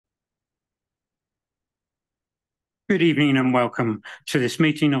Good evening and welcome to this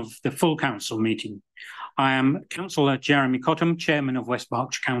meeting of the full council meeting. I am Councillor Jeremy Cottam, Chairman of West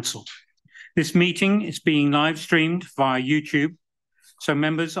Berkshire Council. This meeting is being live streamed via YouTube, so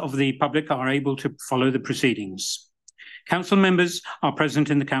members of the public are able to follow the proceedings. Council members are present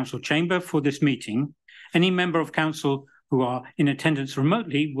in the council chamber for this meeting. Any member of council who are in attendance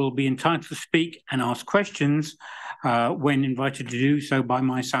remotely will be entitled to speak and ask questions when invited to do so by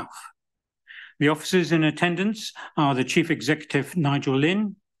myself. The officers in attendance are the Chief Executive, Nigel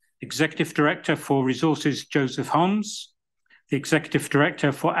Lynn, Executive Director for Resources, Joseph Holmes, the Executive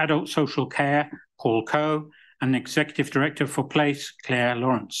Director for Adult Social Care, Paul Coe, and Executive Director for Place, Claire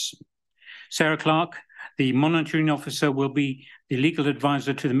Lawrence. Sarah Clark, the Monitoring Officer, will be the legal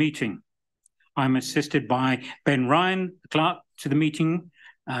advisor to the meeting. I'm assisted by Ben Ryan, the clerk to the meeting,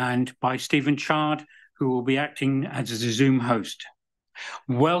 and by Stephen Chard, who will be acting as a Zoom host.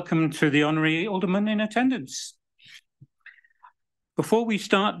 Welcome to the Honorary Alderman in attendance. Before we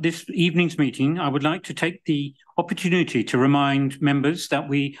start this evening's meeting, I would like to take the opportunity to remind members that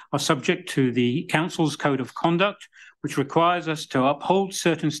we are subject to the Council's Code of Conduct, which requires us to uphold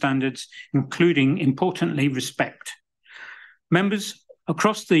certain standards, including, importantly, respect. Members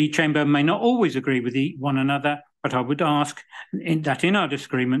across the chamber may not always agree with one another, but I would ask that in our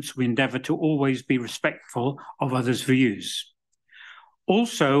disagreements, we endeavour to always be respectful of others' views.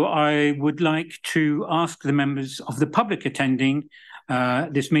 Also, I would like to ask the members of the public attending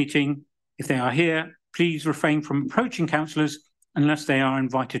this meeting, if they are here, please refrain from approaching councillors unless they are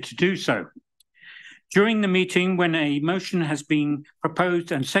invited to do so. During the meeting, when a motion has been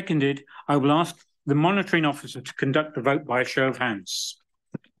proposed and seconded, I will ask the monitoring officer to conduct the vote by a show of hands.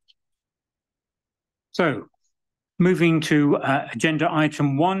 So, moving to agenda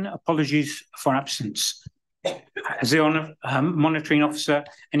item 1, apologies for absence. As the monitoring officer,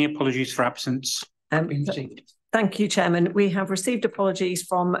 any apologies for absence? Thank you, Chairman. We have received apologies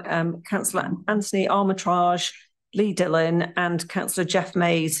from Councillor Anthony Armitage, Lee Dillon and Councillor Jeff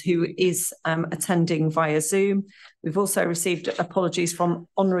Mays, who is attending via Zoom. We've also received apologies from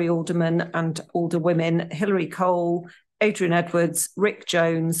Honorary Aldermen and Alderwomen Hilary Cole, Adrian Edwards, Rick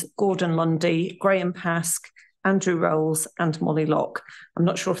Jones, Gordon Lundy, Graham Pask, Andrew Rolls and Molly Locke. I'm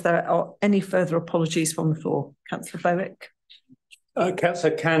not sure if there are any further apologies from the floor. Councillor Bowick.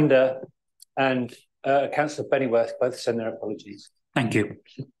 Councillor Kander and Councillor Bennyworth both send their apologies. Thank you.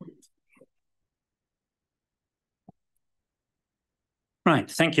 Right,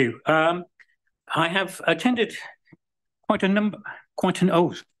 thank you. I have attended quite a number,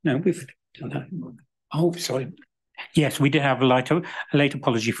 we've done that. Oh, sorry. Yes, we did have a late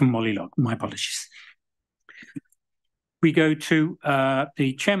apology from Molly Locke. My apologies. We go to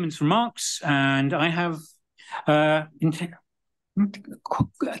the chairman's remarks, and I have a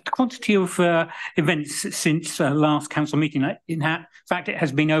quantity of events since last council meeting. In fact, it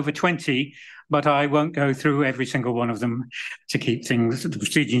has been over 20, but I won't go through every single one of them to keep the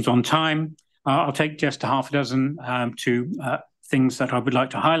proceedings on time. I'll take just a half a dozen things that I would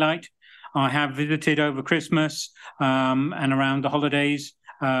like to highlight. I have visited over Christmas and around the holidays,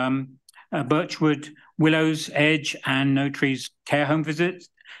 Birchwood, Willows, Edge and No Trees care home visits.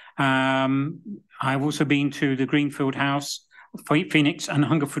 I've also been to the Greenfield House, Phoenix and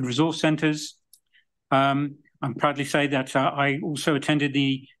Hungerford Resource Centres. I'm proudly say that I also attended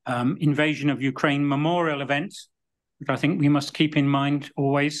the Invasion of Ukraine Memorial event, which I think we must keep in mind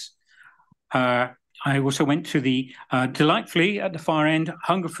always. I also went to the, delightfully at the far end,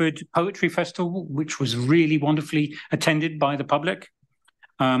 Hungerford Poetry Festival, which was really wonderfully attended by the public.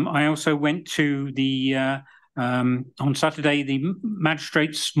 I also went to the, on Saturday, the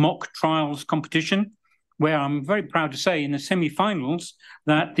Magistrates Mock Trials competition, where I'm very proud to say in the semi-finals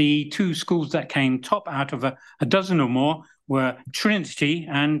that the two schools that came top out of a dozen or more were Trinity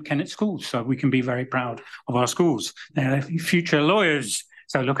and Kennet schools. So we can be very proud of our schools. They're future lawyers,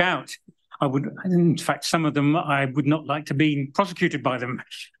 so look out. In fact, some of them, I would not like to be prosecuted by them.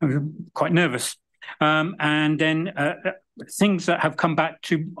 I'm quite nervous. And then things that have come back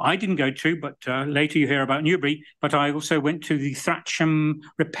to, I didn't go to, but later you hear about Newbury, but I also went to the Thatcham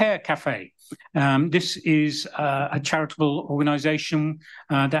Repair Cafe. This is a charitable organisation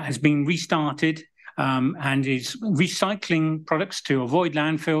that has been restarted and is recycling products to avoid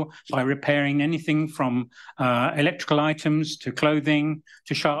landfill by repairing anything from electrical items to clothing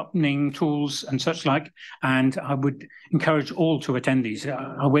to sharpening tools and such like. And I would encourage all to attend these.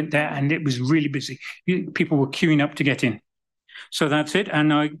 I went there and it was really busy. People were queuing up to get in. So that's it.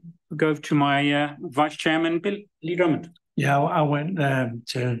 And I go to my Vice Chairman, Lee Drummond. Yeah, I went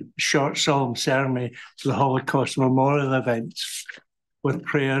to short solemn ceremony to the Holocaust Memorial events with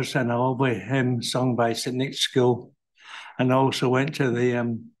prayers and a lovely hymn sung by St Nick's School and I also went to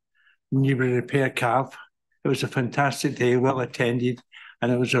the Newbury Repair Cafe. It was a fantastic day, well attended,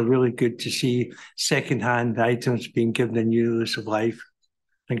 and it was a really good to see second-hand items being given a new lease of life.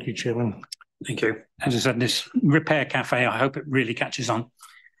 Thank you, Chairman. Thank you. As I said, this repair cafe, I hope it really catches on.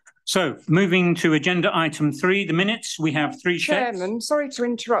 So moving to agenda item 3, the minutes, we have 3 sets. Chairman, sorry to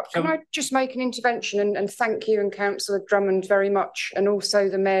interrupt. Can I just make an intervention and thank you and Councillor Drummond very much, and also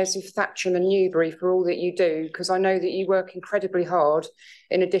the mayors of Thatcham and Newbury for all that you do, because I know that you work incredibly hard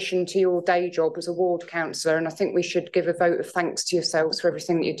in addition to your day job as a ward councillor, and I think we should give a vote of thanks to yourselves for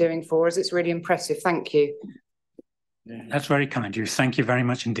everything that you're doing for us. It's really impressive. Thank you. That's very kind of you. Thank you very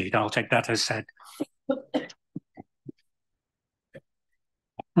much indeed. I'll take that as said.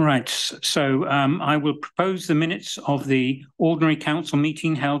 Right, so I will propose the minutes of the ordinary council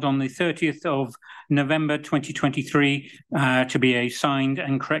meeting held on the 30th of November 2023 to be a signed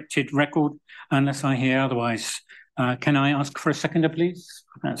and corrected record, unless I hear otherwise. Can I ask for a seconder, please?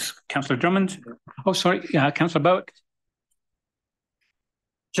 That's Councillor Drummond. Oh, sorry, Councillor Bowick.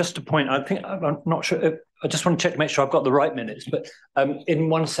 Just a point, I think, I'm not sure, I just want to check to make sure I've got the right minutes, but in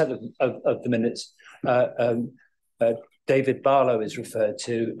one set of the minutes, David Barlow is referred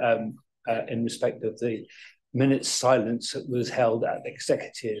to in respect of the minutes silence that was held at the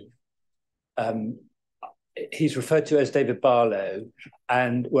executive. He's referred to as David Barlow,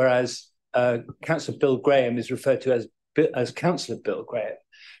 and whereas Councillor Bill Graham is referred to as Councillor Bill Graham.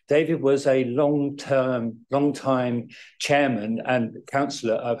 David was a long-time chairman and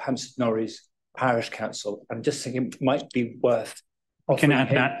councillor of Hampstead Norreys Parish Council. I'm just thinking it might be worth offering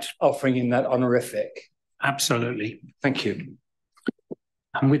him that honorific. Absolutely. Thank you.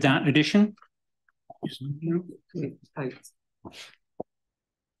 And with that addition?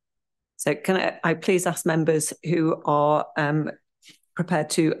 So can I please ask members who are prepared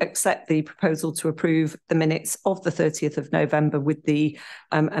to accept the proposal to approve the minutes of the 30th of November with the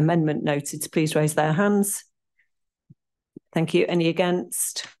amendment noted to please raise their hands. Thank you. Any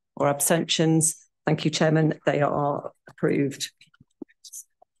against or abstentions? Thank you, Chairman. They are approved.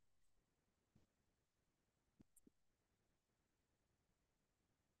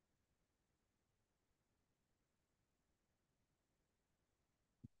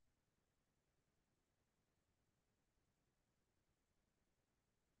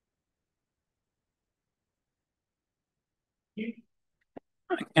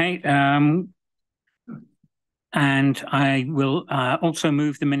 Okay, and I will also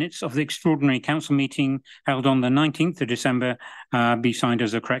move the minutes of the extraordinary council meeting held on the 19th of December be signed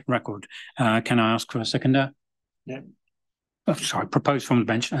as a correct record. Can I ask for a seconder? Yeah. Oh, sorry, proposed from the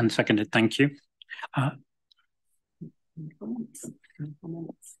bench and seconded. Thank you.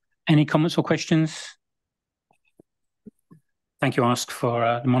 Any comments or questions? Thank you. Ask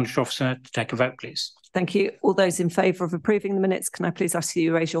for the monitor officer to take a vote, please. Thank you. All those in favour of approving the minutes, can I please ask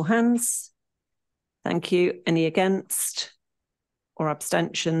you to raise your hands? Thank you. Any against or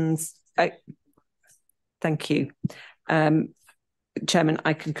abstentions? Oh, thank you. Chairman,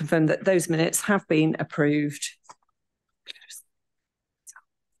 I can confirm that those minutes have been approved.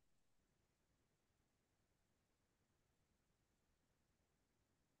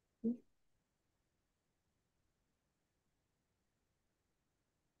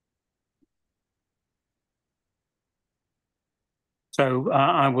 So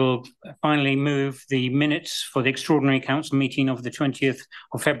I will finally move the minutes for the extraordinary council meeting of the 20th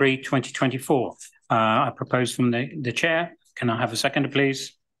of February 2024. I propose from the chair. Can I have a seconder,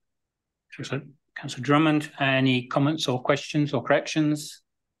 please? Councillor Drummond. Any comments or questions or corrections?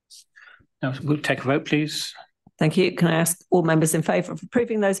 No, we'll take a vote, please. Thank you. Can I ask all members in favour of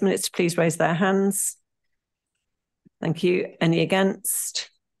approving those minutes to please raise their hands? Thank you. Any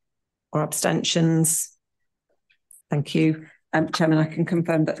against or abstentions? Thank you. Chairman, I can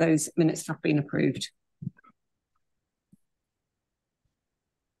confirm that those minutes have been approved.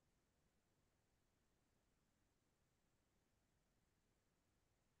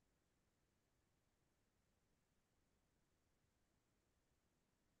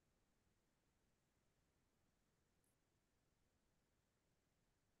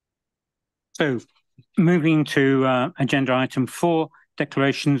 So moving to agenda item 4,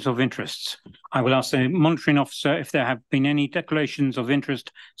 declarations of interests. I will ask the monitoring officer if there have been any declarations of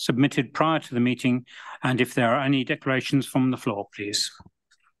interest submitted prior to the meeting and if there are any declarations from the floor, please.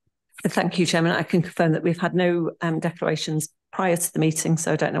 Thank you, Chairman. I can confirm that we've had no declarations prior to the meeting,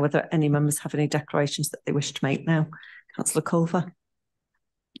 so I don't know whether any members have any declarations that they wish to make now. Councillor Culver.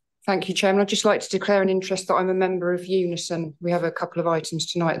 Thank you, Chairman. I'd just like to declare an interest that I'm a member of Unison. We have a couple of items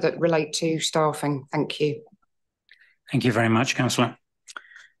tonight that relate to staffing. Thank you. Thank you very much, Councillor.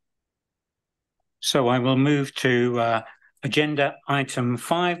 So I will move to agenda item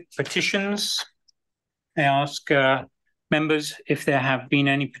 5, petitions. I ask members if there have been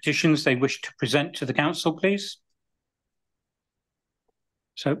any petitions they wish to present to the council, please.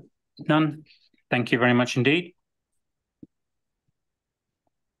 So, none. Thank you very much indeed.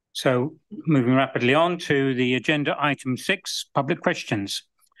 So, moving rapidly on to the agenda item 6, public questions.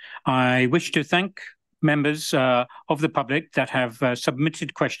 I wish to thank members of the public that have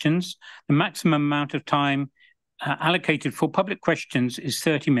submitted questions. The maximum amount of time allocated for public questions is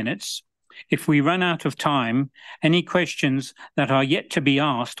 30 minutes. If we run out of time, any questions that are yet to be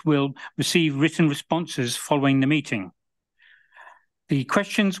asked will receive written responses following the meeting. The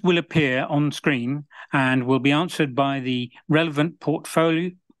questions will appear on screen and will be answered by the relevant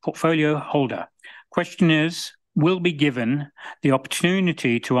portfolio holder. Questioners will be given the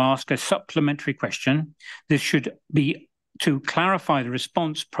opportunity to ask a supplementary question. This should be to clarify the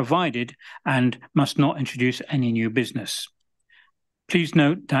response provided and must not introduce any new business. Please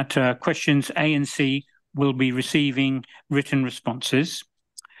note that questions A and C will be receiving written responses.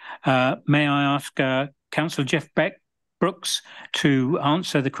 May I ask Councillor Jeff Brooks to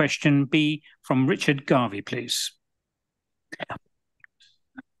answer the question B from Richard Garvey, please.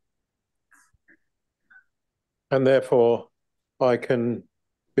 And therefore, I can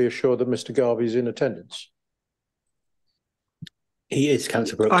be assured that Mr. Garvey is in attendance. He is,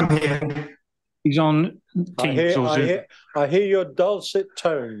 Councillor Brooks. I'm here. He's on Teams or Zoom. I hear your dulcet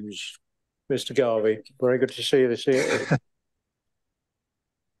tones, Mr. Garvey. Very good to see you this year.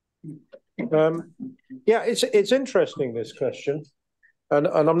 Yeah, it's interesting, this question, and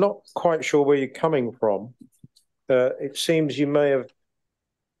I'm not quite sure where you're coming from. It seems you may have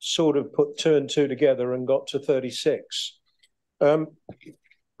sort of put 2 and 2 together and got to 36.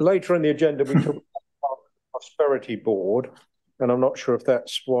 Later in the agenda, we talked about the Prosperity Board, and I'm not sure if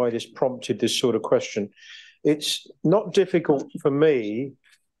that's why this prompted this sort of question. It's not difficult for me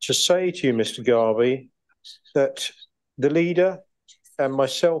to say to you, Mr. Garvey, that the leader and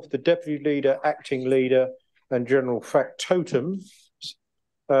myself, the deputy leader, acting leader, and general factotum,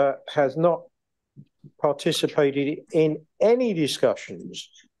 has not participated in any discussions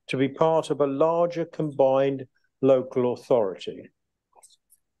to be part of a larger combined local authority.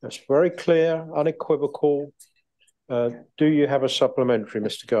 That's very clear, unequivocal. Do you have a supplementary,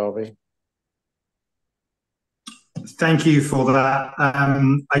 Mr. Garvey? Thank you for that.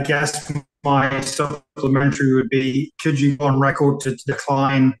 I guess my supplementary would be, could you go on record to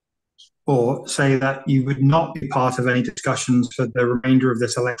decline or say that you would not be part of any discussions for the remainder of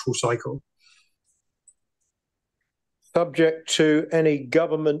this electoral cycle? Subject to any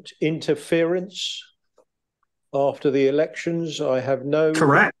government interference after the elections, I have no...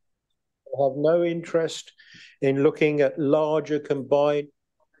 Correct. I have no interest in looking at larger combined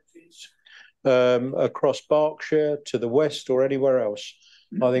across Berkshire to the west or anywhere else.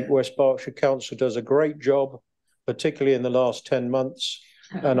 I think West Berkshire Council does a great job, particularly in the last 10 months,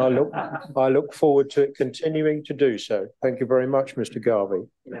 and I look forward to it continuing to do so. Thank you very much, Mr. Garvey.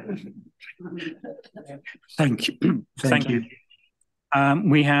 Thank you. Thank you.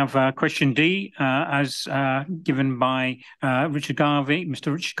 We have question D as given by Richard Garvey,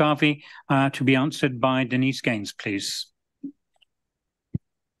 Mr. Richard Garvey, to be answered by Denise Gaines, please.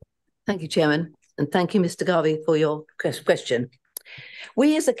 Thank you, Chairman, and thank you, Mr. Garvey, for your question.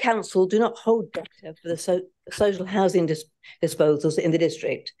 We as a council do not hold data for the social housing disposals in the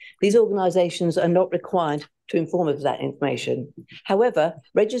district. These organisations are not required to inform us of that information. However,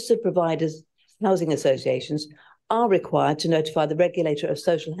 registered providers, housing associations, are required to notify the regulator of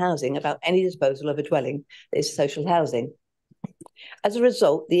social housing about any disposal of a dwelling that is social housing. As a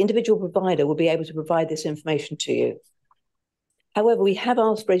result, the individual provider will be able to provide this information to you. However, we have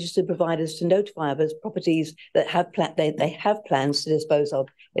asked registered providers to notify us properties that they have plans to dispose of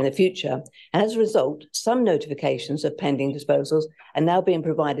in the future. And as a result, some notifications of pending disposals are now being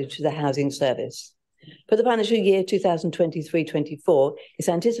provided to the housing service. For the financial year 2023-24, it's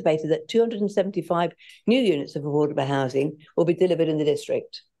anticipated that 275 new units of affordable housing will be delivered in the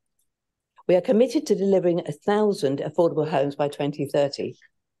district. We are committed to delivering 1,000 affordable homes by 2030,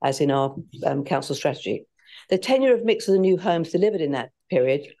 as in our council strategy. The tenure of mix of the new homes delivered in that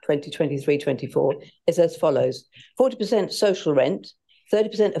period, 2023-24, is as follows: 40% social rent,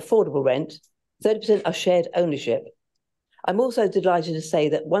 30% affordable rent, 30% are shared ownership. I'm also delighted to say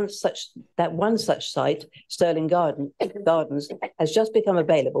that one such site, Sterling Gardens, has just become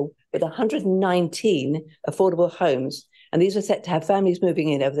available with 119 affordable homes, and these are set to have families moving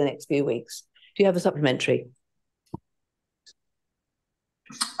in over the next few weeks. Do you have a supplementary?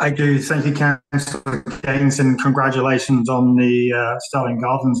 I do. Thank you, Councillor Gaines, and congratulations on the Sterling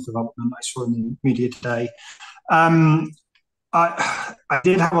Gardens development I saw in the media today. I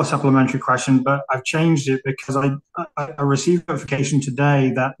did have a supplementary question, but I've changed it because I received notification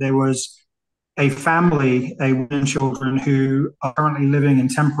today that there was a family, a woman and children who are currently living in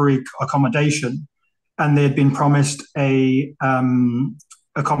temporary accommodation, and they had been promised a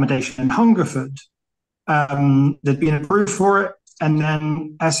accommodation in Hungerford. They'd been approved for it, and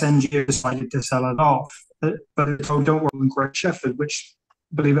then SNG decided to sell it off. But it's told, don't worry, in Great Shefford, which,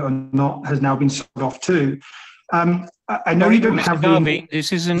 believe it or not, has now been sold off too. I know you don't have the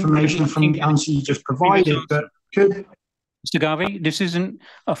information from the answer you just provided, but could... Mr. Garvey, this isn't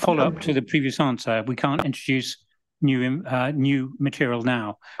a follow-up to the previous answer. We can't introduce new material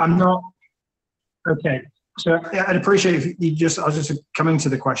now. I'm not... Okay. So I'd appreciate if you just... I was just coming to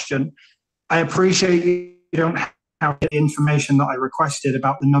the question. I appreciate you don't have the information that I requested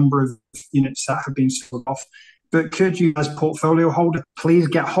about the number of units that have been sold off, but could you, as portfolio holder, please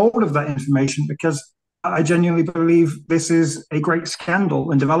get hold of that information, because I genuinely believe this is a great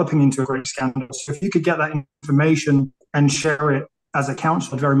scandal and developing into a great scandal. So if you could get that information and share it as a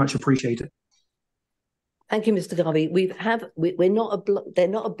council, I'd very much appreciate it. Thank you, Mr. Garvey. They're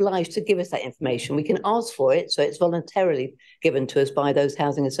not obliged to give us that information. We can ask for it, so it's voluntarily given to us by those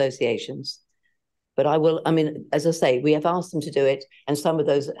housing associations. But as I say, we have asked them to do it, and some of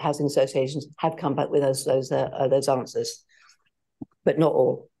those housing associations have come back with us those answers, but not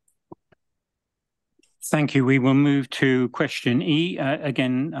all. Thank you. We will move to question E,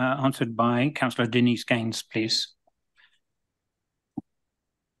 again answered by Councillor Denise Gaines, please.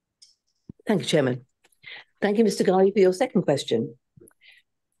 Thank you, Chairman. Thank you, Mr. Garvey, for your second question.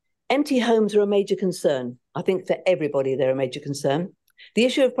 Empty homes are a major concern. I think for everybody they're a major concern. The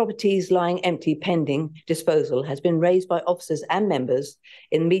issue of properties lying empty pending disposal has been raised by officers and members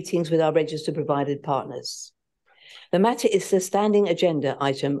in meetings with our registered provided partners. The matter is a standing agenda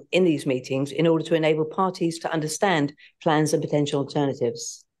item in these meetings in order to enable parties to understand plans and potential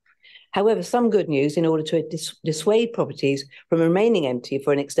alternatives. However, some good news in order to dissuade properties from remaining empty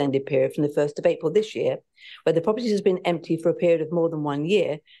for an extended period from the 1st of April this year, where the property has been empty for a period of more than 1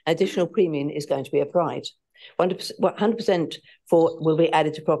 year, additional premium is going to be applied. 100% will be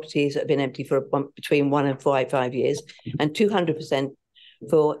added to properties that have been empty for between 1 and 5 years, and 200%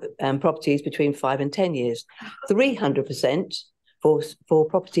 for properties between 5 and 10 years, 300% for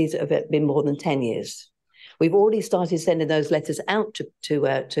properties that have been more than 10 years. We've already started sending those letters out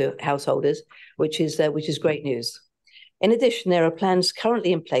to householders, which is great news. In addition, there are plans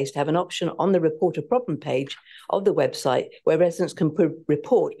currently in place to have an option on the report a problem page of the website where residents can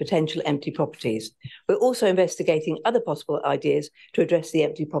report potential empty properties. We're also investigating other possible ideas to address the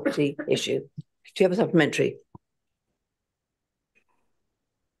empty property issue. Do you have a supplementary?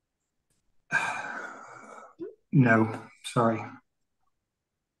 No, sorry.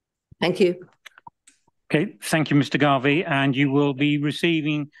 Thank you. Okay, thank you, Mr. Garvey, and you will be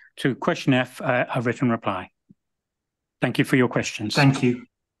receiving to question F a written reply. Thank you for your questions. Thank you.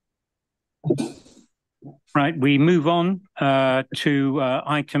 Right, we move on to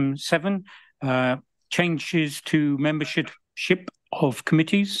item 7, changes to membership of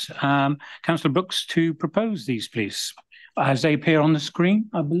committees. Councillor Brooks, to propose these, please, as they appear on the screen,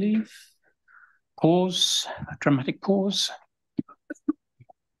 I believe. Pause, a dramatic pause.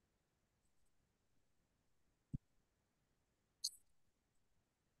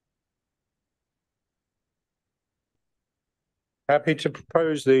 Happy to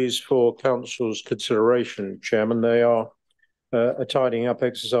propose these for Council's consideration, Chairman. They are a tidying up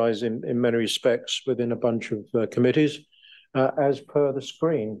exercise in many respects within a bunch of committees, as per the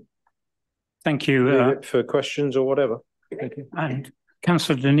screen. Thank you. Leave it for questions or whatever. Thank you. And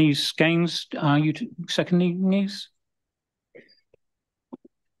Councillor Denise Gaines, are you seconding these?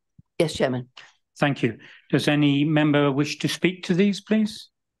 Yes, Chairman. Thank you. Does any member wish to speak to these, please?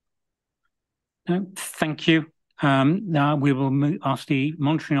 No, thank you. Now we will ask the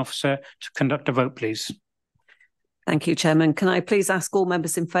monitoring officer to conduct a vote, please. Thank you, Chairman. Can I please ask all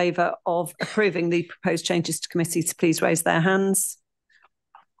members in favour of approving the proposed changes to committee to please raise their hands?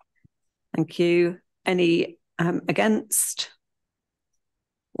 Thank you. Any against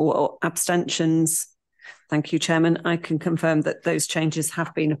or abstentions? Thank you, Chairman. I can confirm that those changes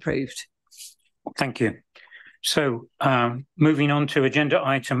have been approved. Thank you. So moving on to agenda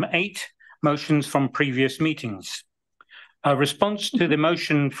item 8, motions from previous meetings. A response to the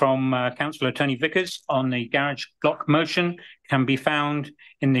motion from Councillor Tony Vickers on the garage block motion can be found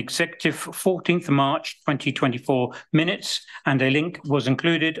in the executive 14th March 2024 minutes, and a link was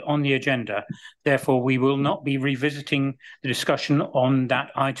included on the agenda. Therefore, we will not be revisiting the discussion on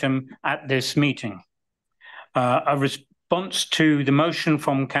that item at this meeting. A response to the motion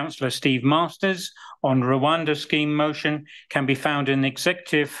from Councillor Steve Masters on Rwanda scheme motion can be found in the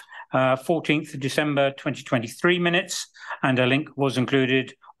executive 14th December 2023 minutes, and a link was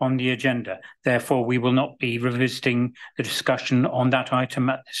included on the agenda. Therefore, we will not be revisiting the discussion on that item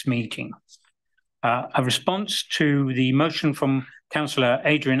at this meeting. A response to the motion from Councillor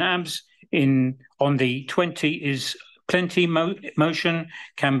Adrian Abbs on the 20 is plenty motion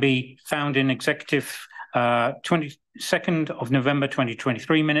can be found in executive 22nd of November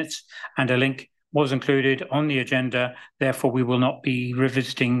 2023 minutes, and a link was included on the agenda. Therefore, we will not be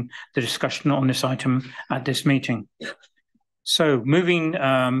revisiting the discussion on this item at this meeting. So moving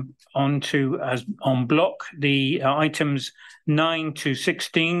on to on block the items 9 to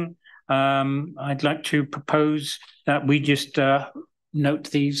 16, I'd like to propose that we just note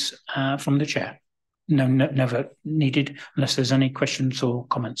these from the chair. No vote needed unless there's any questions or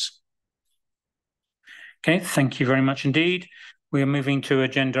comments. Okay, thank you very much indeed. We are moving to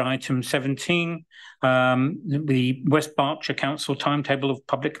agenda item 17, the West Berkshire Council timetable of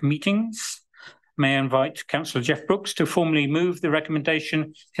public meetings. May I invite Councillor Jeff Brooks to formally move the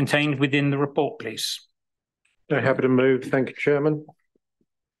recommendation contained within the report, please. I'm happy to move. Thank you, Chairman.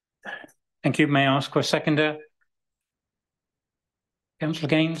 Thank you. May I ask for a seconder? Councillor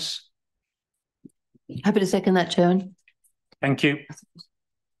Gaines. Happy to second that, Chairman. Thank you.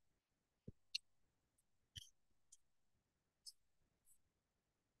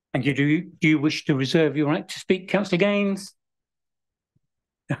 Thank you. Do you wish to reserve your right to speak, Councillor Gaines?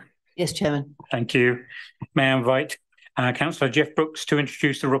 Yes, Chairman. Thank you. May I invite Councillor Jeff Brooks to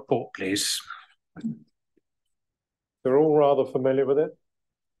introduce the report, please. They're all rather familiar with it.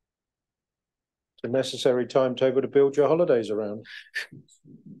 It's a necessary timetable to build your holidays around.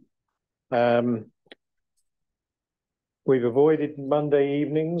 We've avoided Monday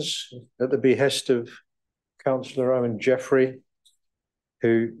evenings at the behest of Councillor Owen Jeffrey,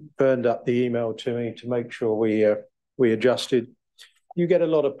 who burned up the email to me to make sure we adjusted. You get a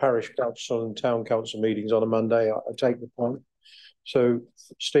lot of parish council and town council meetings on a Monday. I take the point. So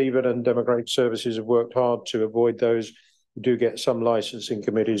Stephen and Democratic Services have worked hard to avoid those. We do get some licensing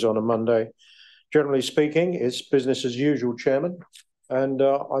committees on a Monday. Generally speaking, it's business as usual, Chairman, and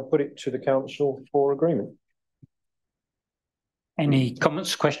I put it to the council for agreement. Any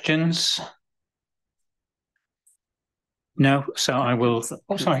comments, questions? No, so I will.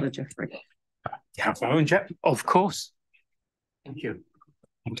 Oh, sorry. Yeah, Owen Jeff, of course. Thank you.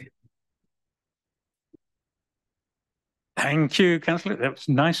 Thank you. Thank you, Councillor. That was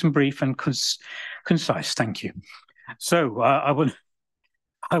nice and brief and concise. Thank you. So I will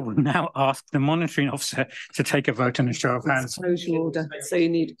now ask the monitoring officer to take a vote on a show of hands. Closure order. So you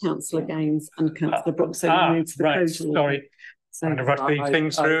need Councillor Gaines and Councillor Brooks. So right. Sorry. Trying to rush these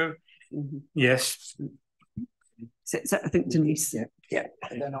things through. Yes. So I think Denise. Yeah.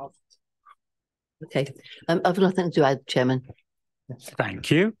 And then I'll. Okay. I've nothing to add, Chairman. Thank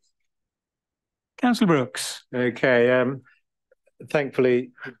you. Councillor Brooks. Okay.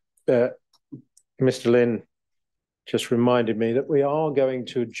 Thankfully, Mr. Lynn just reminded me that we are going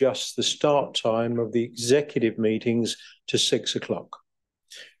to adjust the start time of the executive meetings to 6 o'clock.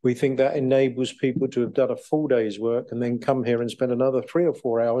 We think that enables people to have done a full day's work and then come here and spend another 3 or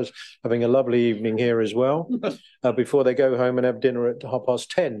 4 hours having a lovely evening here as well before they go home and have dinner at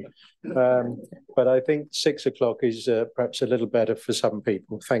 10:30. But I think 6 o'clock is perhaps a little better for some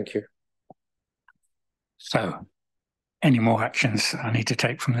people. Thank you. So, any more actions I need to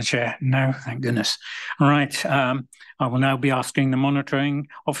take from the chair? No, thank goodness. All right. I will now be asking the monitoring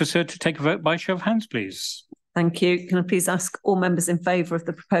officer to take a vote by show of hands, please. Thank you. Can I please ask all members in favour of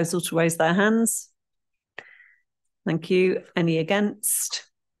the proposal to raise their hands? Thank you. Any against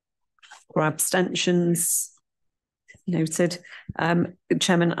or abstentions? Noted.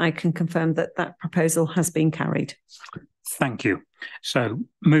 Chairman, I can confirm that that proposal has been carried. Thank you. So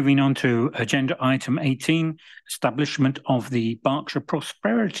moving on to agenda item 18, establishment of the Berkshire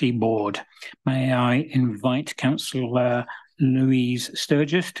Prosperity Board. May I invite Councillor Louise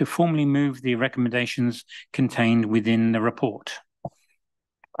Sturgis to formally move the recommendations contained within the report.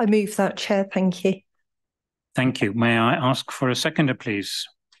 I move that, Chair. Thank you. Thank you. May I ask for a seconder, please?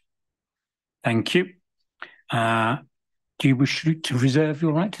 Thank you. Do you wish to reserve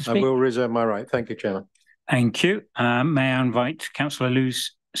your right to speak? I will reserve my right. Thank you, Chairman. Thank you. May I invite Councillor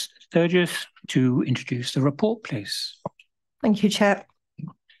Louise Sturgis to introduce the report, please? Thank you, Chair.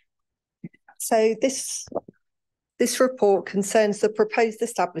 So this report concerns the proposed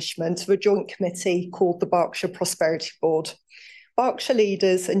establishment of a joint committee called the Berkshire Prosperity Board. Berkshire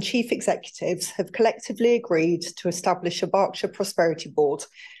leaders and chief executives have collectively agreed to establish a Berkshire Prosperity Board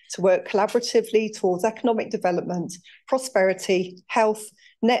to work collaboratively towards economic development, prosperity, health,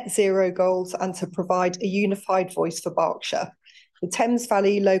 net zero goals, and to provide a unified voice for Berkshire. The Thames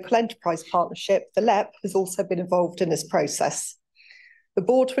Valley Local Enterprise Partnership, the LEP, has also been involved in this process. The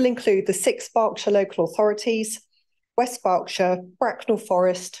board will include the 6 Berkshire local authorities, West Berkshire, Bracknell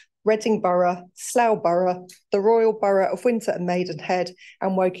Forest, Reading Borough, Slough Borough, the Royal Borough of Windsor and Maidenhead,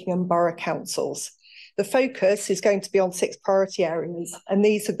 and Wokingham Borough Councils. The focus is going to be on 6 priority areas, and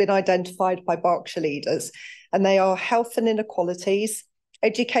these have been identified by Berkshire leaders, and they are health and inequalities,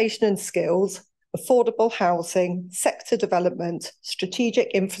 education and skills, affordable housing, sector development, strategic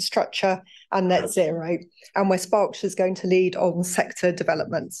infrastructure, and net zero. And West Berkshire is going to lead on sector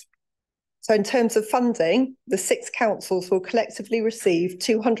development. So in terms of funding, the 6 councils will collectively receive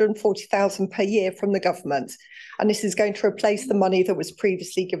 £240,000 per year from the government. And this is going to replace the money that was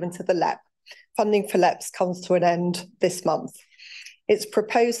previously given to the LEP. Funding for LEPs comes to an end this month. It's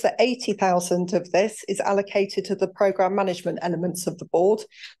proposed that 80,000 of this is allocated to the programme management elements of the board,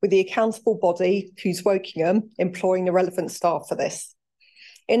 with the accountable body, who's Wokingham, employing the relevant staff for this.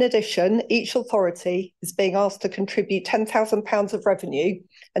 In addition, each authority is being asked to contribute £10,000 of revenue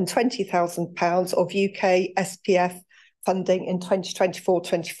and £20,000 of UK SPF funding in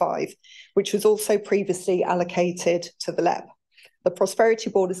 2024-25, which was also previously allocated to the LEP. The Prosperity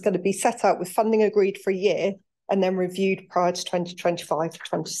Board is going to be set up with funding agreed for a year and then reviewed prior to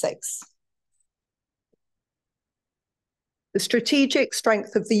 2025-26. The strategic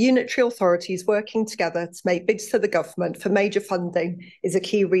strength of the unitary authorities working together to make bids to the government for major funding is a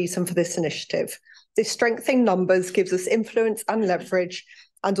key reason for this initiative. This strength in numbers gives us influence and leverage,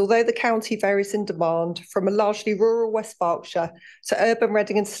 and although the county varies in demand from a largely rural West Berkshire to urban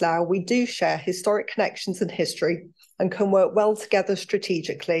Reading and Slough, we do share historic connections and history and can work well together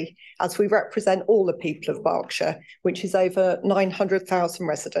strategically as we represent all the people of Berkshire, which is over 900,000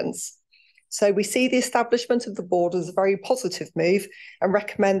 residents. So we see the establishment of the board as a very positive move and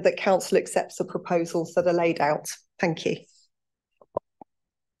recommend that council accepts the proposals that are laid out. Thank you.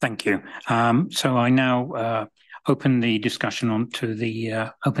 Thank you. So I now open the discussion on to the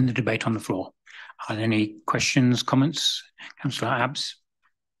open the debate on the floor. Are there any questions, comments? Councillor Abbs.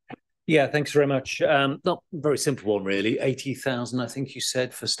 Yeah, thanks very much. Not a very simple one, really. 80,000, I think you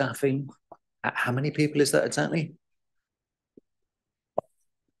said, for staffing. How many people is that exactly?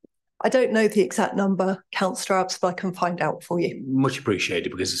 I don't know the exact number, Councillor Abbs, but I can find out for you. Much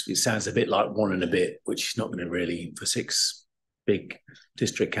appreciated, because it sounds a bit like 1 and a bit, which is not going to really, for 6 big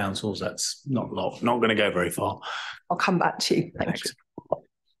district councils, that's not going to go very far. I'll come back to you. Thank you.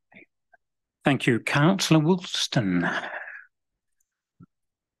 Thank you. Councillor Woolston.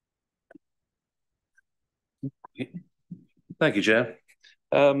 Thank you, Chair.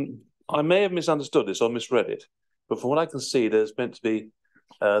 I may have misunderstood this or misread it, but from what I can see, there's meant to be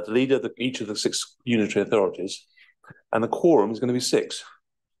the leader of each of the 6 unitary authorities, and the quorum is going to be 6.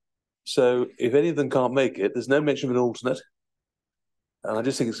 So if any of them can't make it, there's no mention of an alternate. And I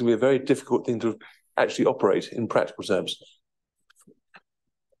just think it's going to be a very difficult thing to actually operate in practical terms.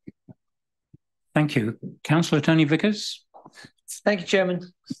 Thank you. Councillor Tony Vickers. Thank you, Chairman.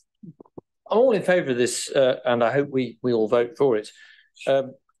 I'm all in favour of this, and I hope we all vote for it.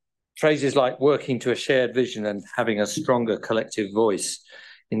 Phrases like working to a shared vision and having a stronger collective voice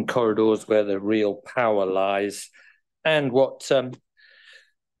in corridors where the real power lies, and what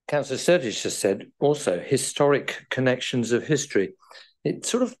Councillor Sturgis just said, also historic connections of history. It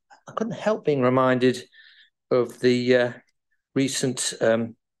sort of, I couldn't help being reminded of the recent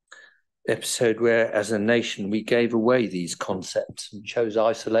episode where, as a nation, we gave away these concepts and chose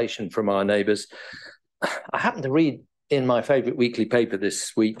isolation from our neighbours. I happened to read in my favourite weekly paper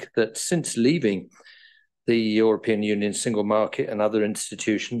this week that since leaving the European Union single market and other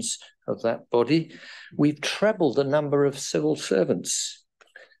institutions of that body, we've trebled the number of civil servants,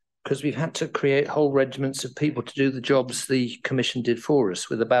 because we've had to create whole regiments of people to do the jobs the Commission did for us,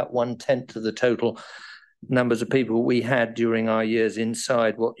 with about 1/10 of the total numbers of people we had during our years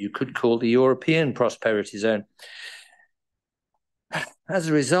inside what you could call the European prosperity zone. As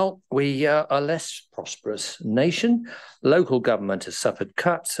a result, we are a less prosperous nation. Local government has suffered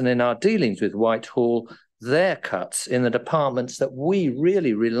cuts, and in our dealings with Whitehall, their cuts in the departments that we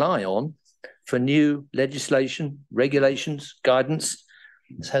really rely on for new legislation, regulations, guidance,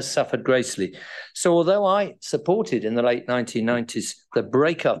 has suffered gracefully. So although I supported in the late 1990s the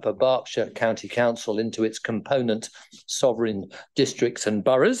breakup of Berkshire County Council into its component sovereign districts and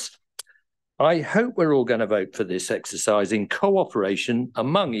boroughs, I hope we're all going to vote for this exercise in cooperation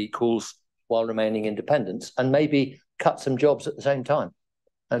among equals while remaining independent, and maybe cut some jobs at the same time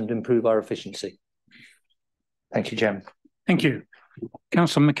and improve our efficiency. Thank you, Chairman. Thank you.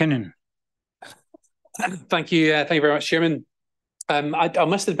 Councillor McKinnon. Thank you. Thank you very much, Chairman. I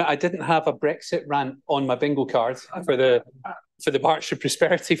must admit I didn't have a Brexit rant on my bingo card for the Berkshire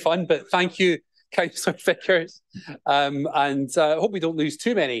Prosperity Fund, but thank you, Councillor Vickers. And I hope we don't lose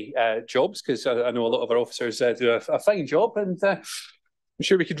too many jobs, because I know a lot of our officers do a fine job, and I'm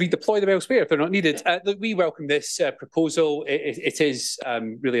sure we could redeploy them elsewhere if they're not needed. We welcome this proposal. It is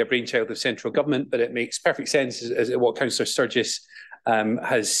really a brainchild of central government, but it makes perfect sense as what Councillor Sturgis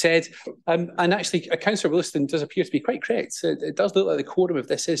has said. And actually, Councillor Williston does appear to be quite correct. It does look like the quorum of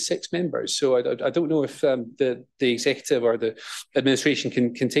this is 6 members. So I don't know if the executive or the administration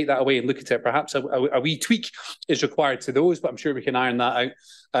can take that away and look at it. Perhaps a wee tweak is required to those, but I'm sure we can iron that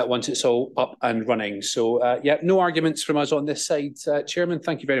out once it's all up and running. So yeah, no arguments from us on this side, Chairman.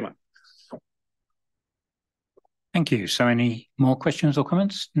 Thank you very much. Thank you. So any more questions or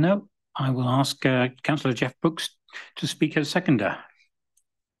comments? No. I will ask Councillor Jeff Brooks to speak as seconder.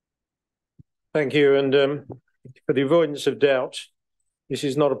 Thank you. And for the avoidance of doubt, this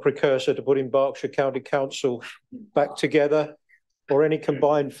is not a precursor to putting Berkshire County Council back together or any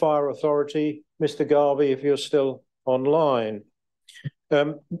combined fire authority. Mr. Garvey, if you're still online.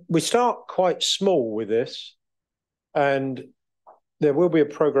 We start quite small with this, and there will be a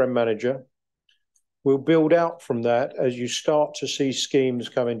programme manager. We'll build out from that as you start to see schemes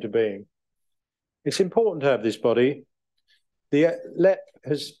come into being. It's important to have this body. The LEP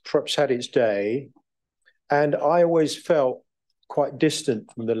has perhaps had its day, and I always felt quite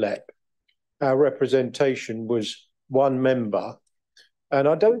distant from the LEP. Our representation was one member, and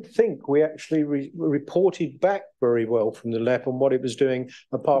I don't think we actually reported back very well from the LEP on what it was doing,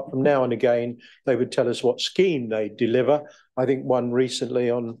 apart from now and again they would tell us what scheme they deliver. I think one recently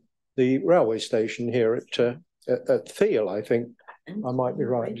on the railway station here at Thiel, I think. I might be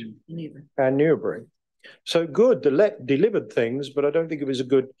right. And Newbury. So good, the LEP delivered things, but I don't think it was a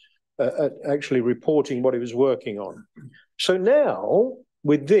good at actually reporting what it was working on. So now,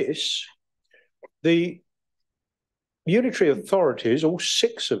 with this, the unitary authorities, all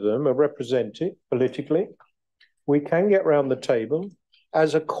 6 of them are represented politically. We can get round the table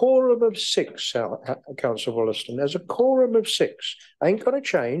as a quorum of 6, Councillor Wollaston, as a quorum of 6. Ain't going to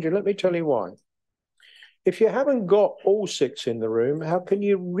change, and let me tell you why. If you haven't got all 6 in the room, how can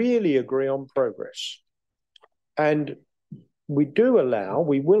you really agree on progress? And we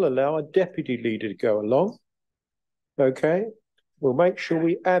will allow a deputy leader to go along. Okay, we'll make sure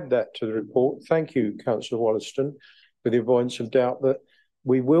we add that to the report. Thank you, Councillor Wollaston, for the avoidance of doubt that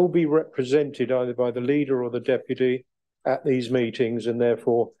we will be represented either by the leader or the deputy at these meetings, and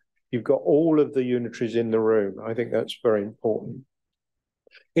therefore you've got all of the unitaries in the room. I think that's very important.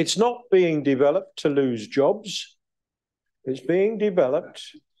 It's not being developed to lose jobs. It's being developed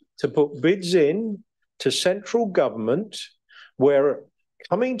to put bids in to central government where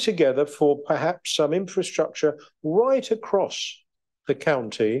coming together for perhaps some infrastructure right across the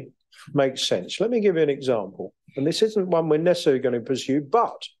county makes sense. Let me give you an example. And this isn't one we're necessarily going to pursue,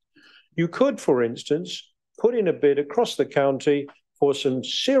 but you could, for instance, put in a bid across the county for some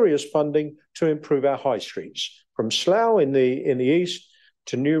serious funding to improve our high streets, from Slough in the east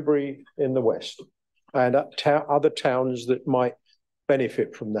to Newbury in the west, and other towns that might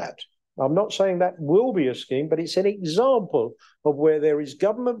benefit from that. I'm not saying that will be a scheme, but it's an example of where there is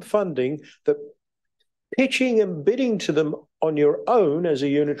government funding that pitching and bidding to them on your own as a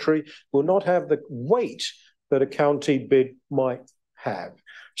unitary will not have the weight that a county bid might have.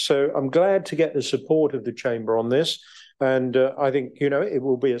 So I'm glad to get the support of the Chamber on this. And I think, it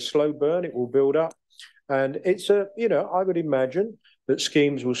will be a slow burn. It will build up. And it's I would imagine that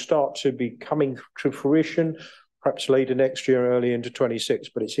schemes will start to be coming to fruition perhaps later next year, early into 26.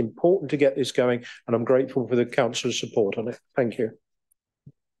 But it's important to get this going, and I'm grateful for the Councillor's support on it. Thank you.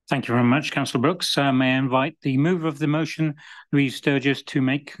 Thank you very much, Councillor Brooks. May I invite the mover of the motion, Louise Sturgis, to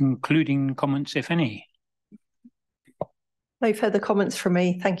make concluding comments, if any? No further comments from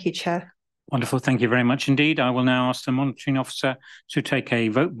me. Thank you, Chair. Wonderful. Thank you very much indeed. I will now ask the monitoring officer to take a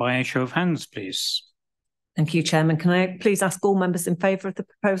vote by a show of hands, please. Thank you, Chairman. Can I please ask all members in favour of the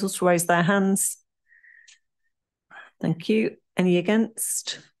proposals to raise their hands? Thank you. Any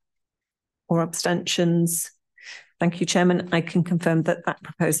against or abstentions? Thank you, Chairman. I can confirm that that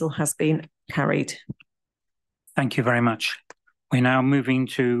proposal has been carried. Thank you very much. We're now moving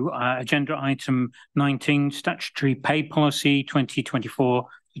to agenda item 19, Statutory Pay Policy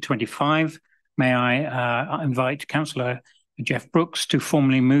 2024-25. May I invite Councillor Jeff Brooks to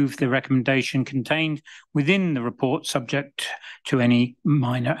formally move the recommendation contained within the report, subject to any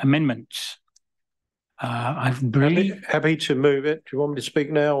minor amendments. Happy to move it. Do you want me to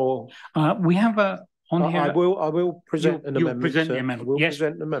speak now, or we have a on here? I will present an amendment. Present the sir. amendment. I will Yes.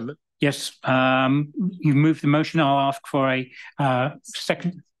 present an amendment. Yes. You moved the motion. I'll ask for a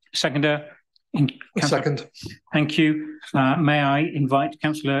seconder. Second. Thank you. May I invite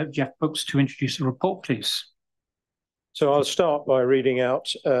Councillor Jeff Brooks to introduce the report, please? So I'll start by reading out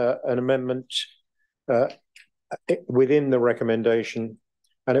an amendment within the recommendation,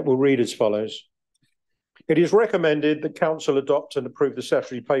 and it will read as follows. It is recommended that Council adopt and approve the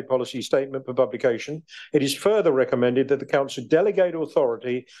statutory pay policy statement for publication. It is further recommended that the Council delegate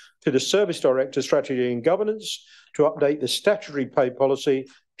authority to the Service Director, Strategy and Governance to update the statutory pay policy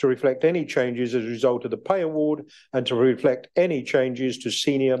to reflect any changes as a result of the pay award and to reflect any changes to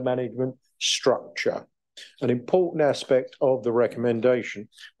senior management structure. An important aspect of the recommendation,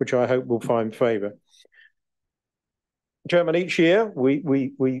 which I hope will find favour. Chairman, each year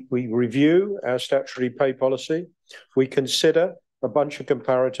we review our statutory pay policy. We consider a bunch of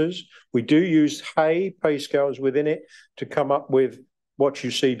comparators. We do use pay scales within it to come up with what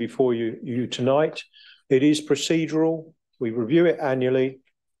you see before you tonight. It is procedural. We review it annually,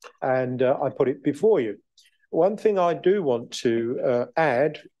 and I put it before you. One thing I do want to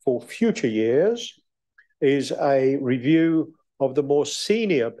add for future years is a review of the more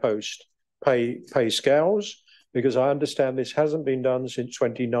senior post pay scales, because I understand this hasn't been done since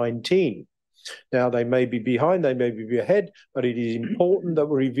 2019. Now, they may be behind, they may be ahead, but it is important that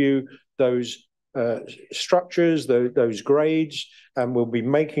we review those structures, those grades, and we'll be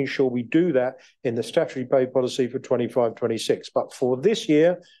making sure we do that in the statutory pay policy for 25-26. But for this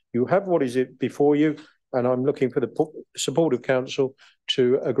year, you have what is it before you, and I'm looking for the support of Council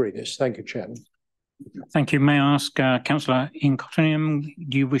to agree this. Thank you, Chairman. Thank you. May I ask Councillor Ian Cottingham,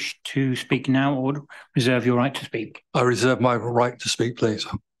 do you wish to speak now or reserve your right to speak? I reserve my right to speak, please.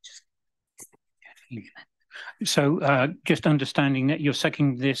 So just understanding that you're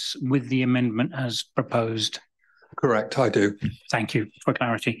seconding this with the amendment as proposed. Correct, I do. Thank you for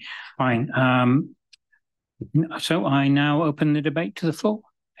clarity. Fine. So I now open the debate to the floor.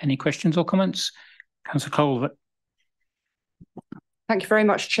 Any questions or comments? Councillor Colvert. Thank you very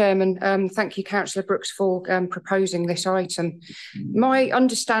much, Chairman. Thank you, Councillor Brooks, for proposing this item. My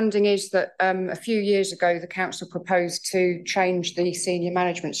understanding is that a few years ago, the Council proposed to change the senior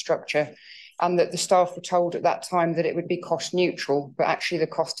management structure, and that the staff were told at that time that it would be cost neutral, but actually the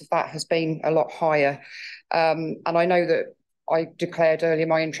cost of that has been a lot higher. And I know that I declared earlier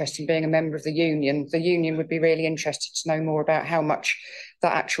my interest in being a member of the union. The union would be really interested to know more about how much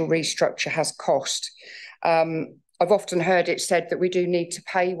that actual restructure has cost. I've often heard it said that we do need to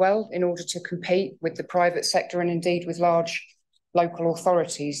pay well in order to compete with the private sector and indeed with large local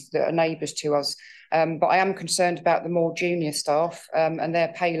authorities that are neighbours to us. But I am concerned about the more junior staff and their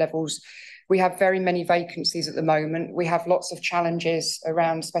pay levels. We have very many vacancies at the moment. We have lots of challenges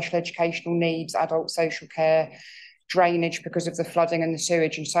around special educational needs, adult social care, drainage because of the flooding and the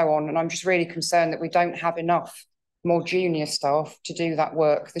sewage and so on. And I'm just really concerned that we don't have enough more junior staff to do that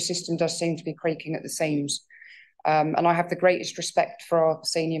work. The system does seem to be creaking at the seams. And I have the greatest respect for our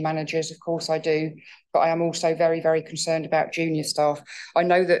senior managers, of course I do, but I am also very, very concerned about junior staff. I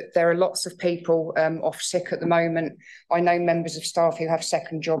know that there are lots of people off sick at the moment. I know members of staff who have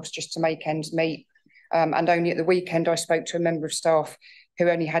second jobs just to make ends meet. And only at the weekend I spoke to a member of staff who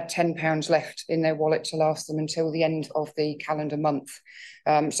only had £10 left in their wallet to last them until the end of the calendar month.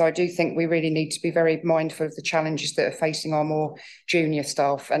 So I do think we really need to be very mindful of the challenges that are facing our more junior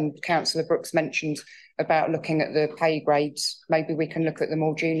staff. And Councillor Brooks mentioned about looking at the pay grades. Maybe we can look at the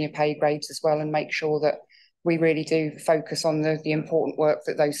more junior pay grades as well and make sure that we really do focus on the important work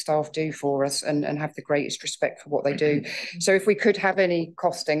that those staff do for us and have the greatest respect for what they do. So if we could have any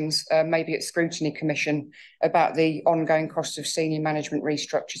costings, maybe at Scrutiny Commission, about the ongoing cost of senior management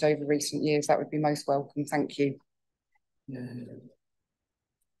restructures over recent years, that would be most welcome. Thank you.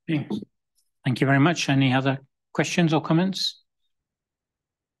 Thank you very much. Any other questions or comments?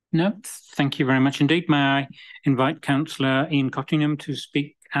 No, thank you very much indeed. May I invite Councillor Ian Cottingham to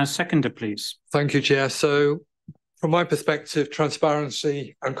speak as seconder, please? Thank you, Chair. So from my perspective,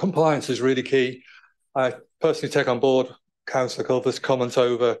 transparency and compliance is really key. I personally take on board Councillor Culver's comments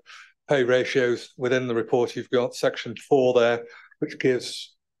over pay ratios. Within the report, you've got section 4 there, which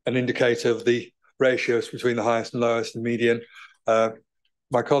gives an indicator of the ratios between the highest and lowest and median.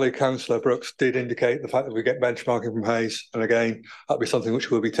 My colleague, Councillor Brooks, did indicate the fact that we get benchmarking from Hayes. And again, that'll be something which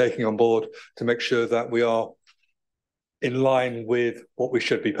we'll be taking on board to make sure that we are in line with what we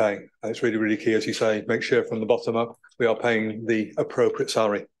should be paying. And it's really, really key, as you say, make sure from the bottom up, we are paying the appropriate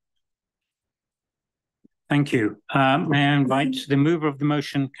salary. Thank you. May I invite the mover of the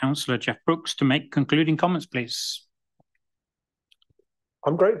motion, Councillor Jeff Brooks, to make concluding comments, please?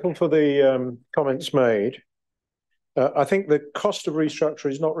 I'm grateful for the comments made. I think the cost of restructure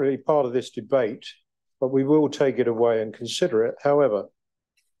is not really part of this debate, but we will take it away and consider it. However,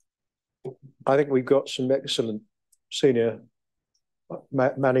 I think we've got some excellent senior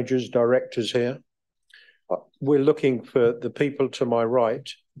managers, directors here. We're looking for the people to my right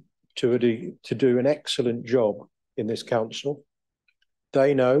to do an excellent job in this council.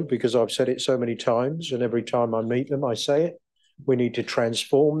 They know, because I've said it so many times, and every time I meet them, I say it. We need to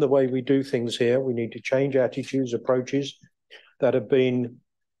transform the way we do things here. We need to change attitudes, approaches that have been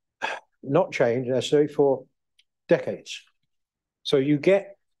not changed necessarily for decades. So you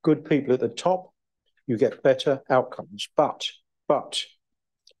get good people at the top, you get better outcomes. But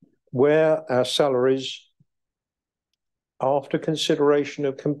where our salaries, after consideration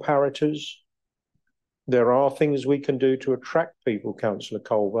of comparators, there are things we can do to attract people, Councillor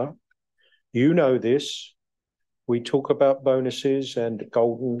Culver. You know this. We talk about bonuses and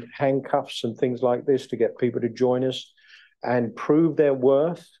golden handcuffs and things like this to get people to join us and prove their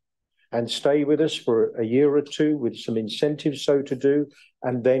worth and stay with us for a year or two with some incentives so to do,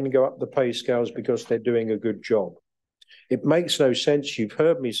 and then go up the pay scales because they're doing a good job. It makes no sense. You've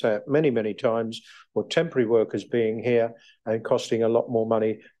heard me say it many, many times, for temporary workers being here and costing a lot more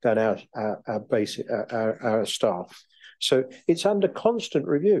money than our staff. So it's under constant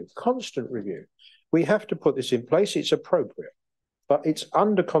review, We have to put this in place. It's appropriate, but it's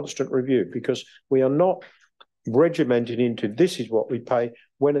under constant review because we are not regimented into this is what we pay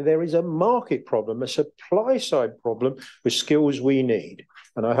when there is a market problem, a supply side problem with skills we need.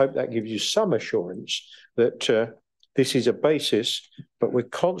 And I hope that gives you some assurance that this is a basis, but we're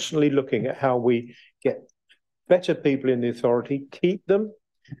constantly looking at how we get better people in the authority, keep them,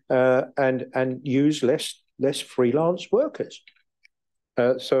 and use less freelance workers.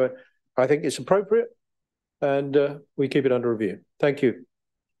 So I think it's appropriate, and we keep it under review. Thank you.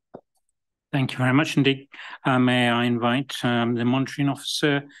 Thank you very much indeed. May I invite the monitoring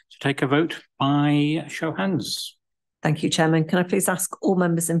officer to take a vote by show of hands? Thank you, Chairman. Can I please ask all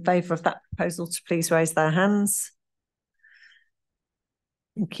members in favour of that proposal to please raise their hands?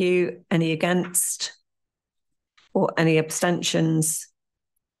 Thank you. Any against? Or any abstentions?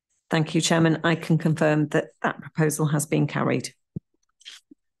 Thank you, Chairman. I can confirm that that proposal has been carried.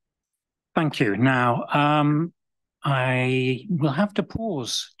 Thank you. Now, I will have to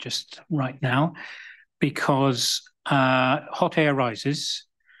pause just right now because hot air rises.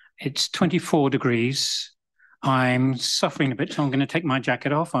 It's 24 degrees. I'm suffering a bit, so I'm going to take my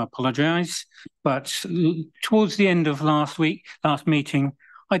jacket off. I apologise. But towards the end of last meeting,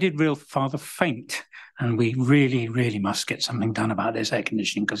 I did rather faint. And we really, really must get something done about this air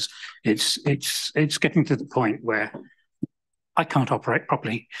conditioning because it's getting to the point where I can't operate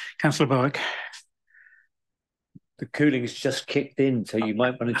properly. Councillor Bowick. The cooling's just kicked in, so you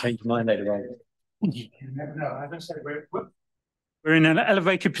might want to change your mind later on. You never know. I don't say we're in an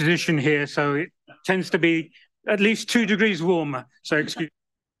elevated position here, so it tends to be at least 2 degrees warmer. So excuse.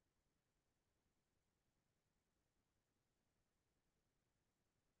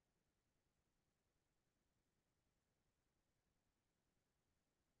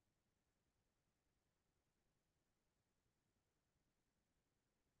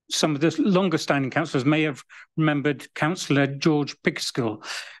 Some of the longer standing councillors may have remembered Councillor George Pickersgill,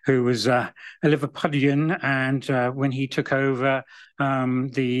 who was a Liverpudlian, and when he took over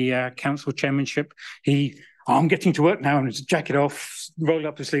the council chairmanship, I'm getting to work now, and his jacket off, roll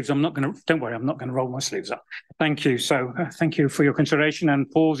up his sleeves. Don't worry, I'm not going to roll my sleeves up. Thank you. So thank you for your consideration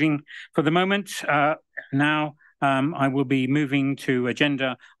and pausing for the moment. Now, I will be moving to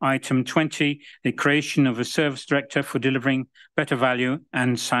agenda item 20, the creation of a service director for delivering better value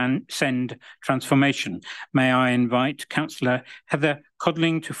and send transformation. May I invite Councillor Heather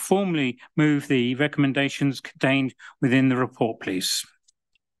Codling to formally move the recommendations contained within the report, please.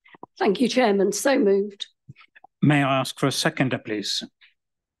 Thank you, Chairman. So moved. May I ask for a seconder, please?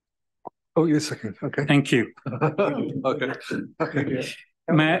 Oh, you're second. Okay. Thank you. Okay.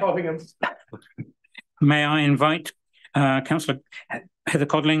 May I invite Councillor Heather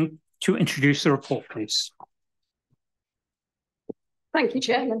Codling to introduce the report, please? Thank you,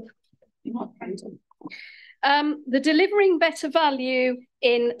 Chairman. The Delivering Better Value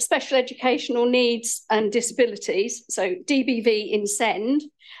in Special Educational Needs and Disabilities, so DBV in SEND,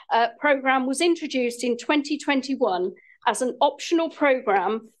 programme was introduced in 2021 as an optional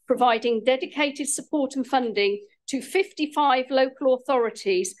programme providing dedicated support and funding to 55 local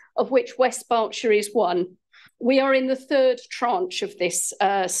authorities, of which West Berkshire is one. We are in the third tranche of this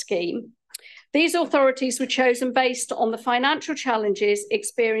scheme. These authorities were chosen based on the financial challenges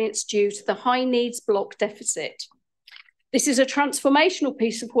experienced due to the high needs block deficit. This is a transformational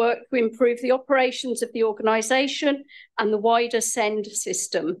piece of work to improve the operations of the organisation and the wider SEND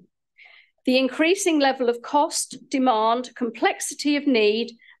system. The increasing level of cost, demand, complexity of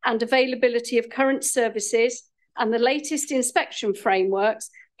need and availability of current services and the latest inspection frameworks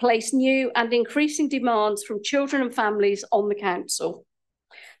place new and increasing demands from children and families on the council.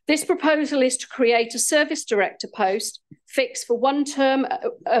 This proposal is to create a service director post fixed for a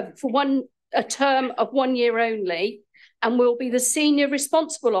term of 1 year only, and will be the senior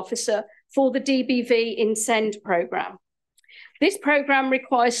responsible officer for the DBV in SEND programme. This programme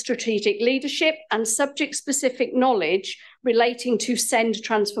requires strategic leadership and subject-specific knowledge relating to SEND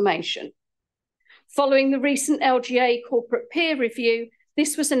transformation. Following the recent LGA corporate peer review,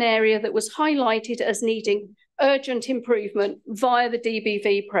 this was an area that was highlighted as needing urgent improvement via the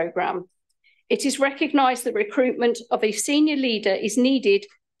DBV programme. It is recognised that recruitment of a senior leader is needed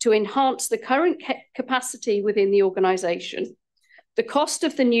to enhance the current capacity within the organisation. The cost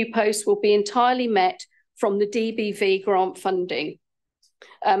of the new post will be entirely met from the DBV grant funding.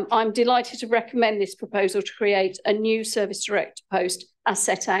 I'm delighted to recommend this proposal to create a new service director post as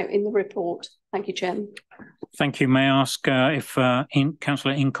set out in the report. Thank you, Chairman. Thank you. May I ask if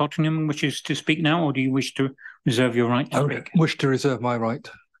Councillor Cottingham wishes to speak now, or do you wish to reserve your right to speak? I wish to reserve my right,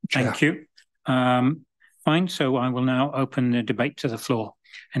 Chair. Thank you. Fine, so I will now open the debate to the floor.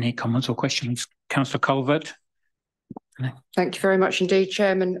 Any comments or questions? Councillor Colvert. Thank you very much indeed,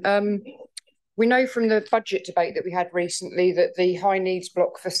 Chairman. We know from the budget debate that we had recently that the high needs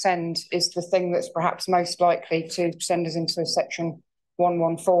block for SEND is the thing that's perhaps most likely to send us into a section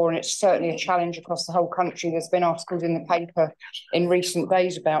 114, and it's certainly a challenge across the whole country. There's been articles in the paper in recent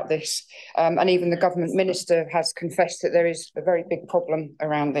days about this, and even the government minister has confessed that there is a very big problem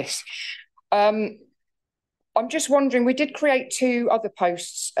around this. I'm just wondering, we did create 2 other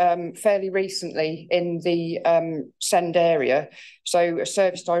posts fairly recently in the SEND area, so a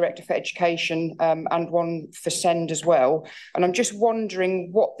service director for education and one for SEND as well. And I'm just wondering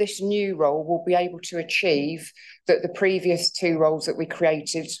what this new role will be able to achieve that the previous 2 roles that we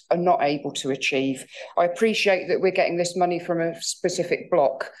created are not able to achieve. I appreciate that we're getting this money from a specific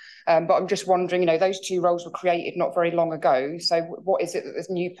block, but I'm just wondering, those 2 roles were created not very long ago. So what is it that this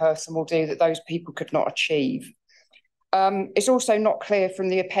new person will do that those people could not achieve? It's also not clear from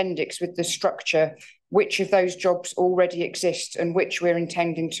the appendix with the structure which of those jobs already exist and which we're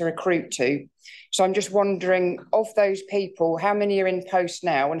intending to recruit to. So I'm just wondering, of those people, how many are in post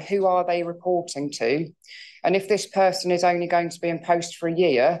now and who are they reporting to? And if this person is only going to be in post for a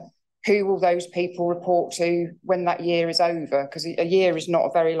year, who will those people report to when that year is over? Because a year is not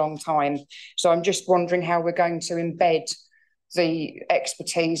a very long time. So I'm just wondering how we're going to embed the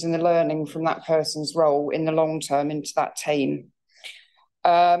expertise and the learning from that person's role in the long term into that team.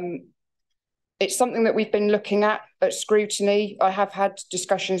 It's something that we've been looking at scrutiny. I have had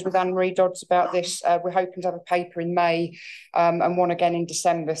discussions with Anne-Marie Dodds about this. We're hoping to have a paper in May and one again in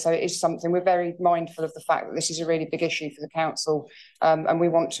December. So it is something, we're very mindful of the fact that this is a really big issue for the council, and we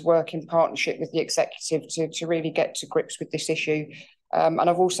want to work in partnership with the executive to really get to grips with this issue. And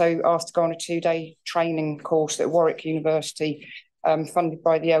I've also asked to go on a 2-day training course at Warwick University, funded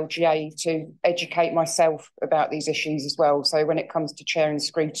by the LGA, to educate myself about these issues as well. So when it comes to chairing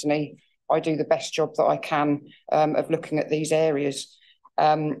scrutiny, I do the best job that I can of looking at these areas.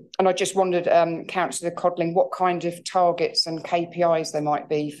 And I just wondered, Councillor Codling, what kind of targets and KPIs there might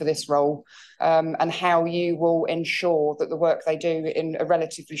be for this role, and how you will ensure that the work they do in a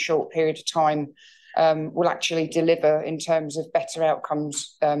relatively short period of time will actually deliver in terms of better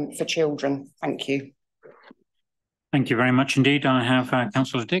outcomes for children. Thank you. Thank you very much indeed. I have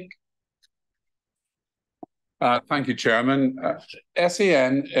Councillor Dick. Thank you, Chairman.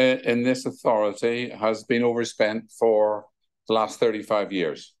 SEN in this authority has been overspent for the last 35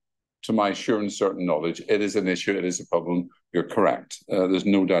 years. To my sure and certain knowledge, it is an issue, it is a problem. You're correct. There's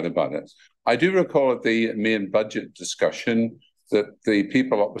no doubt about it. I do recall at the main budget discussion that the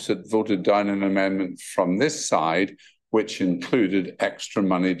people opposite voted down an amendment from this side, which included extra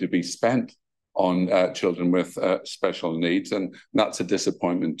money to be spent on children with special needs, and that's a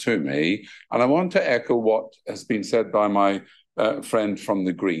disappointment to me. And I want to echo what has been said by my friend from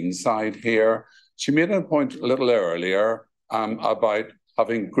the Green side here. She made a point a little earlier about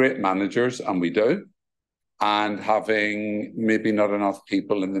having great managers, and we do, and having maybe not enough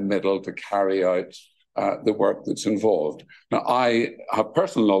people in the middle to carry out the work that's involved. Now, I have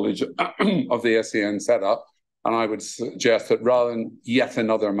personal knowledge of the SEN setup, and I would suggest that rather than yet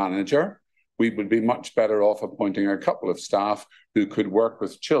another manager, we would be much better off appointing a couple of staff who could work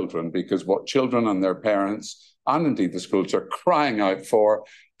with children, because what children and their parents, and indeed the schools, are crying out for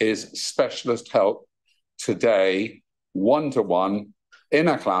is specialist help today one-to-one in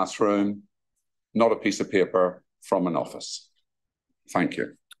a classroom, not a piece of paper from an office. Thank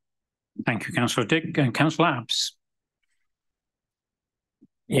you. Thank you, Councillor Dick. And Councillor Abs.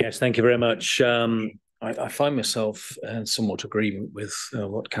 Yes, thank you very much. I find myself in somewhat agreement with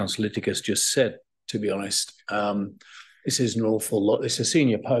what Councillor Dick has just said, to be honest. This is an awful lot. It's a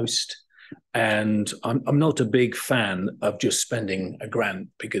senior post, and I'm not a big fan of just spending a grant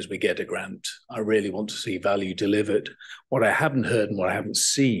because we get a grant. I really want to see value delivered. What I haven't heard and what I haven't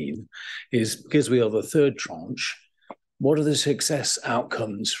seen is, because we are the third tranche, what are the success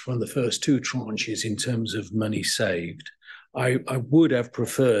outcomes from the first two tranches in terms of money saved? I would have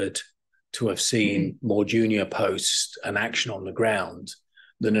preferred to have seen more junior posts and action on the ground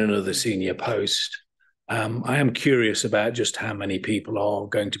than another senior post. I am curious about just how many people are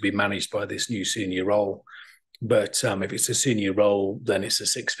going to be managed by this new senior role. But if it's a senior role, then it's a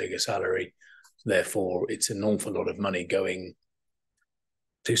six-figure salary. Therefore, it's an awful lot of money going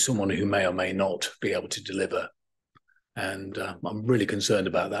to someone who may or may not be able to deliver. And I'm really concerned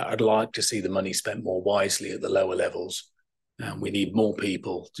about that. I'd like to see the money spent more wisely at the lower levels. We need more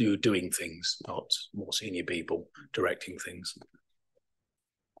people doing things, not more senior people directing things.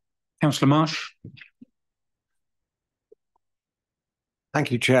 Councillor Marsh.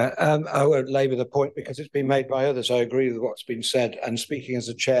 Thank you, Chair. I won't labour the point because it's been made by others. I agree with what's been said. And speaking as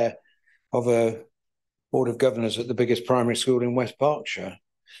a chair of a board of governors at the biggest primary school in West Berkshire,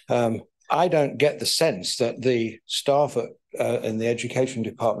 I don't get the sense that the staff in the education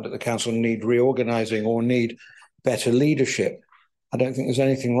department at the council need reorganising or need better leadership. I don't think there's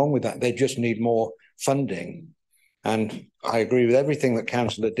anything wrong with that. They just need more funding. And I agree with everything that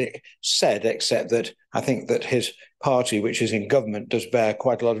Councillor Dick said, except that I think that his party, which is in government, does bear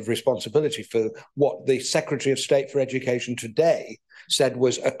quite a lot of responsibility for what the Secretary of State for Education today said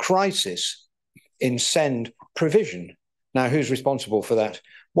was a crisis in SEND provision. Now, who's responsible for that?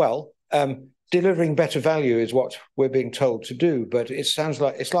 Well, delivering better value is what we're being told to do, but it sounds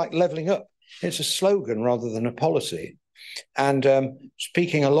like it's like levelling up. It's a slogan rather than a policy. And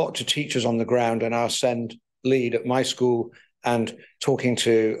speaking a lot to teachers on the ground and our SEND lead at my school and talking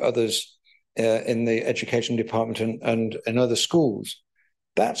to others in the education department and in other schools,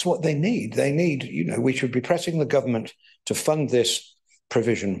 that's what they need. They need, we should be pressing the government to fund this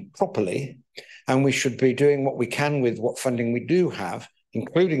provision properly, and we should be doing what we can with what funding we do have,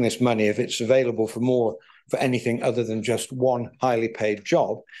 including this money, if it's available for anything other than just one highly paid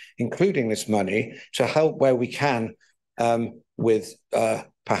job, including this money to help where we can with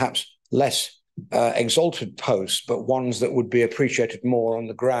perhaps less exalted posts, but ones that would be appreciated more on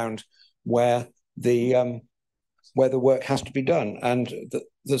the ground where the work has to be done. And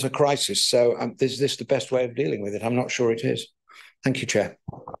there's a crisis. So is this the best way of dealing with it? I'm not sure it is. Thank you, Chair.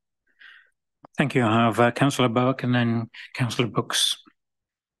 Thank you. I have Councillor Burke and then Councillor Brooks.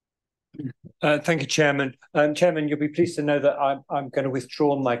 Thank you, Chairman. Chairman, you'll be pleased to know that I'm going to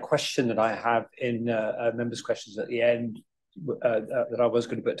withdraw my question that I have in members' questions at the end that I was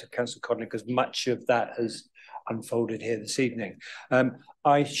going to put to Councillor Codling, because much of that has unfolded here this evening.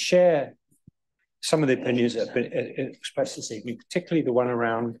 I share some of the opinions that have been expressed this evening, particularly the one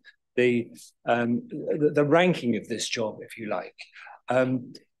around the ranking of this job, if you like.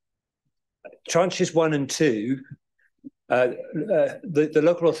 Tranches 1 and 2, the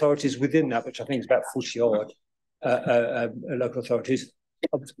local authorities within that, which I think is about 40-odd local authorities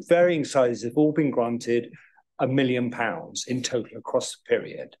of varying sizes, have all been granted £1 million in total across the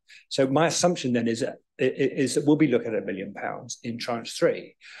period. So my assumption then is that we'll be looking at £1 million in tranche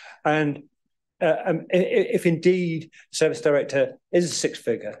 3. And if indeed the service director is a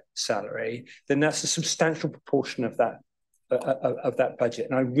six-figure salary, then that's a substantial proportion of that budget.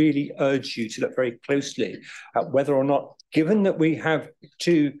 And I really urge you to look very closely at whether or not, given that we have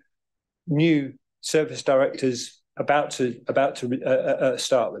two new service directors about to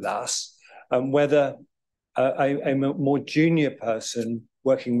start with us, whether a more junior person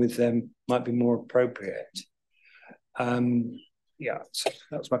working with them might be more appropriate. Yeah, so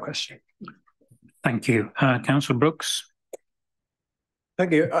that's my question. Thank you. Councillor Brooks.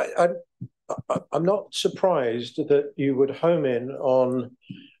 Thank you. I'm not surprised that you would home in on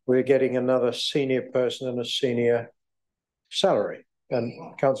we're getting another senior person and a senior salary.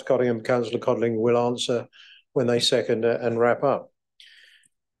 And Councillor Codling and Councillor Codling will answer when they second and wrap up.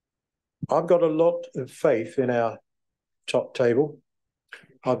 I've got a lot of faith in our top table.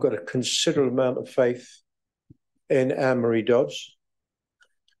 I've got a considerable amount of faith in Anne-Marie Dodds.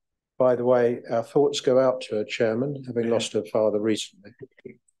 By the way, our thoughts go out to her, Chairman, having lost her father recently.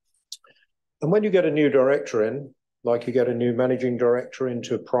 And when you get a new director in, like you get a new managing director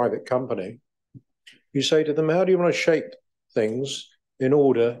into a private company, You say to them, how do you want to shape things in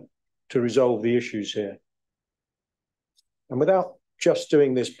order to resolve the issues here? And without just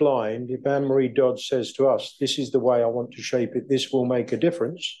doing this blind, if Anne-Marie Dodds says to us, this is the way I want to shape it, this will make a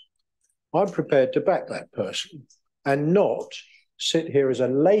difference, I'm prepared to back that person and not sit here as a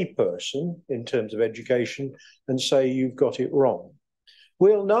layperson in terms of education and say you've got it wrong.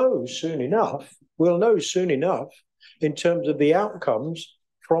 We'll know soon enough in terms of the outcomes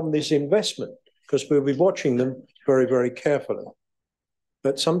from this investment, because we'll be watching them very, very carefully.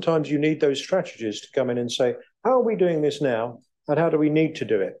 But sometimes you need those strategists to come in and say, how are we doing this now? And how do we need to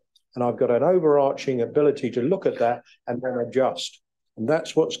do it? And I've got an overarching ability to look at that and then adjust. And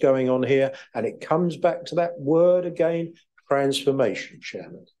that's what's going on here. And it comes back to that word again, transformation,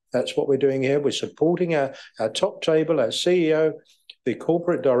 Chairman. That's what we're doing here. We're supporting our top table, our CEO, the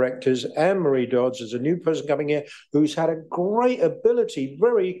corporate directors, Anne-Marie Dodds as a new person coming here who's had a great ability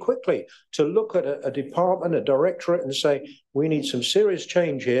very quickly to look at a department, a directorate and say, we need some serious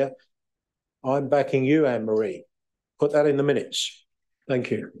change here. I'm backing you, Anne-Marie. Put that in the minutes.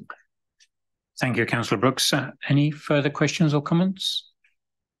 Thank you. Thank you, Councillor Brooks. Any further questions or comments?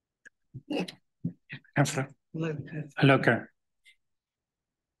 Councillor Aloka.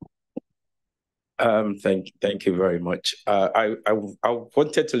 Thank you very much. I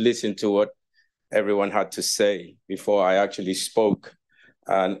wanted to listen to what everyone had to say before I actually spoke,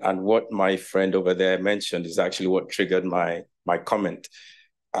 and what my friend over there mentioned is actually what triggered my comment.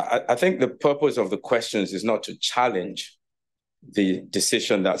 I think the purpose of the questions is not to challenge the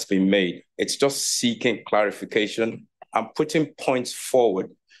decision that's been made. It's just seeking clarification and putting points forward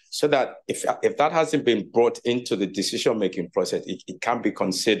so that if that hasn't been brought into the decision-making process, it can be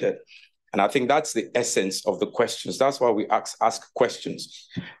considered. And I think that's the essence of the questions. That's why we ask questions.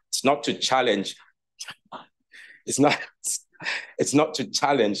 It's not to challenge. It's not to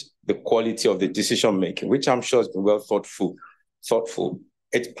challenge the quality of the decision-making, which I'm sure has been well thoughtful.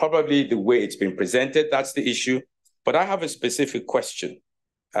 It's probably the way it's been presented. That's the issue. But I have a specific question.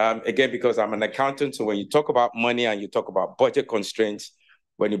 Again, because I'm an accountant, so when you talk about money and you talk about budget constraints,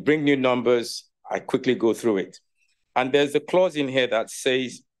 when you bring new numbers, I quickly go through it. And there's a clause in here that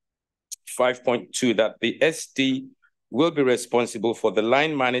says 5.2 that the SD will be responsible for the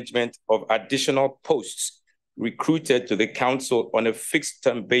line management of additional posts recruited to the council on a fixed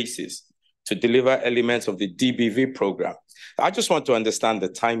term basis to deliver elements of the DBV program. I just want to understand the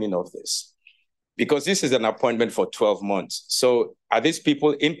timing of this, because this is an appointment for 12 months. So are these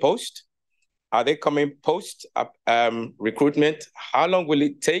people in post? Are they coming post recruitment? How long will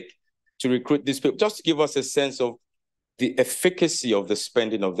it take to recruit these people? Just to give us a sense of the efficacy of the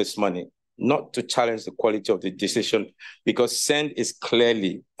spending of this money, not to challenge the quality of the decision, because SEND is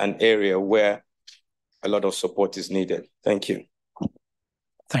clearly an area where a lot of support is needed. Thank you.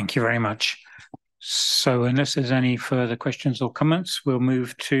 Thank you very much. So unless there's any further questions or comments, we'll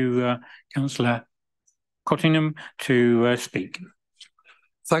move to Councillor Cottingham to speak.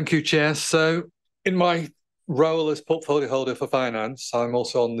 Thank you, Chair. So in my role as portfolio holder for finance, I'm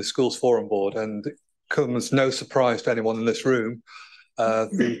also on the Schools Forum Board, and it comes no surprise to anyone in this room.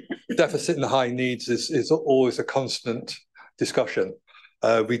 The deficit and the high needs is always a constant discussion.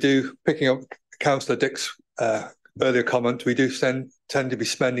 We do, picking up Councillor Dick's earlier comment, we do tend to be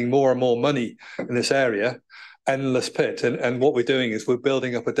spending more and more money in this area, endless pit. And what we're doing is we're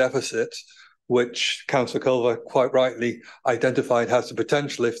building up a deficit, which Councillor Culver quite rightly identified has the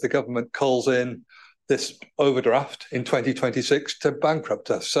potential, if the government calls in this overdraft in 2026, to bankrupt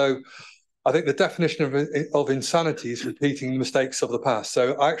us. So I think the definition of insanity is repeating the mistakes of the past.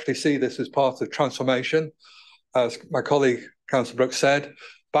 So I actually see this as part of transformation. As my colleague, Councillor Brooks, said,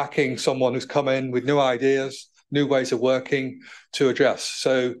 backing someone who's come in with new ideas, new ways of working to address.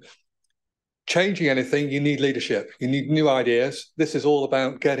 So changing anything, you need leadership. You need new ideas. This is all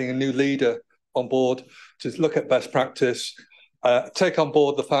about getting a new leader on board to look at best practice, take on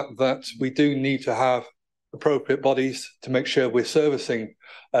board the fact that we do need to have appropriate bodies to make sure we're servicing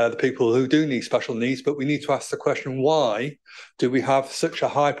the people who do need special needs, but we need to ask the question, why do we have such a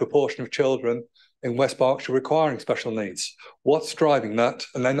high proportion of children in West Berkshire requiring special needs? What's driving that?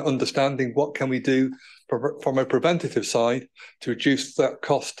 And then understanding what can we do from a preventative side to reduce that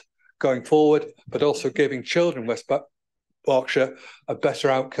cost going forward, but also giving children in West Berkshire a better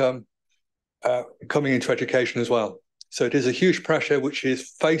outcome coming into education as well. So it is a huge pressure which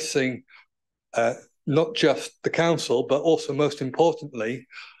is facing not just the council, but also most importantly,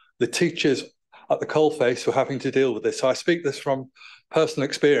 the teachers at the coalface who are having to deal with this. So I speak this from personal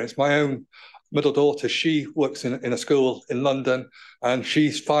experience. My own middle daughter, she works in a school in London, and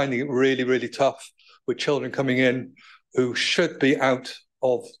she's finding it really, really tough with children coming in who should be out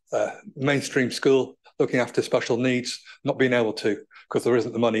of mainstream school looking after special needs, not being able to because there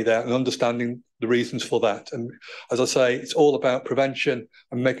isn't the money there, and understanding the reasons for that. And as I say, it's all about prevention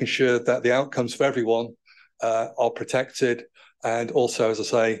and making sure that the outcomes for everyone are protected, and also, as I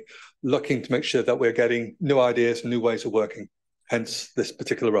say, looking to make sure that we're getting new ideas and new ways of working, hence this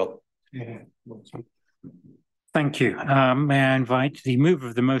particular role. Yeah. Thank you. May I invite the mover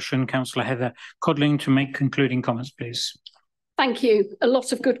of the motion, Councillor Heather Codling, to make concluding comments, please. Thank you. A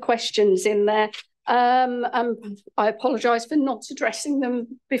lot of good questions in there. I apologise for not addressing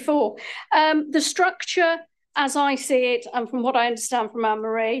them before. The structure, as I see it, and from what I understand from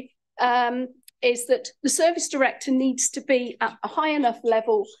Anne-Marie, is that the service director needs to be at a high enough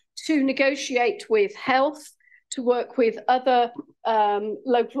level to negotiate with health, to work with other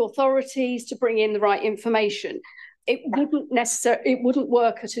local authorities to bring in the right information. It wouldn't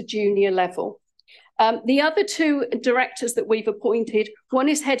work at a junior level. The other two directors that we've appointed, one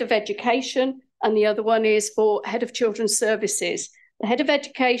is head of education and the other one is for head of children's services. The head of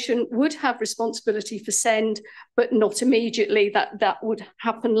education would have responsibility for SEND, but not immediately. That would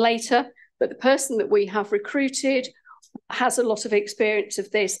happen later. But the person that we have recruited has a lot of experience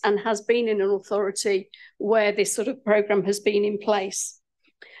of this and has been in an authority where this sort of programme has been in place.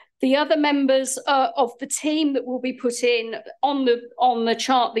 The other members of the team that will be put in on the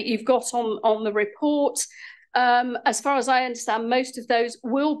chart that you've got on the report, as far as I understand, most of those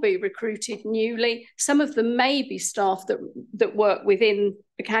will be recruited newly. Some of them may be staff that work within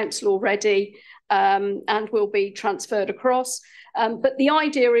the council already and will be transferred across. But the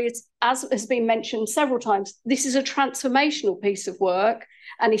idea is, as has been mentioned several times, this is a transformational piece of work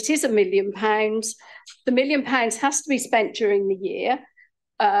and it is £1 million. The £1 million has to be spent during the year.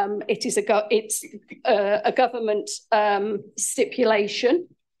 It's a government stipulation.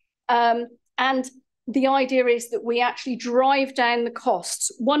 And the idea is that we actually drive down the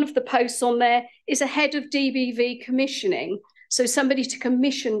costs. One of the posts on there is a head of DBV commissioning. So somebody to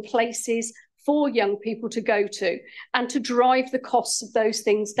commission places for young people to go to and to drive the costs of those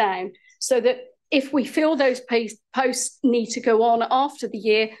things down so that if we feel those posts need to go on after the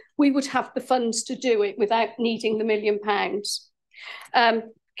year, we would have the funds to do it without needing the £1 million.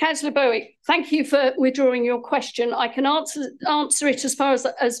 Councillor Bowick, thank you for withdrawing your question. I can answer it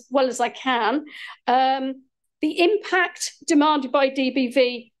as well as I can. The impact demanded by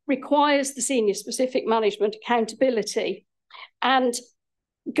DBV requires the senior specific management accountability, and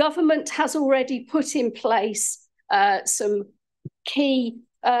government has already put in place some key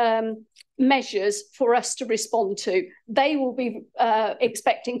measures for us to respond to. They will be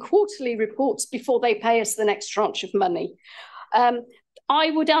expecting quarterly reports before they pay us the next tranche of money. I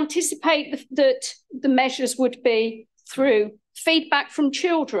would anticipate that the measures would be through feedback from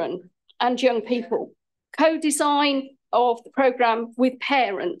children and young people, co-design of the programme with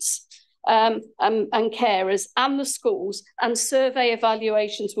parents and carers and the schools, and survey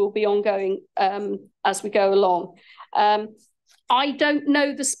evaluations will be ongoing as we go along. I don't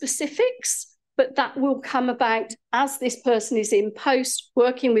know the specifics, but that will come about as this person is in post,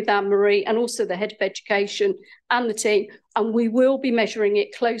 working with Anne-Marie and also the head of education and the team, and we will be measuring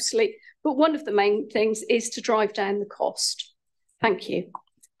it closely. But one of the main things is to drive down the cost. Thank you.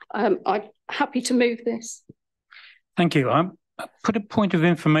 I'm happy to move this. Thank you. I put a point of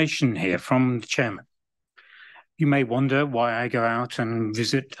information here from the chairman. You may wonder why I go out and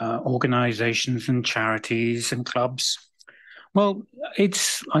visit organisations and charities and clubs. Well,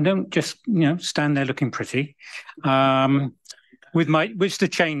 I don't just stand there looking pretty. It's the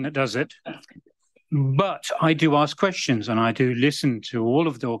chain that does it. But I do ask questions and I do listen to all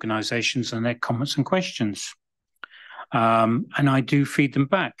of the organisations and their comments and questions. And I do feed them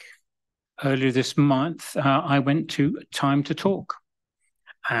back. Earlier this month, I went to Time to Talk.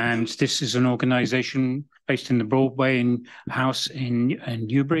 And this is an organisation based in the Broadway house in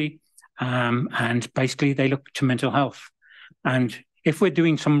Newbury. And basically they look to mental health. And if we're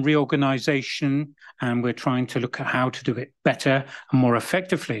doing some reorganisation and we're trying to look at how to do it better and more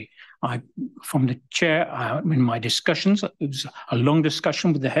effectively, from the chair, in my discussions, it was a long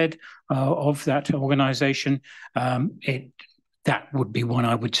discussion with the head of that organisation. That would be one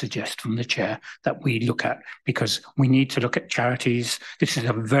I would suggest from the chair that we look at, because we need to look at charities. This is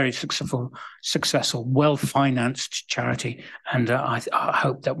a very successful, well-financed charity. And I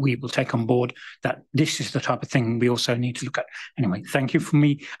hope that we will take on board that this is the type of thing we also need to look at. Anyway, thank you for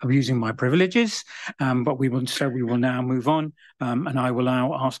me abusing my privileges, but we will now move on. And I will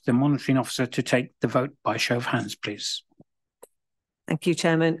now ask the monitoring officer to take the vote by show of hands, please. Thank you,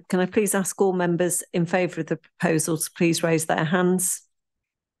 Chairman. Can I please ask all members in favour of the proposal to please raise their hands?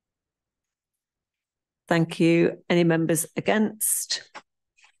 Thank you. Any members against?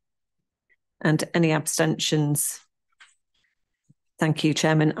 And any abstentions? Thank you,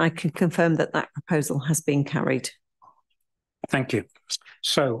 Chairman. I can confirm that that proposal has been carried. Thank you.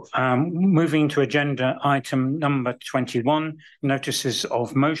 So moving to agenda item number 21, notices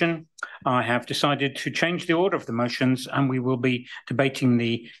of motion. I have decided to change the order of the motions, and we will be debating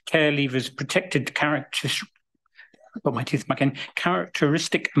the care leavers protected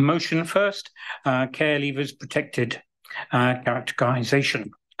characteristic motion first, care leavers protected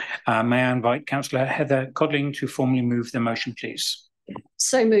characterisation. May I invite Councillor Heather Codling to formally move the motion, please?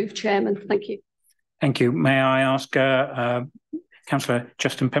 So moved, Chairman. Thank you. Thank you. May I ask Councillor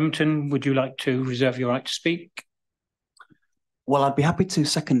Justin Pemberton, would you like to reserve your right to speak? Well, I'd be happy to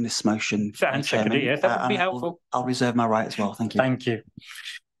second this motion. And second it, yes, that would be helpful. I'll reserve my right as well. Thank you. Thank you.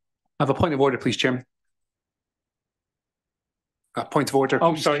 I have a point of order, please, Chairman. A point of order,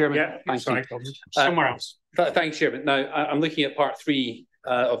 oh, please, sorry, Chairman. yeah, Thank sorry. you. Somewhere else. Thanks, Chairman. Now, I'm looking at part 3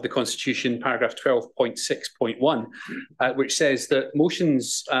 of the Constitution, paragraph 12.6.1, which says that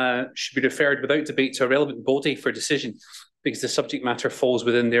motions should be referred without debate to a relevant body for decision because the subject matter falls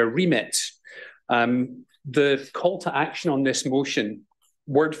within their remit. The call to action on this motion,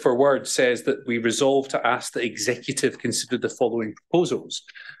 word for word, says that we resolve to ask the executive consider the following proposals.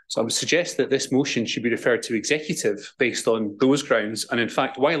 So I would suggest that this motion should be referred to executive based on those grounds. And in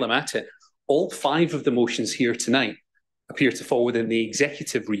fact, while I'm at it, all 5 of the motions here tonight appear to fall within the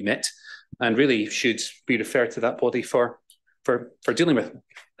executive remit and really should be referred to that body for dealing with.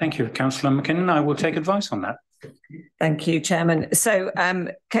 Thank you, Councillor McKinnon. I will take advice on that. Thank you, Chairman. So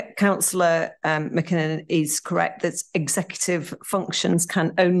Councillor McKinnon is correct that executive functions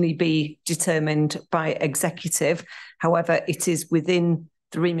can only be determined by executive. However, it is within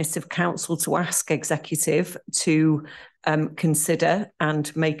the remit of council to ask executive to consider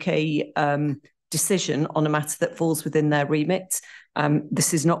and make a decision on a matter that falls within their remit.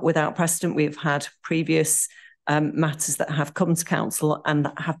 This is not without precedent. We've had previous matters that have come to council and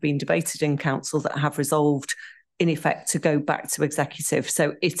that have been debated in council that have resolved in effect to go back to executive.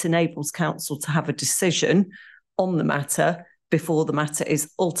 So it enables council to have a decision on the matter before the matter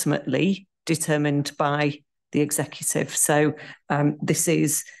is ultimately determined by the executive. So this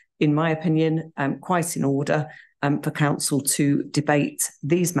is, in my opinion, quite in order for council to debate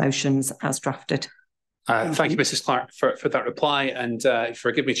these motions as drafted. Thank you, Mrs. Clark, for that reply. And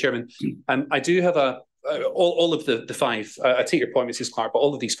forgive me, Chairman, I do have all of the 5, I take your point, Mrs. Clark, but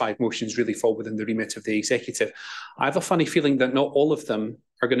all of these 5 motions really fall within the remit of the executive. I have a funny feeling that not all of them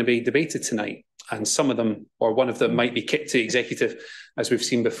are going to be debated tonight, and some of them, or one of them, might be kicked to executive, as we've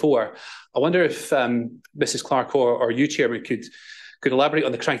seen before. I wonder if Mrs. Clark or you, Chairman, could elaborate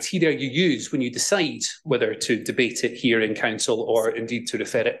on the criteria you use when you decide whether to debate it here in council or indeed to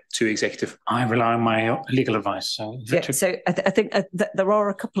refer it to executive. I rely on my legal advice. So, so I think that there are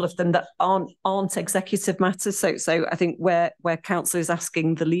a couple of them that aren't executive matters. So I think where council is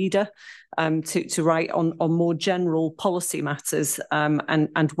asking the leader to write on more general policy matters,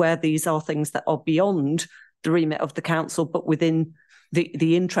 and where these are things that are beyond the remit of the council, but within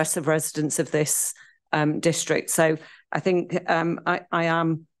the interests of residents of this district. So I think I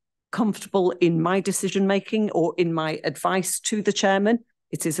am comfortable in my decision making or in my advice to the chairman.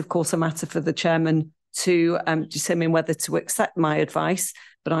 It is, of course, a matter for the chairman to determine whether to accept my advice,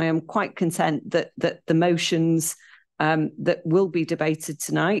 but I am quite content that the motions that will be debated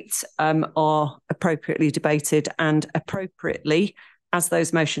tonight are appropriately debated and appropriately, as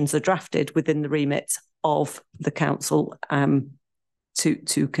those motions are drafted, within the remit of the council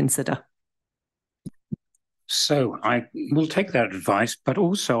to consider. So I will take that advice, but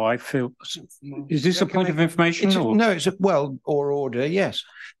also I feel, is this a point of information? No, it's or order, yes.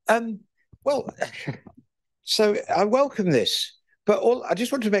 Well, so I welcome this, but I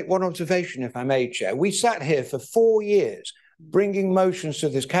just want to make one observation, if I may, Chair. We sat here for 4 years bringing motions to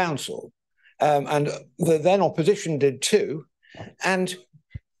this council, and the then opposition did too, and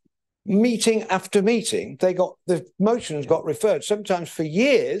meeting after meeting, the motions got referred, sometimes for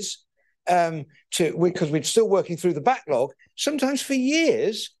years, because we're still working through the backlog, sometimes for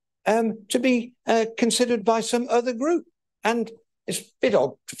years, to be considered by some other group. And it's a bit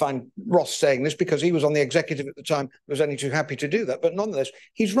odd to find Ross saying this because he was on the executive at the time, was only too happy to do that. But nonetheless,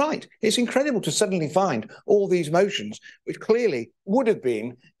 he's right. It's incredible to suddenly find all these motions, which clearly would have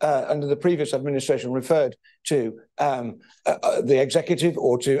been, under the previous administration, referred to the executive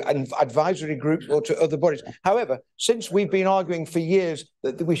or to advisory groups or to other bodies. However, since we've been arguing for years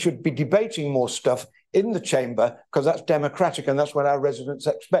that we should be debating more stuff in the chamber, because that's democratic and that's what our residents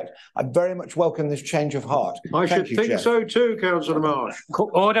expect, I very much welcome this change of heart. I should think so too, Councillor Marsh.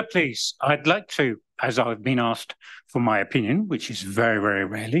 Order, please. I'd like to as I've been asked for my opinion, which is very, very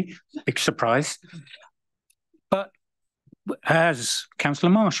rarely, big surprise. But as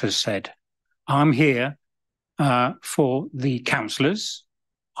Councillor Marsh has said, I'm here for the councillors.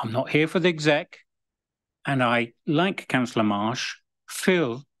 I'm not here for the exec. And I, like Councillor Marsh,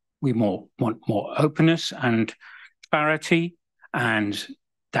 feel we want more openness and clarity. And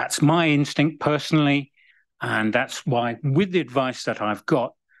that's my instinct personally. And that's why, with the advice that I've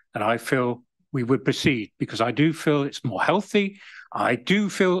got, that I feel we would proceed, because I do feel it's more healthy. I do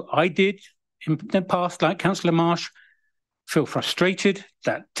feel I did in the past, like Councillor Marsh, feel frustrated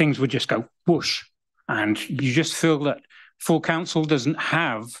that things would just go whoosh. And you just feel that full council doesn't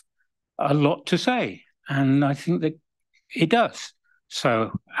have a lot to say. And I think that it does.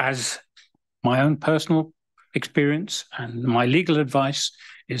 So as my own personal experience and my legal advice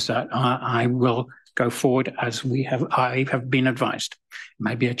is that I will go forward as I have been advised. It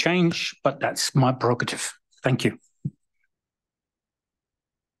may be a change, but that's my prerogative. Thank you.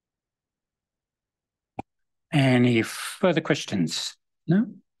 Any further questions? No?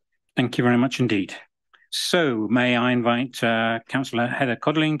 Thank you very much indeed. So may I invite Councillor Heather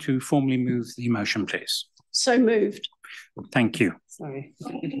Codling to formally move the motion, please? So moved. Thank you. Sorry.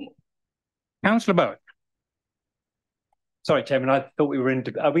 Councillor Bowick. Sorry, Chairman, I thought we were in,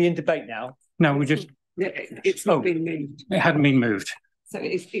 are we in debate now? No, we just... It's not been moved. It hadn't been moved. So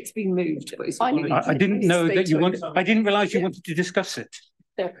it's been moved. But it's I didn't know that you wanted, I didn't realise you wanted to discuss it.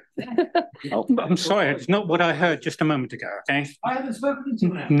 Oh, I'm sorry, it's not what I heard just a moment ago, okay? I haven't spoken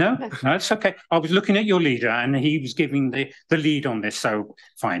to him. No, that's okay. I was looking at your leader and he was giving the lead on this, so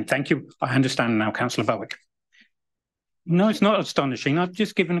fine. Thank you. I understand now, Councillor Bowick. No, it's not astonishing. I've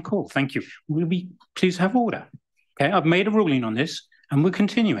just given a call. Thank you. Will we please have order? Okay, I've made a ruling on this and we're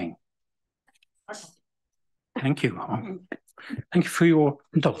continuing. Thank you. Thank you for your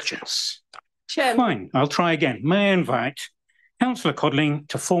indulgence. Chairman. Fine, I'll try again. May I invite Councillor Codling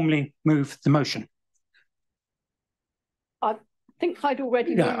to formally move the motion? I think I'd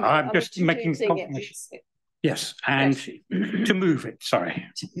already Yeah, moved I'm it. just making confirmation. Yes, and to move it, sorry.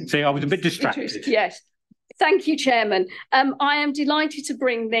 See, I was a bit distracted. Yes. Thank you, Chairman. I am delighted to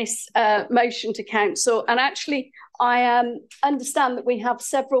bring this motion to Council, and actually I understand that we have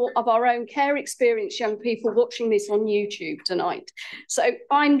several of our own care experienced young people watching this on YouTube tonight. So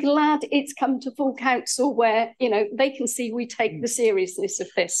I'm glad it's come to full Council where, you know, they can see we take the seriousness of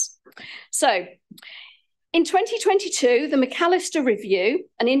this. So in 2022, the McAllister Review,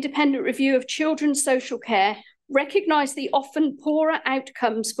 an independent review of children's social care, recognised the often poorer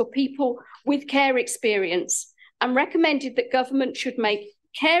outcomes for people with care experience and recommended that government should make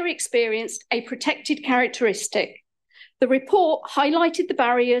care experience a protected characteristic. The report highlighted the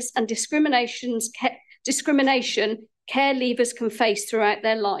barriers and discrimination care leavers can face throughout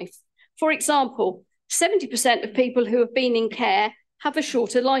their life. For example, 70% of people who have been in care have a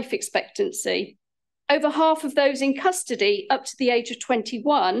shorter life expectancy. Over half of those in custody up to the age of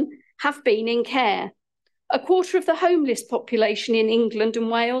 21 have been in care. A quarter of the homeless population in England and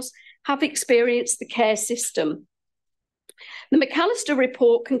Wales have experienced the care system. The McAllister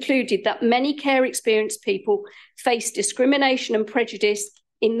report concluded that many care experienced people face discrimination and prejudice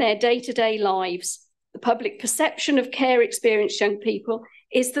in their day-to-day lives. The public perception of care experienced young people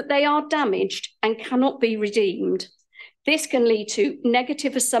is that they are damaged and cannot be redeemed. This can lead to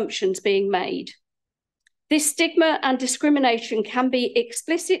negative assumptions being made. This stigma and discrimination can be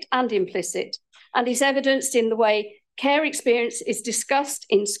explicit and implicit, and is evidenced in the way care experience is discussed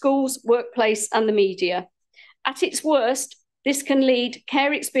in schools, workplace, and the media. At its worst, this can lead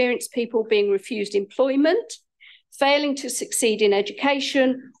care experienced people being refused employment, failing to succeed in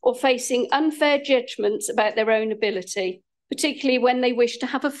education, or facing unfair judgments about their own ability, particularly when they wish to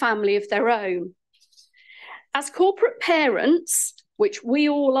have a family of their own. As corporate parents, which we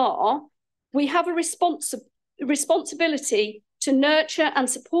all are, we have a responsibility to nurture and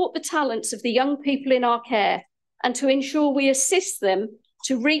support the talents of the young people in our care and to ensure we assist them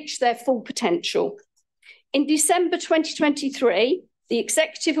to reach their full potential. In December 2023, the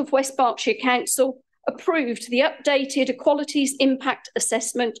Executive of West Berkshire Council approved the updated Equalities Impact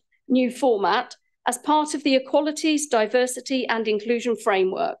Assessment new format as part of the Equalities, Diversity and Inclusion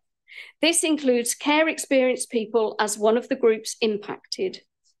Framework. This includes care experienced people as one of the groups impacted.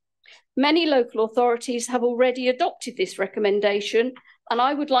 Many local authorities have already adopted this recommendation, and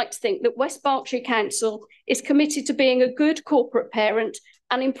I would like to think that West Berkshire Council is committed to being a good corporate parent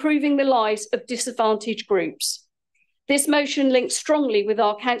and improving the lives of disadvantaged groups. This motion links strongly with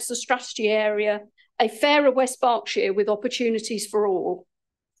our council strategy area, a fairer West Berkshire with opportunities for all.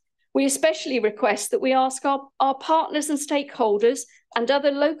 We especially request that we ask our partners and stakeholders and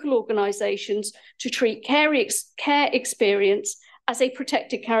other local organisations to treat care experience as a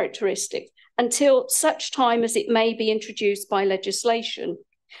protected characteristic until such time as it may be introduced by legislation,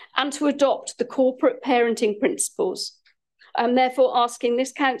 and to adopt the corporate parenting principles. I'm therefore asking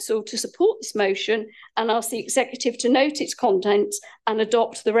this council to support this motion and ask the executive to note its contents and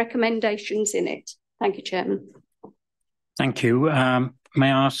adopt the recommendations in it. Thank you, Chairman. Thank you.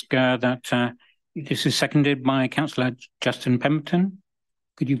 May I ask that this is seconded by Councillor Justin Pemberton.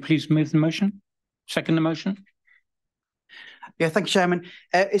 Could you please move the motion? Second the motion? Yeah, thank you, Chairman.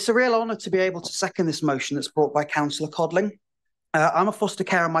 It's a real honour to be able to second this motion that's brought by Councillor Codling. I'm a foster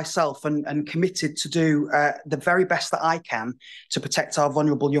carer myself and committed to do the very best that I can to protect our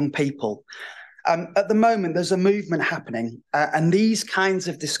vulnerable young people. At the moment, there's a movement happening, and these kinds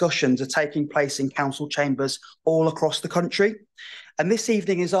of discussions are taking place in council chambers all across the country. And this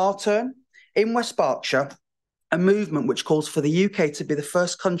evening is our turn. In West Berkshire, a movement which calls for the UK to be the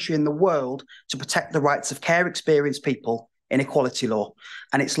first country in the world to protect the rights of care experienced people in equality law,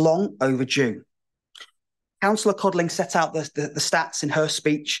 and it's long overdue. Councillor Codling set out the stats in her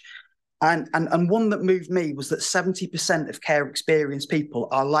speech, and one that moved me was that 70% of care experienced people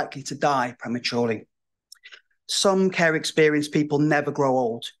are likely to die prematurely. Some care experienced people never grow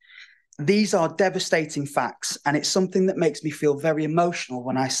old. These are devastating facts, and it's something that makes me feel very emotional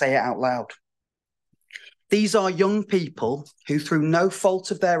when I say it out loud. These are young people who, through no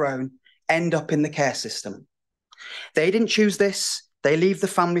fault of their own, end up in the care system. They didn't choose this. They leave the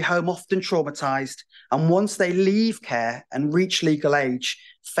family home often traumatised, and once they leave care and reach legal age,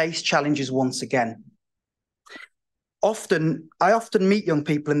 face challenges once again. I often meet young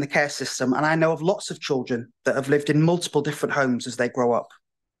people in the care system, and I know of lots of children that have lived in multiple different homes as they grow up.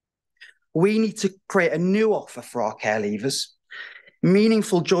 We need to create a new offer for our care leavers,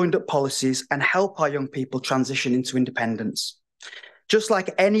 meaningful joined-up policies, and help our young people transition into independence. Just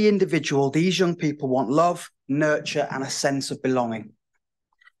like any individual, these young people want love, nurture, and a sense of belonging.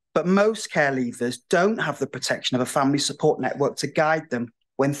 But most care leavers don't have the protection of a family support network to guide them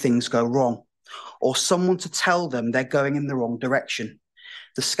when things go wrong, or someone to tell them they're going in the wrong direction.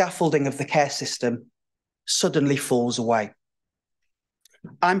 The scaffolding of the care system suddenly falls away.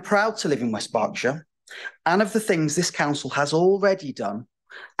 I'm proud to live in West Berkshire, and of the things this council has already done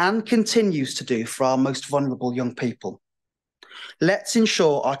and continues to do for our most vulnerable young people. Let's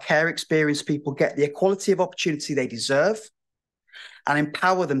ensure our care experienced people get the equality of opportunity they deserve and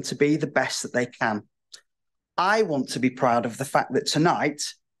empower them to be the best that they can. I want to be proud of the fact that tonight,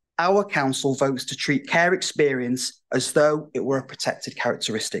 our council votes to treat care experience as though it were a protected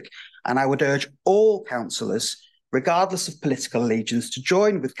characteristic. And I would urge all councillors, regardless of political allegiance, to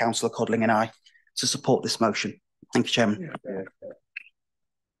join with Councillor Codling and I to support this motion. Thank you, Chairman.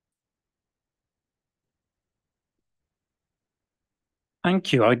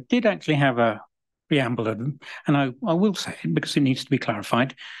 Thank you. I did actually have a preamble, and I will say it because it needs to be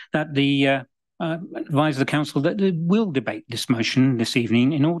clarified, that the advise the council that they will debate this motion this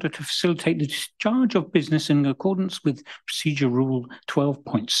evening in order to facilitate the discharge of business in accordance with Procedure Rule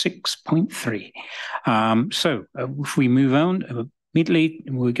 12.6.3. So if we move on immediately,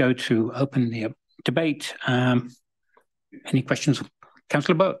 we go to open the debate. Any questions?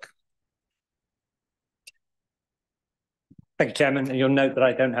 Councillor Burke. Thank you, Chairman. And you'll note that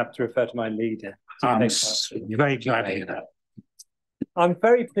I don't have to refer to my leader. I'm very glad to hear that. I'm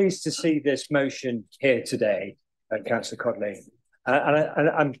very pleased to see this motion here today, Councillor Codling.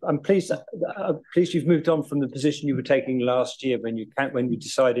 And I'm pleased you've moved on from the position you were taking last year when you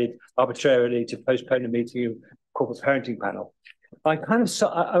decided arbitrarily to postpone a meeting of corporate parenting panel.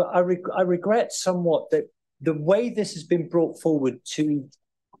 I regret somewhat that the way this has been brought forward to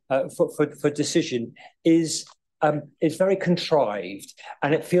for decision is very contrived,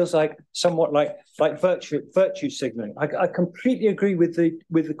 and it feels like somewhat like virtue signaling. I completely agree with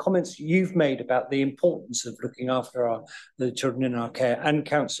the comments you've made about the importance of looking after the children in our care, and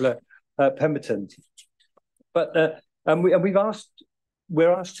Councillor Pemberton. But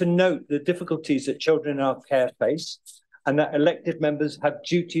we're asked to note the difficulties that children in our care face, and that elected members have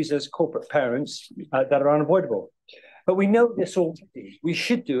duties as corporate parents that are unavoidable. But we know this already. We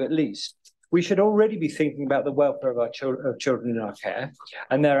should do at least. We should already be thinking about the welfare of our children in our care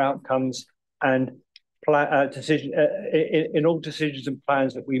and their outcomes and in all decisions and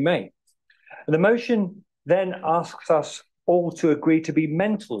plans that we make. The motion then asks us all to agree to be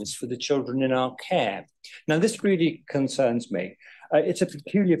mentors for the children in our care. Now, this really concerns me. It's a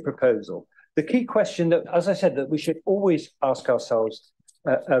peculiar proposal. The key question that, as I said, that we should always ask ourselves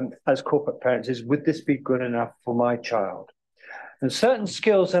as corporate parents is, would this be good enough for my child? And certain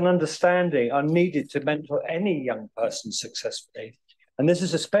skills and understanding are needed to mentor any young person successfully. And this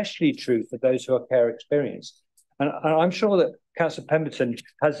is especially true for those who are care experienced. And I'm sure that Councillor Pemberton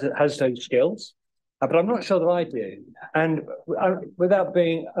has those skills, but I'm not sure that I do. And without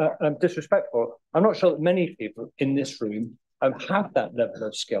being disrespectful, I'm not sure that many people in this room have that level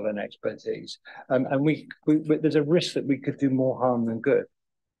of skill and expertise. And there's a risk that we could do more harm than good.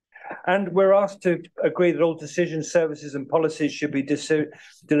 And we're asked to agree that all decisions, services and policies should be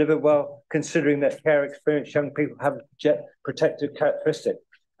delivered well, considering that care experienced young people have protective characteristics.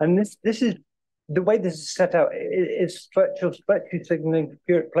 And this is the way this is set out. It's virtue signaling,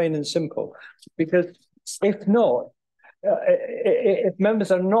 plain and simple. Because if not, if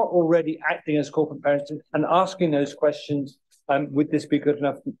members are not already acting as corporate parents and asking those questions, would this be good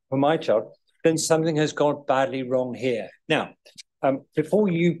enough for my child? Then something has gone badly wrong here. Now, before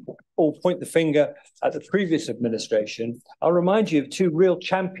you all point the finger at the previous administration, I'll remind you of two real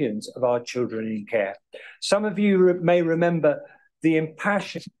champions of our children in care. Some of you may remember the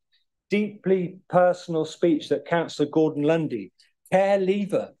impassioned, deeply personal speech that Councillor Gordon Lundy, care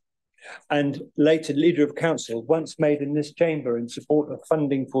leaver and later leader of council, once made in this chamber in support of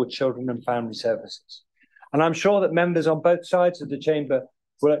funding for children and family services. And I'm sure that members on both sides of the chamber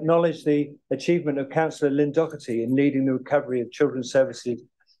will acknowledge the achievement of Councillor Lynn Doherty in leading the recovery of children's services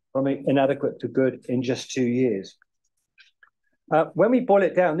from inadequate to good in just 2 years. When we boil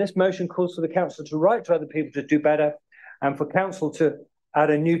it down, this motion calls for the council to write to other people to do better and for council to add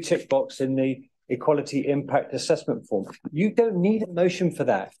a new tick box in the equality impact assessment form. You don't need a motion for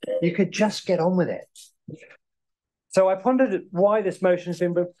that. You could just get on with it. So I pondered why this motion has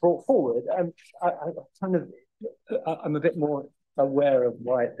been brought forward. I'm a bit more aware of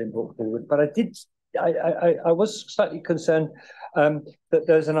why it's been brought forward, but I was slightly concerned that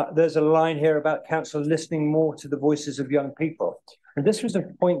there's a line here about council listening more to the voices of young people. And this was a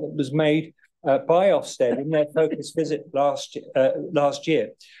point that was made by Ofsted in their focus visit last year.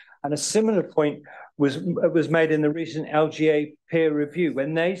 And a similar point was made in the recent LGA peer review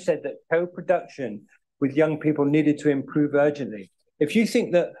when they said that co-production with young people needed to improve urgently. If you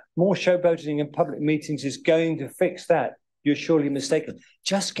think that more showboating in public meetings is going to fix that, you're surely mistaken.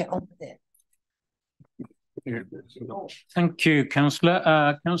 Just get on with it. Thank you,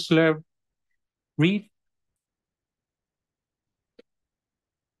 Councillor. Councillor Reid.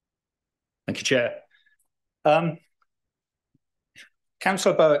 Thank you, Chair.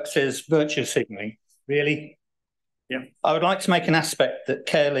 Councillor Bowick says virtue signalling. Really? Yeah. I would like to make an aspect that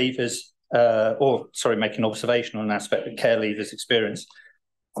care leavers, make an observation on an aspect that care leavers experience.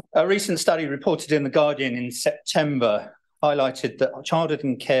 A recent study reported in The Guardian in September highlighted that childhood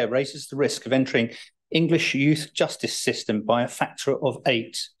in care raises the risk of entering English youth justice system by a factor of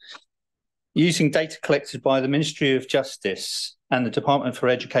 8. Using data collected by the Ministry of Justice and the Department for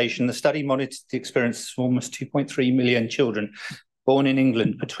Education, the study monitored the experiences of almost 2.3 million children born in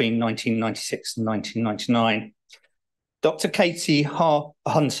England between 1996 and 1999. Dr. Katie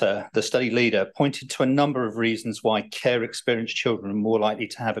Hunter, the study leader, pointed to a number of reasons why care-experienced children are more likely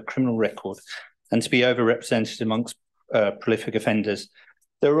to have a criminal record and to be overrepresented amongst prolific offenders.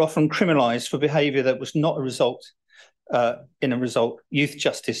 They were often criminalised for behaviour that was not a result youth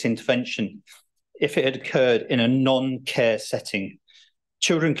justice intervention if it had occurred in a non-care setting.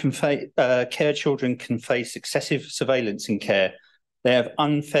 Care children can face excessive surveillance in care. They have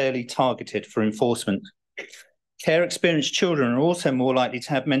unfairly targeted for enforcement. Care experienced children are also more likely to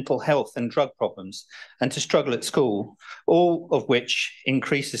have mental health and drug problems and to struggle at school, all of which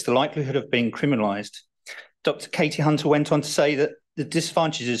increases the likelihood of being criminalised. Dr. Katie Hunter went on to say that the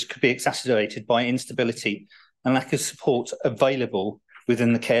disadvantages could be exacerbated by instability and lack of support available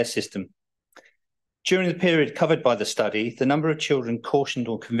within the care system. During the period covered by the study, the number of children cautioned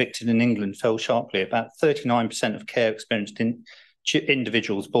or convicted in England fell sharply. About 39% of care experienced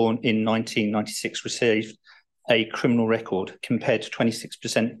individuals born in 1996 received a criminal record, compared to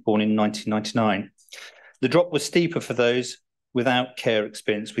 26% born in 1999. The drop was steeper for those without care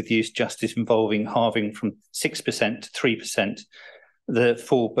experience, with youth justice involving halving from 6% to 3% the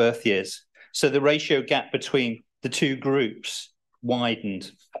 4 birth years. So the ratio gap between the two groups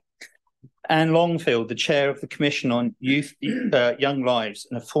widened. Anne Longfield, the chair of the Commission on Youth, Young Lives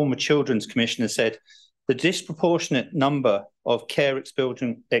and a former children's commissioner, said the disproportionate number of care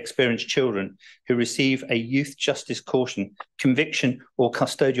experienced children who receive a youth justice caution, conviction or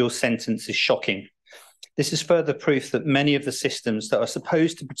custodial sentence is shocking. This is further proof that many of the systems that are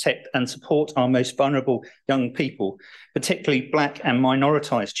supposed to protect and support our most vulnerable young people, particularly Black and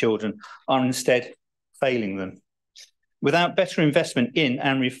minoritized children, are instead failing them. Without better investment in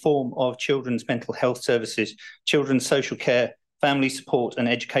and reform of children's mental health services, children's social care family support and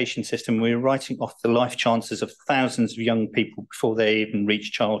education system, we're writing off the life chances of thousands of young people before they even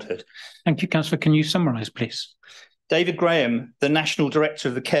reach childhood. Thank you, Councillor. Can you summarise, please? David Graham, the National Director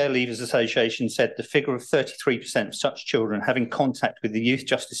of the Care Leavers Association, said the figure of 33% of such children having contact with the youth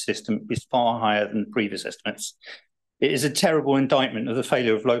justice system is far higher than previous estimates. It is a terrible indictment of the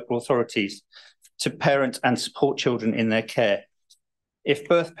failure of local authorities to parent and support children in their care. If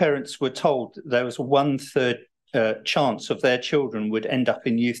birth parents were told there was a 1/3 chance of their children would end up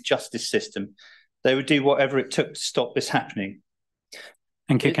in youth justice system, they would do whatever it took to stop this happening.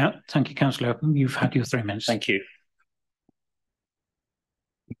 Thank you, Councillor. You've had your 3 minutes. Thank you.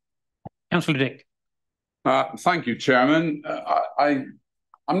 Councillor Dick. Thank you, Chairman.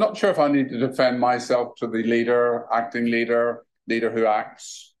 I'm not sure if I need to defend myself to the leader, acting leader, leader who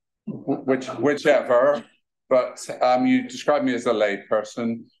acts, whichever. But you described me as a lay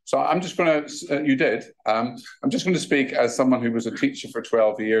person, so I'm just going to. You did. I'm just going to speak as someone who was a teacher for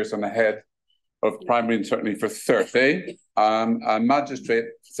 12 years and a head of primary and certainly for 30. A magistrate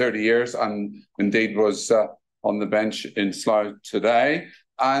for 30 years, and indeed was on the bench in Slough today,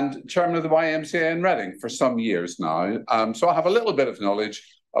 and chairman of the YMCA in Reading for some years now. So I have a little bit of knowledge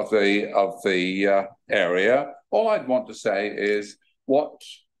of the area. All I'd want to say is what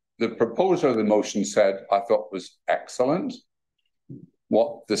the proposer of the motion said, I thought was excellent.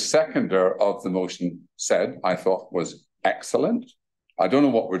 What the seconder of the motion said, I thought was excellent. I don't know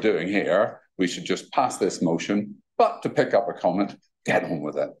what we're doing here. We should just pass this motion, but to pick up a comment, get on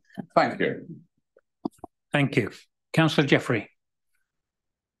with it. Thank you. Thank you. Councillor Jeffrey.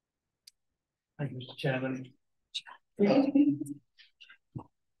 Thank you, Mr. Chairman.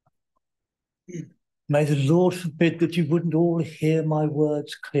 May the Lord forbid that you wouldn't all hear my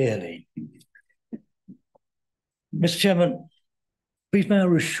words clearly. Mr. Chairman, please may I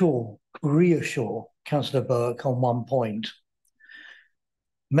reassure Councillor Burke on one point.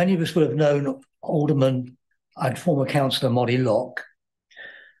 Many of us will have known Alderman and former Councillor Molly Locke,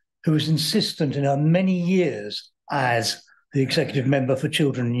 who was insistent in her many years as the Executive Member for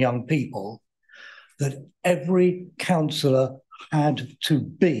Children and Young People that every councillor had to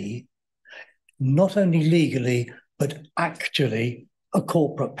be not only legally, but actually a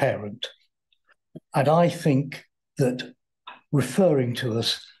corporate parent. And I think that referring to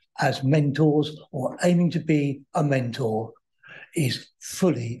us as mentors or aiming to be a mentor is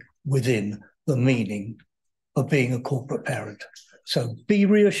fully within the meaning of being a corporate parent. So be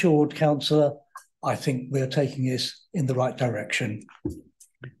reassured, Councillor. I think we're taking this in the right direction.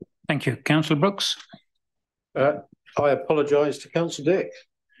 Thank you. Councillor Brooks. I apologise to Councillor Dick,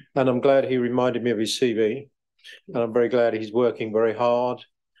 and I'm glad he reminded me of his CV, and I'm very glad he's working very hard,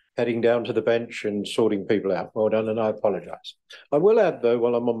 heading down to the bench and sorting people out. Well done, and I apologise. I will add, though,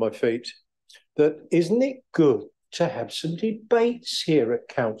 while I'm on my feet, that isn't it good to have some debates here at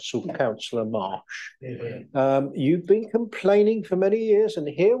Council, Councillor Marsh? You've been complaining for many years, and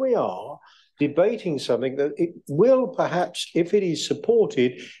here we are debating something that it will perhaps, if it is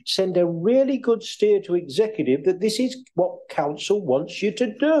supported, send a really good steer to executive that this is what council wants you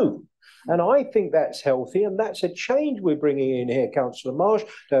to do. And I think that's healthy, and that's a change we're bringing in here, Councillor Marsh,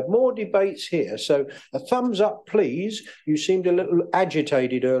 to have more debates here. So a thumbs up, please. You seemed a little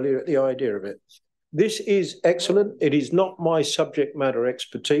agitated earlier at the idea of it. This is excellent. It is not my subject matter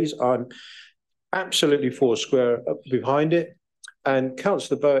expertise. I'm absolutely foursquare behind it. And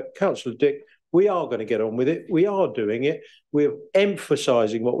Councillor Dick, we are going to get on with it. We are doing it. We're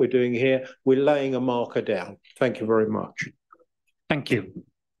emphasising what we're doing here. We're laying a marker down. Thank you very much. Thank you.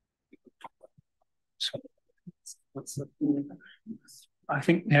 I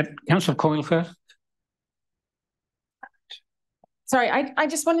think Councillor Coyle first. Sorry, I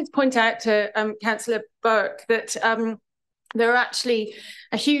just wanted to point out to Councillor Burke that there are actually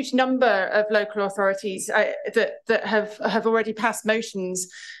a huge number of local authorities that have already passed motions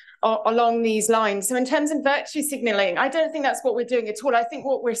along these lines. So in terms of virtue signalling, I don't think that's what we're doing at all. I think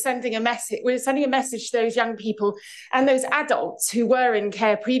what we're sending a message to those young people and those adults who were in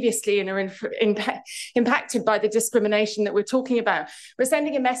care previously and are impacted by the discrimination that we're talking about. We're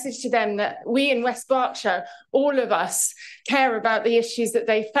sending a message to them that we in West Berkshire, all of us, care about the issues that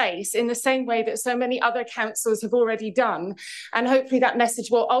they face in the same way that so many other councils have already done. And hopefully that message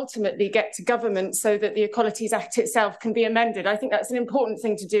will ultimately get to government so that the Equalities Act itself can be amended. I think that's an important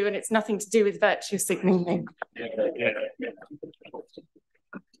thing to do, and it's nothing to do with virtue signalling.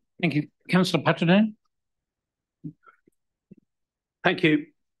 Thank you. Councillor Patterdon. Thank you.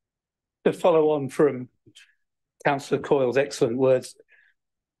 To follow on from Councillor Coyle's excellent words,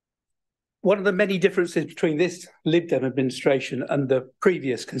 one of the many differences between this Lib Dem administration and the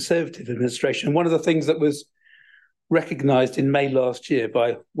previous Conservative administration, one of the things that was recognised in May last year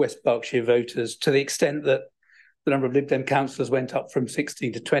by West Berkshire voters, to the extent that the number of Lib Dem councillors went up from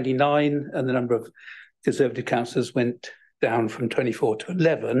 16 to 29 and the number of Conservative councillors went down from 24 to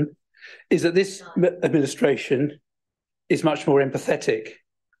 11, is that this administration is much more empathetic.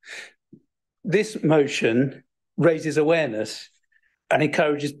 This motion raises awareness and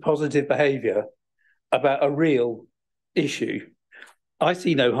encourages positive behaviour about a real issue. I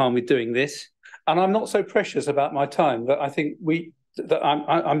see no harm with doing this, and I'm not so precious about my time that I think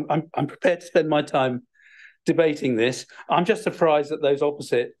I'm prepared to spend my time debating this. I'm just surprised that those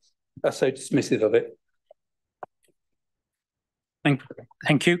opposite are so dismissive of it.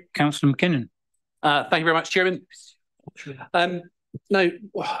 Thank you, Councillor McKinnon. Thank you very much, Chairman. Now,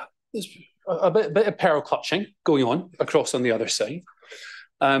 there's a bit of peril clutching going on across on the other side.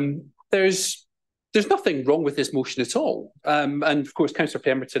 There's nothing wrong with this motion at all. And of course, Councillor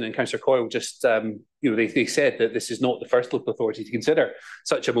Pemberton and Councillor Coyle just, they said that this is not the first local authority to consider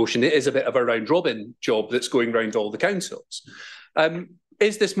such a motion. It is a bit of a round robin job that's going round all the councils.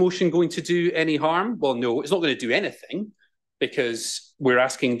 Is this motion going to do any harm? Well, no, it's not going to do anything, because we're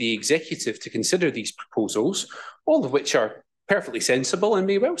asking the executive to consider these proposals, all of which are perfectly sensible and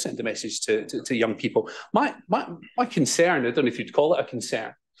may well send a message to young people. My concern, I don't know if you'd call it a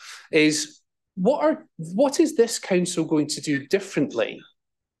concern, is what is this council going to do differently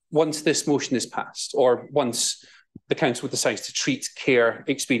once this motion is passed, or once the council decides to treat care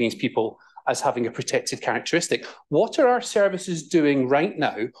experienced people as having a protected characteristic? What are our services doing right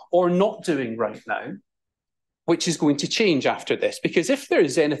now or not doing right now, which is going to change after this? Because if there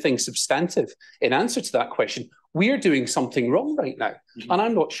is anything substantive in answer to that question, we're doing something wrong right now. And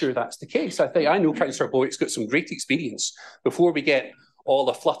I'm not sure that's the case. I know Councillor Boyd's got some great experience. Before we get all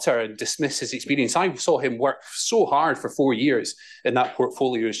the flutter and dismiss his experience, I saw him work so hard for 4 years in that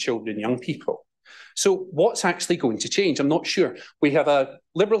portfolio as children and young people. So what's actually going to change? I'm not sure. We have a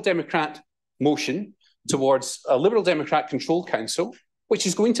Liberal Democrat motion towards a Liberal Democrat controlled council, which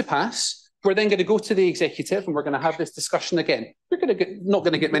is going to pass. We're then going to go to the executive and we're going to have this discussion again. We're not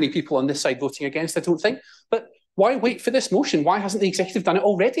going to get many people on this side voting against, I don't think. But why wait for this motion? Why hasn't the executive done it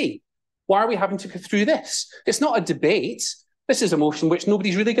already? Why are we having to go through this? It's not a debate. This is a motion which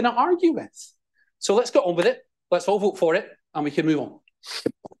nobody's really going to argue with. So let's get on with it. Let's all vote for it and we can move on.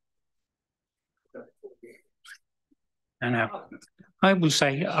 And I will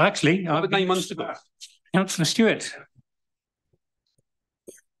say, actually, 9 months to go. Councillor Stewart.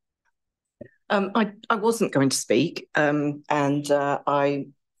 I wasn't going to speak, and I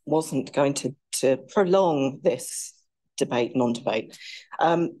wasn't going to prolong this debate, non-debate.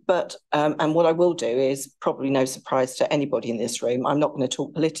 But what I will do is, probably no surprise to anybody in this room, I'm not going to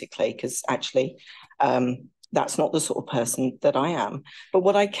talk politically, because actually that's not the sort of person that I am. But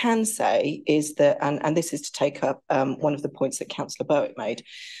what I can say is that, and this is to take up one of the points that Councillor Berwick made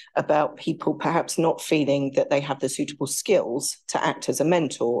about people perhaps not feeling that they have the suitable skills to act as a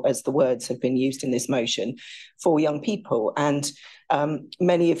mentor, as the words have been used in this motion, for young people. And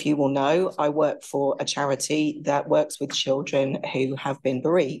many of you will know I work for a charity that works with children who have been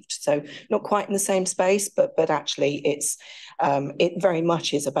bereaved. So not quite in the same space, but actually it very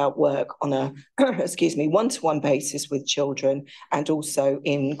much is about work on a one-to-one basis with children, and also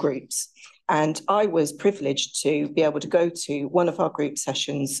in groups. And I was privileged to be able to go to one of our group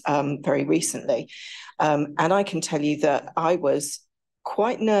sessions very recently. And I can tell you that I was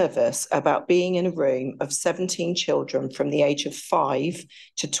quite nervous about being in a room of 17 children from the age of 5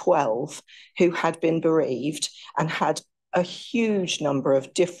 to 12 who had been bereaved and had a huge number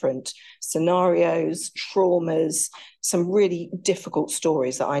of different scenarios, traumas, some really difficult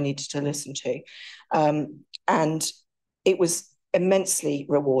stories that I needed to listen to. And it was immensely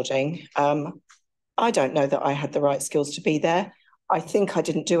rewarding. I don't know that I had the right skills to be there. I think I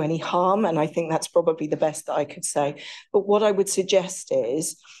didn't do any harm, and I think that's probably the best that I could say. But what I would suggest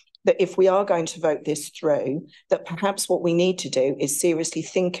is that if we are going to vote this through, that perhaps what we need to do is seriously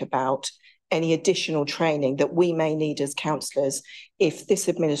think about any additional training that we may need as councillors if this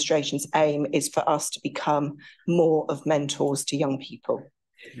administration's aim is for us to become more of mentors to young people.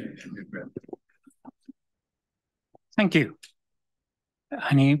 Thank you.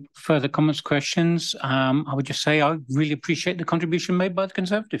 Any further comments, questions? I would just say I really appreciate the contribution made by the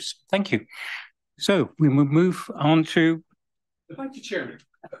Conservatives. Thank you. So we will move on to... Thank you, Chairman.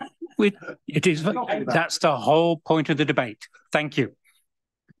 That's the whole point of the debate. Thank you.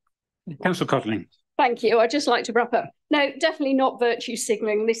 Councillor Codling. Thank you. I'd just like to wrap up. No, definitely not virtue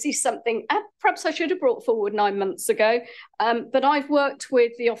signalling. This is something perhaps I should have brought forward 9 months ago. But I've worked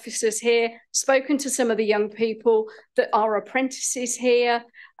with the officers here, spoken to some of the young people that are apprentices here,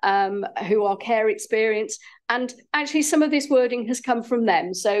 who are care experienced, and actually some of this wording has come from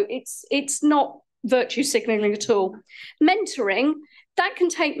them. So it's not virtue signalling at all. Mentoring, that can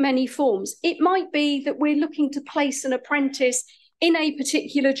take many forms. It might be that we're looking to place an apprentice in a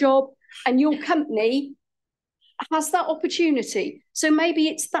particular job, and your company has that opportunity. So maybe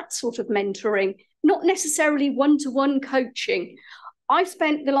it's that sort of mentoring, not necessarily one-to-one coaching. I've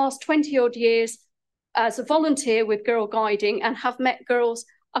spent the last 20 odd years as a volunteer with Girl Guiding and have met girls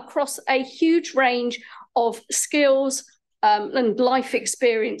across a huge range of skills and life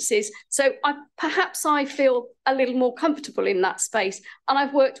experiences. So perhaps I feel a little more comfortable in that space. And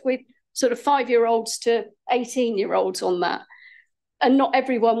I've worked with sort of 5-year-olds to 18-year-olds on that. And not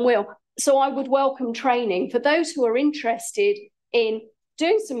everyone will. So I would welcome training for those who are interested in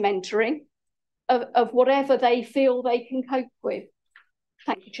doing some mentoring of whatever they feel they can cope with.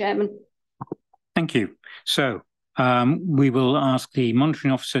 Thank you, Chairman. Thank you. So we will ask the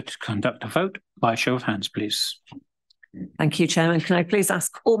monitoring officer to conduct a vote by a show of hands, please. Thank you, Chairman. Can I please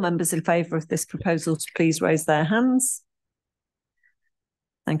ask all members in favour of this proposal to please raise their hands?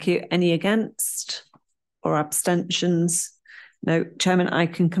 Thank you. Any against or abstentions? No, Chairman, I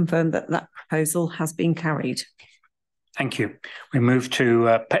can confirm that that proposal has been carried. Thank you. We move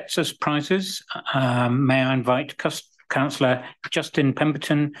to PETS's prizes. May I invite Councillor Justin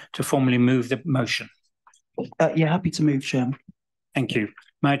Pemberton to formally move the motion? Yeah, happy to move, Chairman. Thank you.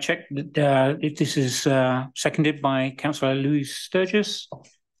 May I check that if this is seconded by Councillor Louise Sturgis?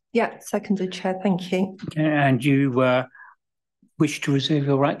 Yeah, seconded, Chair. Thank you. Okay, and you wish to reserve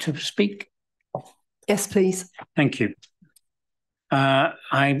your right to speak? Yes, please. Thank you.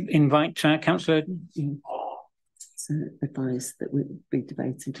 I invite Councillor. So advise that we be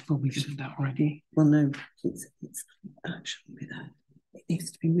debated. Well, we've said that already. Well, no, that shouldn't be there. It needs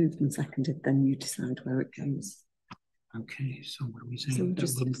to be moved and seconded, then you decide where it goes. Okay, so what are we saying? So we'll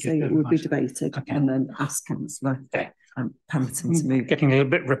just say it will be debated, okay, and then ask Councillor Pemberton to move. Getting a little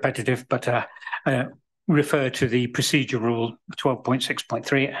bit repetitive, but refer to the procedure rule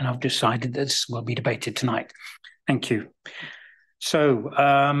 12.6.3, and I've decided this will be debated tonight. Thank you. So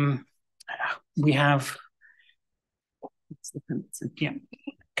we have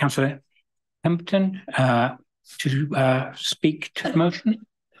Councillor Pemberton to speak to the motion.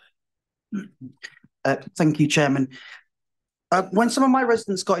 Thank you, Chairman. When some of my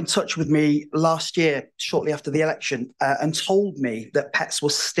residents got in touch with me last year, shortly after the election, and told me that pets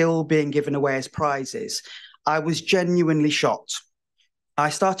were still being given away as prizes, I was genuinely shocked. I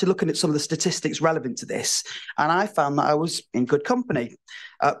started looking at some of the statistics relevant to this, and I found that I was in good company.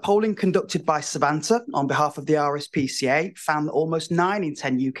 Polling conducted by Savanta on behalf of the RSPCA found that almost 9 in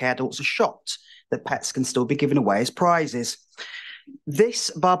 10 UK adults are shocked that pets can still be given away as prizes.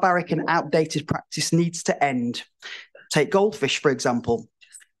 This barbaric and outdated practice needs to end. Take goldfish, for example.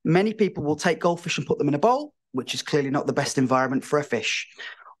 Many people will take goldfish and put them in a bowl, which is clearly not the best environment for a fish.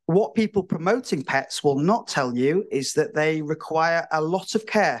 What people promoting pets will not tell you is that they require a lot of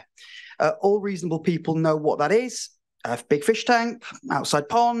care. All reasonable people know what that is. A big fish tank, outside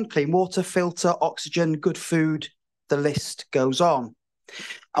pond, clean water, filter, oxygen, good food, the list goes on.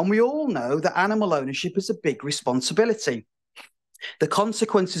 And we all know that animal ownership is a big responsibility. The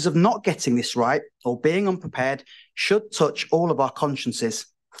consequences of not getting this right or being unprepared should touch all of our consciences.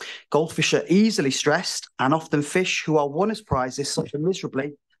 Goldfish are easily stressed, and often fish who are won as prizes suffer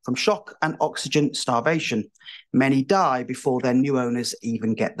miserably from shock and oxygen starvation. Many die before their new owners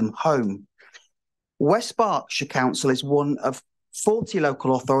even get them home. West Berkshire Council is one of 40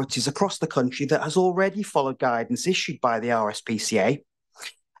 local authorities across the country that has already followed guidance issued by the RSPCA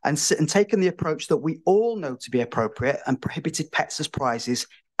and taken the approach that we all know to be appropriate and prohibited pets as prizes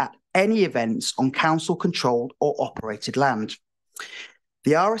at any events on council-controlled or operated land.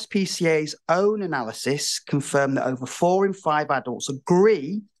 The RSPCA's own analysis confirmed that over 4 in 5 adults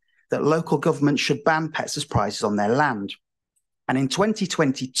agree that local government should ban pets as prizes on their land. And in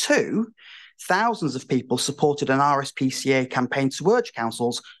 2022, thousands of people supported an RSPCA campaign to urge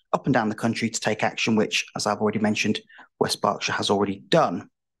councils up and down the country to take action, which, as I've already mentioned, West Berkshire has already done.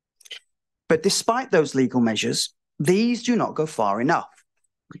 But despite those legal measures, these do not go far enough.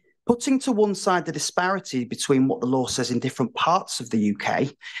 Putting to one side the disparity between what the law says in different parts of the UK,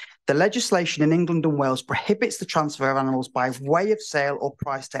 the legislation in England and Wales prohibits the transfer of animals by way of sale or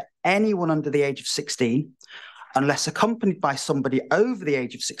price to anyone under the age of 16, unless accompanied by somebody over the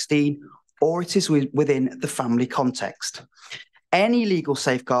age of 16, or it is within the family context. Any legal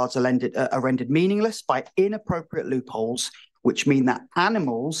safeguards are rendered meaningless by inappropriate loopholes, which mean that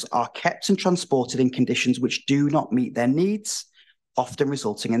animals are kept and transported in conditions which do not meet their needs, often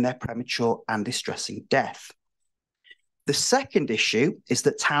resulting in their premature and distressing death. The second issue is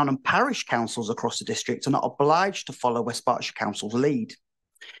that town and parish councils across the district are not obliged to follow West Berkshire Council's lead.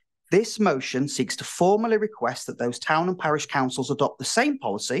 This motion seeks to formally request that those town and parish councils adopt the same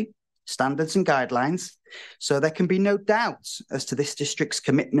policy, standards and guidelines, so there can be no doubt as to this district's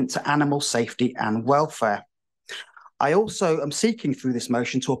commitment to animal safety and welfare. I also am seeking through this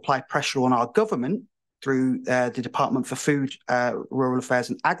motion to apply pressure on our government through the Department for Food, Rural Affairs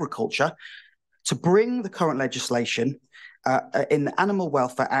and Agriculture to bring the current legislation in the Animal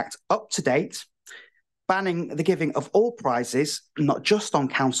Welfare Act up to date, banning the giving of all prizes, not just on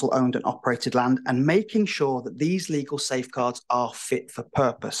council-owned and operated land, and making sure that these legal safeguards are fit for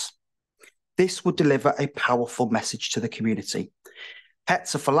purpose. This would deliver a powerful message to the community.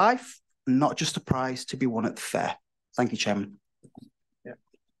 Pets are for life, not just a prize to be won at the fair. Thank you, Chairman. Yeah.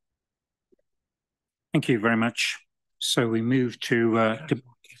 Thank you very much. So we move to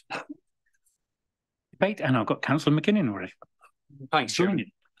debate, and I've got Councillor McKinnon already. Thanks,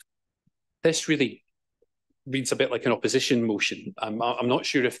 Chairman. This really reads a bit like an opposition motion. I'm not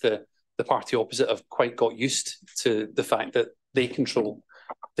sure if the party opposite have quite got used to the fact that they control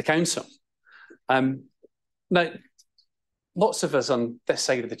the council. Now, lots of us on this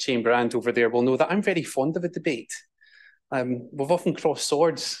side of the chamber and over there will know that I'm very fond of a debate. We've often crossed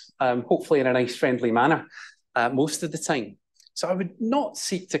swords, hopefully in a nice, friendly manner, most of the time. So I would not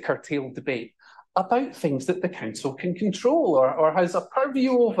seek to curtail debate about things that the council can control or has a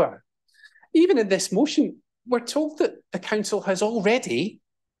purview over. Even in this motion, we're told that the council has already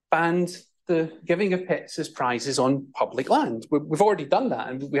banned the giving of pets as prizes on public land. We've already done that,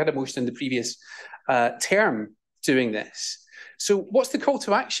 and we had a motion in the previous term doing this. So what's the call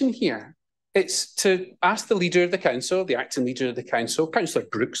to action here? It's to ask the leader of the council, the acting leader of the council, Councillor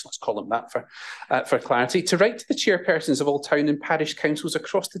Brooks, let's call him that for clarity, to write to the chairpersons of all town and parish councils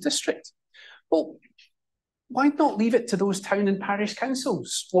across the district. Well, why not leave it to those town and parish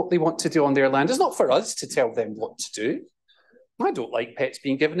councils what they want to do on their land? It's not for us to tell them what to do. I don't like pets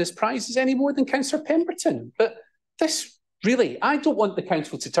being given as prizes any more than Councillor Pemberton. But this really, I don't want the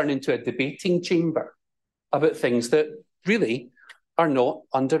council to turn into a debating chamber about things that really are not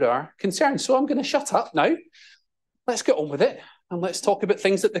under our concern. So I'm going to shut up now. Let's get on with it. And let's talk about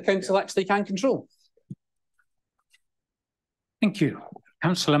things that the council actually can control. Thank you.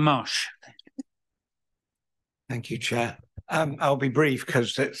 Councillor Marsh. Thank you, Chair. I'll be brief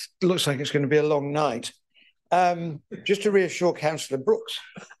because it looks like it's going to be a long night. Just to reassure Councillor Brooks,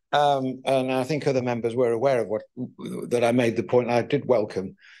 and I think other members were aware of that I made the point. I did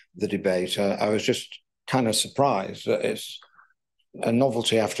welcome the debate. I was just kind of surprised that it's a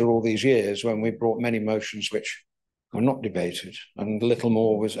novelty after all these years when we brought many motions which were not debated and little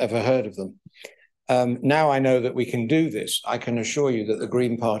more was ever heard of them. Now I know that we can do this. I can assure you that the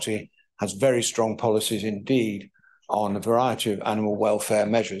Green Party has very strong policies indeed on a variety of animal welfare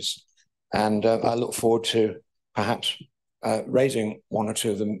measures. And I look forward to perhaps raising one or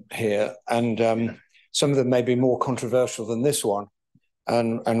two of them here. And some of them may be more controversial than this one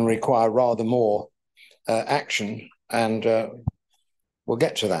and require rather more action. And we'll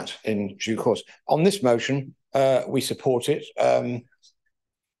get to that in due course. On this motion, we support it. I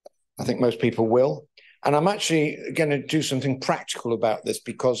think most people will. And I'm actually going to do something practical about this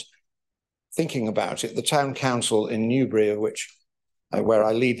because thinking about it, the town council in Newbury, where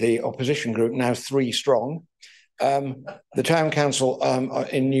I lead the opposition group, now 3 strong. The town council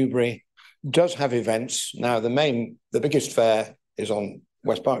in Newbury does have events. Now, the biggest fair is on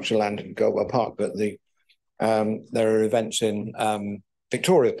West Berkshire land in Goldwell Park, but there are events in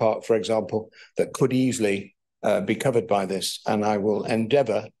Victoria Park, for example, that could easily be covered by this. And I will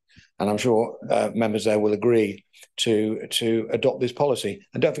endeavour, and I'm sure members there will agree, to adopt this policy.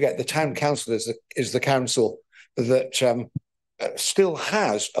 And don't forget, the town council is the council that still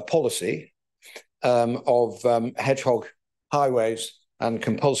has a policy of hedgehog highways and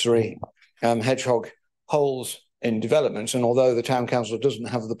compulsory hedgehog holes in developments. And although the town council doesn't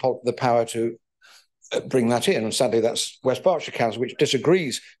have the power to bring that in, and sadly that's West Berkshire Council, which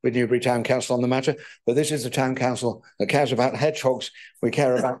disagrees with Newbury Town Council on the matter, but this is the town council that cares about hedgehogs. We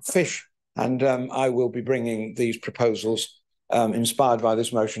care about fish. And I will be bringing these proposals inspired by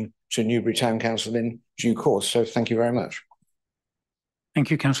this motion to Newbury Town Council in due course. So thank you very much. Thank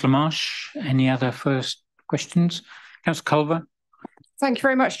you, Councillor Marsh. Any other first questions? Councillor Culver. Thank you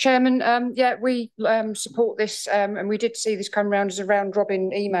very much, Chairman. Yeah, we support this, and we did see this come round as a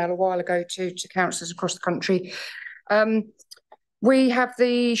round-robin email a while ago to councillors across the country. We have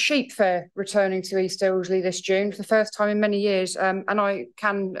the sheep fair returning to East Ilsley this June for the first time in many years, and I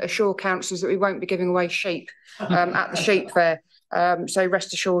can assure councillors that we won't be giving away sheep at the sheep fair, so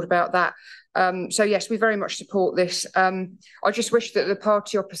rest assured about that. So yes, we very much support this. I just wish that the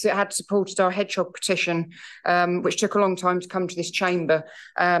party opposite had supported our hedgehog petition, which took a long time to come to this chamber,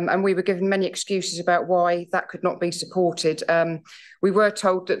 and we were given many excuses about why that could not be supported. We were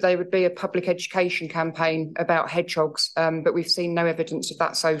told that there would be a public education campaign about hedgehogs, but we've seen no evidence of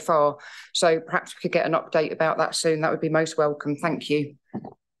that so far. So perhaps we could get an update about that soon. That would be most welcome. Thank you.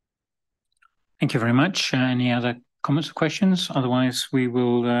 Thank you very much. Any other comments or questions? Otherwise, we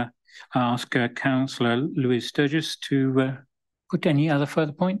will ask Councillor Louise Sturgis to put any other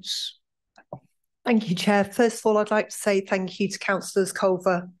further points. Thank you, Chair. First of all, I'd like to say thank you to Councillors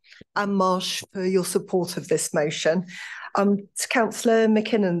Culver and Marsh for your support of this motion. To Councillor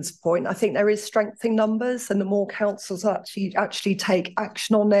McKinnon's point, I think there is strength in numbers, and the more councils actually take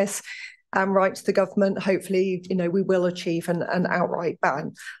action on this and write to the government, hopefully, we will achieve an outright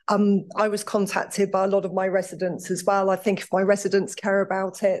ban. I was contacted by a lot of my residents as well. I think if my residents care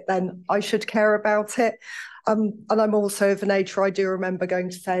about it, then I should care about it. And I'm also of an age where I do remember going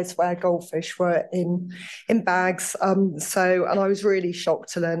to fairs where goldfish were in bags. And I was really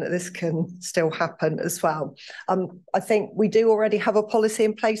shocked to learn that this can still happen as well. I think we do already have a policy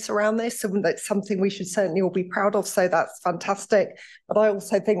in place around this, and that's something we should certainly all be proud of. So that's fantastic. But I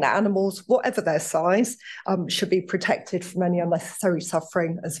also think that animals, whatever their size, should be protected from any unnecessary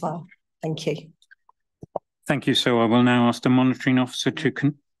suffering as well. Thank you. Thank you. So I will now ask the monitoring officer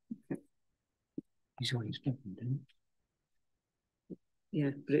to He's already spoken, didn't he?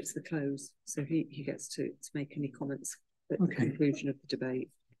 Yeah, but it's the close, so he gets to make any comments at the conclusion of the debate.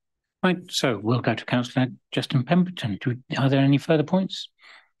 Right, so we'll go to Councillor Justin Pemberton. Are there any further points?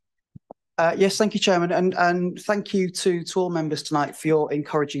 Yes, thank you, Chairman, and thank you to all members tonight for your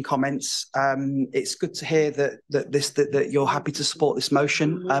encouraging comments. It's good to hear that you're happy to support this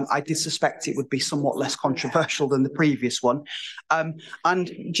motion. I did suspect it would be somewhat less controversial than the previous one. And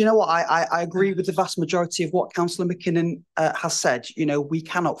do you know what? I agree with the vast majority of what Councillor McKinnon has said. We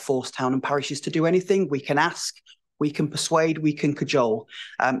cannot force town and parishes to do anything. We can ask, we can persuade, we can cajole.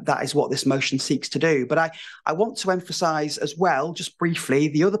 That is what this motion seeks to do. But I want to emphasise as well, just briefly,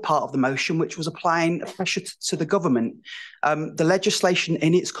 the other part of the motion, which was applying pressure to the government. The legislation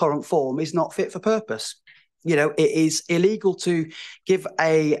in its current form is not fit for purpose. It is illegal to give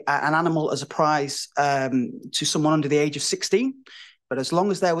an animal as a prize to someone under the age of 16. But as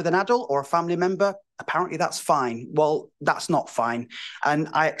long as they're with an adult or a family member, apparently that's fine. Well, that's not fine. And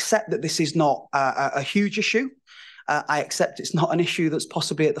I accept that this is not a huge issue. I accept it's not an issue that's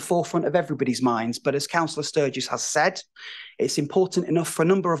possibly at the forefront of everybody's minds, but as Councillor Sturgis has said, it's important enough for a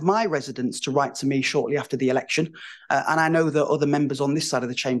number of my residents to write to me shortly after the election, and I know that other members on this side of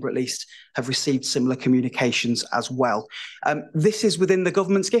the chamber at least have received similar communications as well. This is within the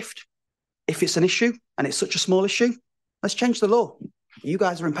government's gift. If it's an issue, and it's such a small issue, let's change the law. You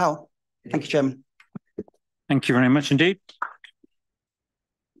guys are in power. Thank you, Chairman. Thank you very much indeed.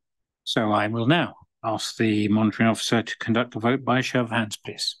 So I will now ask the monitoring officer to conduct the vote by show of hands,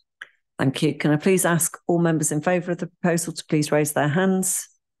 please. Thank you. Can I please ask all members in favour of the proposal to please raise their hands?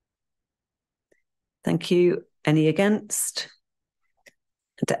 Thank you. Any against?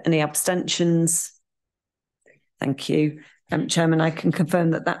 Any abstentions? Thank you. Chairman, I can confirm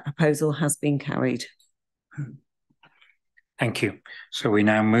that proposal has been carried. Thank you. So we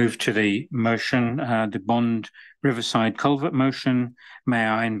now move to the motion, the Bond Riverside Culvert motion. May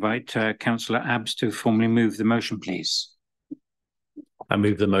I invite Councillor Abbs to formally move the motion, please? I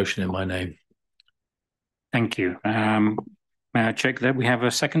move the motion in my name. Thank you. May I check that we have a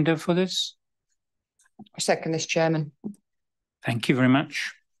seconder for this? I second this, Chairman. Thank you very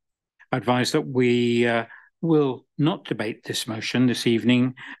much. I advise that we will not debate this motion this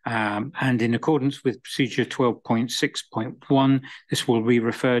evening, and in accordance with procedure 12.6.1, this will be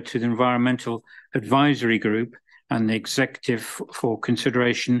referred to the Environmental Advisory Group and the Executive for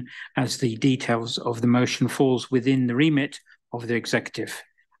consideration, as the details of the motion falls within the remit of the Executive.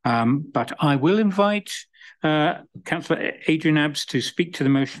 But I will invite Councillor Adrian Abbs to speak to the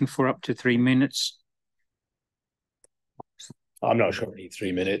motion for up to 3 minutes. I'm not sure I need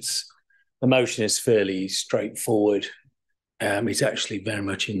 3 minutes. The motion is fairly straightforward. It's actually very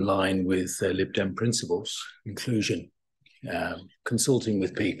much in line with Lib Dem principles, inclusion, consulting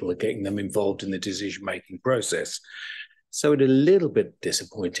with people and getting them involved in the decision-making process. So it's a little bit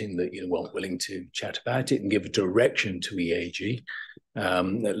disappointing that you weren't willing to chat about it and give a direction to EAG,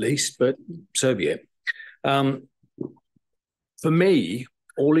 at least, but so be it. For me,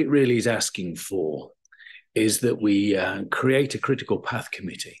 all it really is asking for is that we create a critical path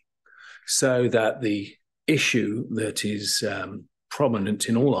committee so that the issue that is prominent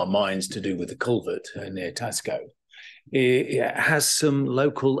in all our minds to do with the culvert near Tasco, it has some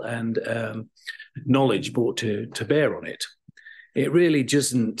local and knowledge brought to bear on it. It really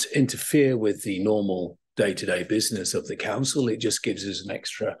doesn't interfere with the normal day-to-day business of the council. It just gives us an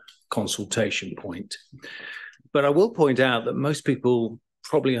extra consultation point. But I will point out that most people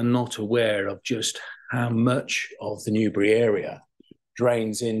probably are not aware of just how much of the Newbury area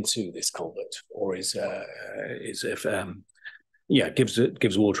drains into this culvert, or gives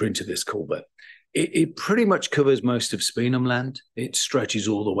water into this culvert. It pretty much covers most of Speenham land. It stretches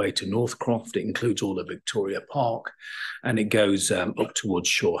all the way to Northcroft. It includes all of Victoria Park, and it goes up towards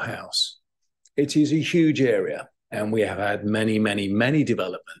Shore House. It is a huge area, and we have had many, many, many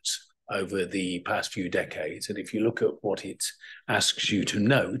developments over the past few decades. And if you look at what it asks you to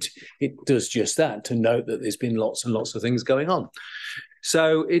note, it does just that, to note that there's been lots and lots of things going on.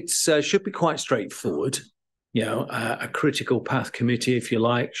 So it should be quite straightforward. You know, a critical path committee, if you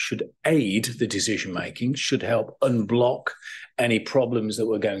like, should aid the decision-making, should help unblock any problems that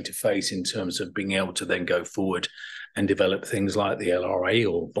we're going to face in terms of being able to then go forward and develop things like the LRA,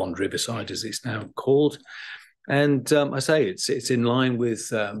 or Bond Riverside as it's now called. And I say it's in line with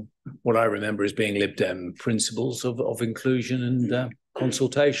what I remember as being Lib Dem principles of inclusion and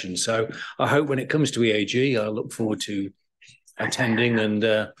consultation. So I hope when it comes to EAG, I look forward to attending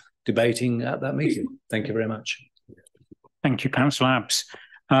and debating at that meeting. Thank you very much. Thank you, Councillor Abbs.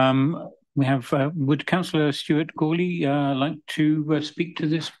 We have, would Councillor Stuart Gawley like to speak to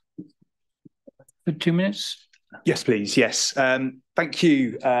this for 2 minutes? Yes, please. Yes. Thank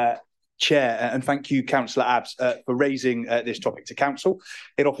you, Chair, and thank you, Councillor Abbs, for raising this topic to Council.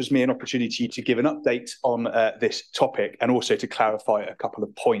 It offers me an opportunity to give an update on this topic and also to clarify a couple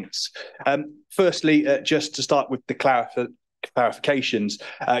of points. Firstly, just to start with the clarifications,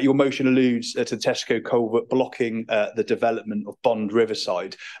 your motion alludes to the Tesco culvert blocking the development of Bond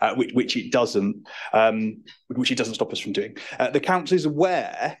Riverside, which it doesn't stop us from doing. The council is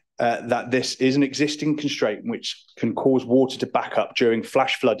aware that this is an existing constraint which can cause water to back up during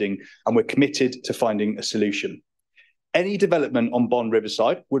flash flooding, and we're committed to finding a solution. Any development on Bond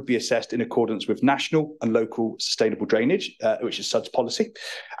Riverside would be assessed in accordance with national and local sustainable drainage, which is SUD's policy,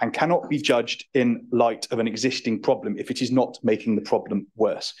 and cannot be judged in light of an existing problem if it is not making the problem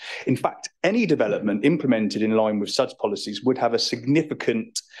worse. In fact, any development implemented in line with SUD's policies would have a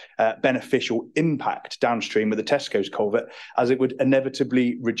significant beneficial impact downstream with the Tesco's culvert, as it would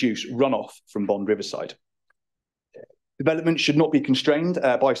inevitably reduce runoff from Bond Riverside. Development should not be constrained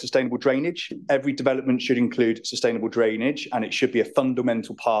by sustainable drainage. Every development should include sustainable drainage, and it should be a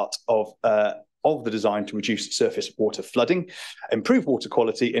fundamental part of the design to reduce surface water flooding, improve water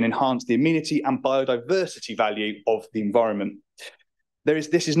quality, and enhance the amenity and biodiversity value of the environment.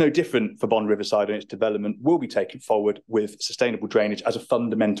 This is no different for Bond Riverside, and its development will be taken forward with sustainable drainage as a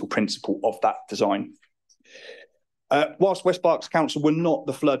fundamental principle of that design. Whilst West Berks Council were not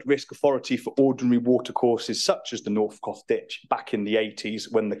the flood risk authority for ordinary watercourses such as the Northcroft Ditch back in the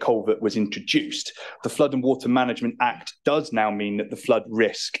 80s when the culvert was introduced, the Flood and Water Management Act does now mean that the flood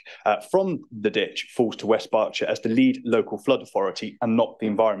risk from the ditch falls to West Berkshire as the lead local flood authority and not the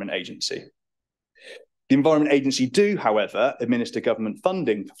Environment Agency. The Environment Agency do, however, administer government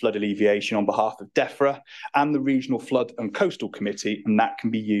funding for flood alleviation on behalf of DEFRA and the Regional Flood and Coastal Committee, and that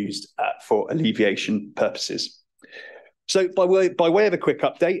can be used for alleviation purposes. So by way of a quick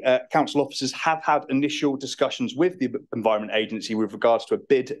update, council officers have had initial discussions with the Environment Agency with regards to a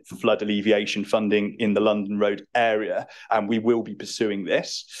bid for flood alleviation funding in the London Road area, and we will be pursuing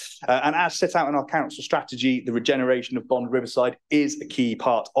this. And as set out in our council strategy, the regeneration of Bond Riverside is a key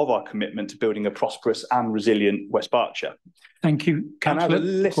part of our commitment to building a prosperous and resilient West Berkshire. Thank you, Councillor. And as a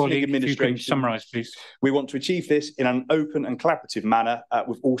listening administration, summarise, please. We want to achieve this in an open and collaborative manner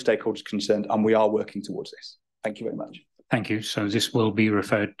with all stakeholders concerned, and we are working towards this. Thank you very much. Thank you. So this will be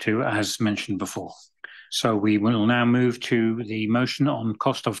referred to as mentioned before. So we will now move to the motion on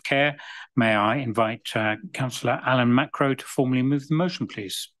cost of care. May I invite Councillor Alan Macro to formally move the motion,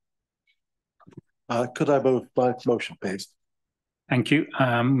 please? Could I move my motion, please? Thank you.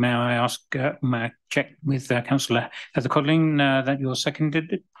 May I ask, may I check with Councillor Heather Codling that you're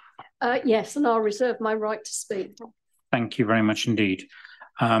seconded it? Yes, and I'll reserve my right to speak. Thank you very much indeed.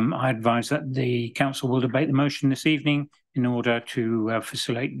 I advise that the council will debate the motion this evening in order to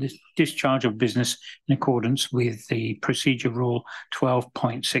facilitate the discharge of business in accordance with the procedure rule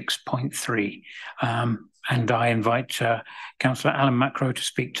 12.6.3. And I invite Councillor Alan Macro to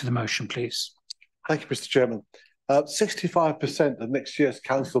speak to the motion, please. Thank you, Mr. Chairman. 65% of next year's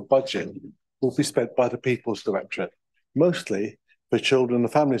council budget will be spent by the People's Directorate, mostly for children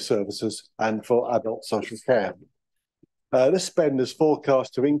and family services and for adult social care. This spend is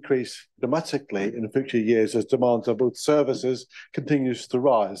forecast to increase dramatically in future years as demand on both services continues to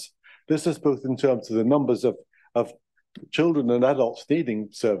rise. This is both in terms of the numbers of children and adults needing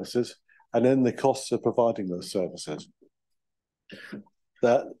services and then the costs of providing those services.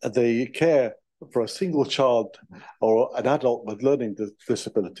 The care for a single child or an adult with learning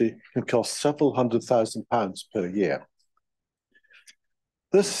disability can cost several £100,000 per year.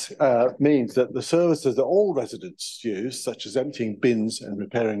 This means that the services that all residents use, such as emptying bins and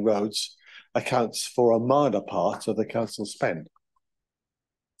repairing roads, accounts for a minor part of the council spend.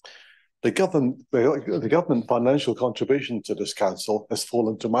 The government financial contribution to this council has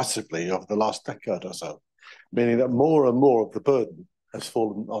fallen dramatically over the last decade or so, meaning that more and more of the burden has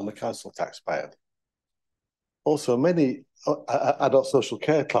fallen on the council taxpayer. Also, many adult social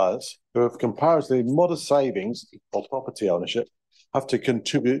care clients who have comparatively modest savings or property ownership have to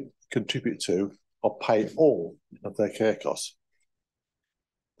contribute to or pay all of their care costs.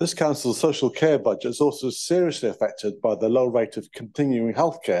 This council's social care budget is also seriously affected by the low rate of continuing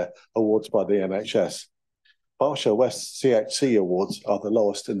healthcare awards by the NHS. Berkshire West CHC awards are the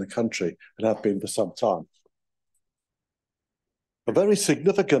lowest in the country and have been for some time. A very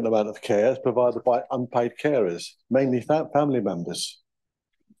significant amount of care is provided by unpaid carers, mainly family members.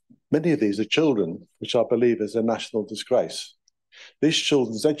 Many of these are children, which I believe is a national disgrace. These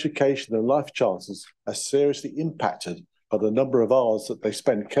children's education and life chances are seriously impacted by the number of hours that they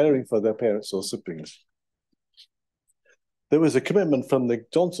spend caring for their parents or siblings. There was a commitment from the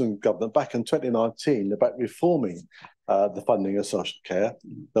Johnson government back in 2019 about reforming the funding of social care,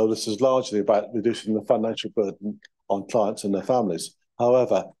 though this is largely about reducing the financial burden on clients and their families.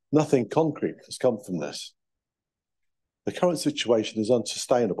 However, nothing concrete has come from this. The current situation is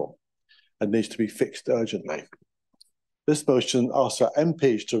unsustainable and needs to be fixed urgently. This motion asks our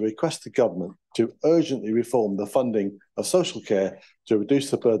MPs to request the government to urgently reform the funding of social care to reduce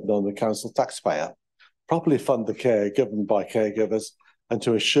the burden on the council taxpayer, properly fund the care given by caregivers, and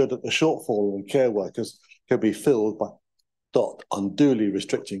to ensure that the shortfall in care workers can be filled by not unduly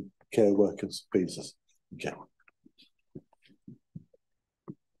restricting care workers' visas. Okay.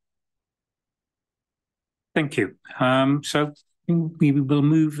 Thank you. So we will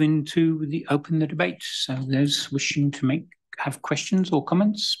move into open the debate. So those wishing to have questions or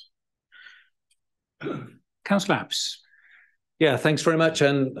comments. Councillor Abs. Yeah, thanks very much.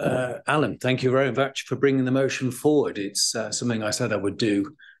 And Alan, thank you very much for bringing the motion forward. It's something I said I would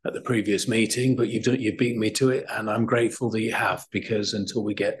do at the previous meeting, but you've beaten me to it, and I'm grateful that you have, because until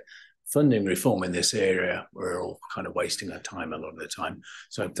we get funding reform in this area, we're all kind of wasting our time a lot of the time.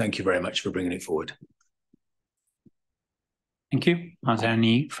 So thank you very much for bringing it forward. Thank you. Are there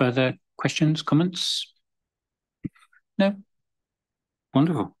any further questions, comments? No?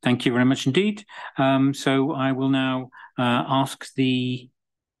 Wonderful. Thank you very much indeed. So I will now ask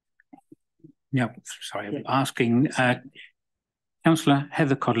asking Councillor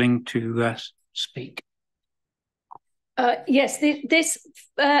Heather Codling to speak. Yes,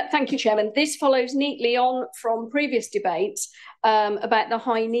 thank you, Chairman. This follows neatly on from previous debates about the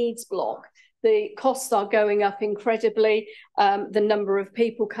high needs block. The costs are going up incredibly. The number of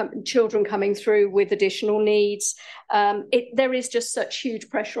children coming through with additional needs. There is just such huge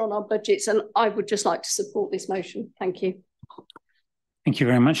pressure on our budgets, and I would just like to support this motion. Thank you. Thank you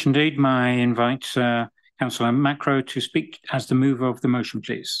very much indeed. May I invite Councillor Macro to speak as the mover of the motion,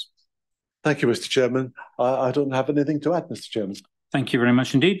 please. Thank you, Mr. Chairman. I don't have anything to add, Mr. Chairman. Thank you very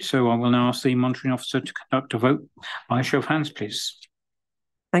much indeed. So I will now ask the monitoring officer to conduct a vote by show of hands, please.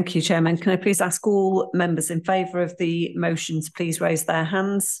 Thank you, Chairman. Can I please ask all members in favour of the motion to please raise their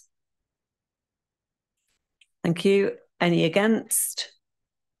hands? Thank you. Any against?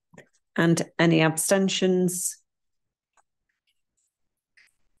 And any abstentions?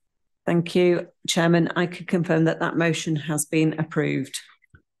 Thank you, Chairman. I can confirm that that motion has been approved.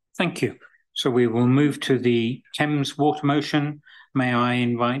 Thank you. So we will move to the Thames Water motion. May I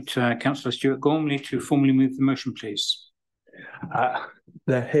invite Councillor Stuart Gormley to formally move the motion, please?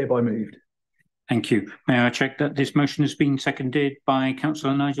 They're hereby moved. Thank you. May I check that this motion has been seconded by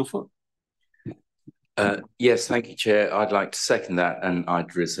Councillor Nigel Foot? Yes, thank you, Chair. I'd like to second that, and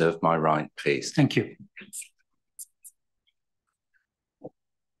I'd reserve my right, please. Thank you.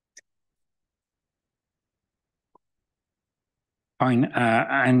 Fine.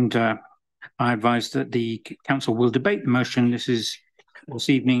 I advise that the Council will debate the motion. This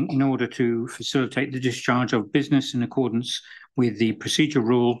evening in order to facilitate the discharge of business in accordance with the procedure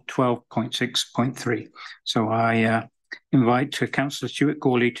rule 12.6.3. So I invite Councillor Stuart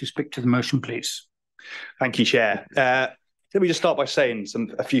Gawley to speak to the motion, please. Thank you, Chair. Let me just start by saying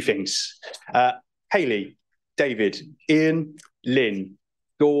a few things. Hayley, David, Ian, Lynn,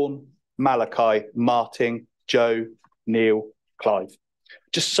 Dawn, Malachi, Martin, Joe, Neil, Clive.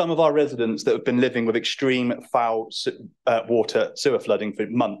 Just some of our residents that have been living with extreme foul water sewer flooding for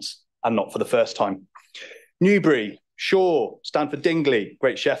months and not for the first time. Newbury, Shaw, Stanford Dingley,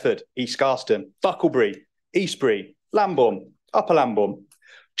 Great Shefford, East Garston, Bucklebury, Eastbury, Lambourne, Upper Lambourne.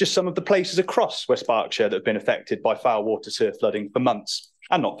 Just some of the places across West Berkshire that have been affected by foul water sewer flooding for months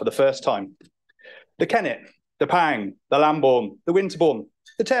and not for the first time. The Kennet, the Pang, the Lambourne, the Winterbourne,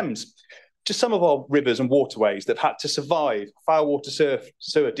 the Thames. Just some of our rivers and waterways that have had to survive foul water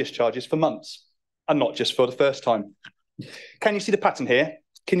sewer discharges for months and not just for the first time. Can you see the pattern here?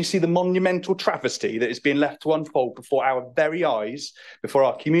 Can you see the monumental travesty that is being left to unfold before our very eyes, before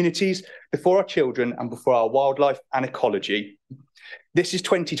our communities, before our children, and before our wildlife and ecology? This is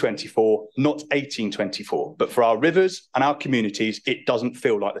 2024, not 1824, but for our rivers and our communities, it doesn't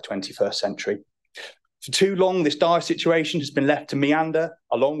feel like the 21st century. For too long, this dire situation has been left to meander,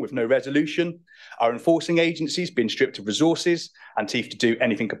 along with no resolution. Our enforcing agencies been stripped of resources and teeth to do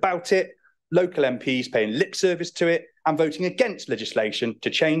anything about it, local MPs paying lip service to it, and voting against legislation to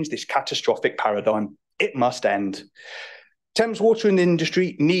change this catastrophic paradigm. It must end. Thames Water and the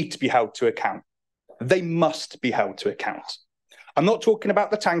industry need to be held to account. They must be held to account. I'm not talking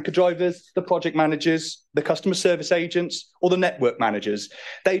about the tanker drivers, the project managers, the customer service agents, or the network managers.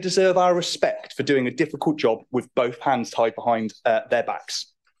 They deserve our respect for doing a difficult job with both hands tied behind their backs.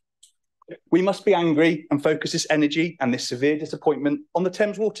 We must be angry and focus this energy and this severe disappointment on the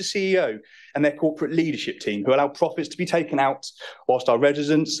Thames Water CEO and their corporate leadership team who allow profits to be taken out whilst our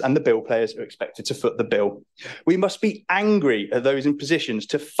residents and the bill players are expected to foot the bill. We must be angry at those in positions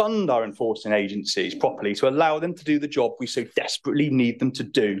to fund our enforcing agencies properly to allow them to do the job we so desperately need them to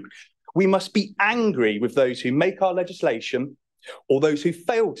do. We must be angry with those who make our legislation or those who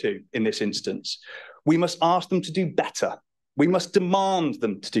fail to in this instance. We must ask them to do better. We must demand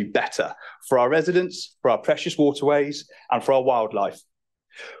them to do better for our residents, for our precious waterways, and for our wildlife.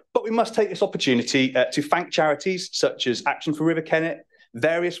 But we must take this opportunity to thank charities such as Action for River Kennet,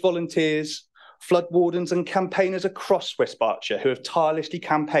 various volunteers, flood wardens and campaigners across West Berkshire who have tirelessly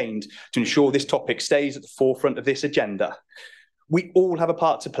campaigned to ensure this topic stays at the forefront of this agenda. We all have a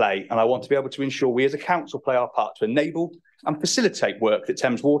part to play, and I want to be able to ensure we as a council play our part to enable and facilitate work that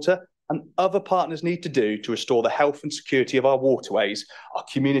Thames Water and other partners need to do to restore the health and security of our waterways, our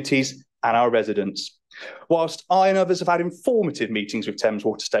communities and our residents. Whilst I and others have had informative meetings with Thames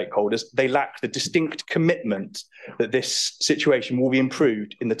Water stakeholders, they lack the distinct commitment that this situation will be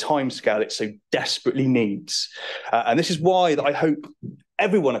improved in the timescale it so desperately needs. And this is why I hope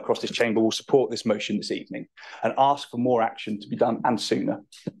everyone across this chamber will support this motion this evening and ask for more action to be done and sooner.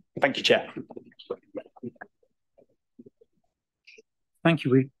 Thank you, Chair. Thank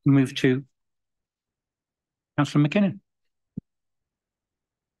you. We move to Councillor McKinnon.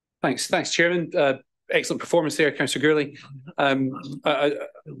 Thanks, Chairman. Excellent performance there, Councillor Gurley.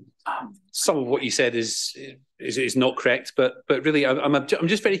 Some of what you said is not correct, but really, I'm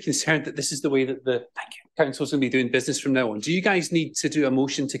just very concerned that this is the way that the council's going to be doing business from now on. Do you guys need to do a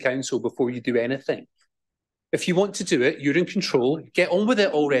motion to council before you do anything? If you want to do it, you're in control. Get on with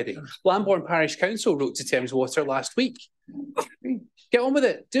it already. Lambourne Parish Council wrote to Thames Water last week. Get on with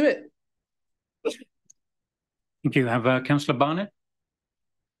it. Do it. Thank you. Have Councillor Barnett.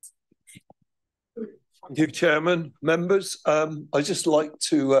 Thank you, Chairman. Members, I'd just like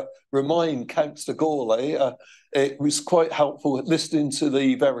to remind Councillor Gawley, it was quite helpful listening to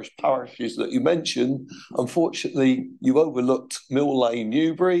the various parishes that you mentioned. Unfortunately, you overlooked Mill Lane,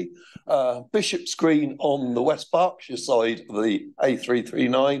 Newbury, Bishop's Green on the West Berkshire side of the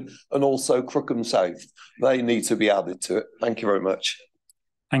A339, and also Crookham South. They need to be added to it. Thank you very much.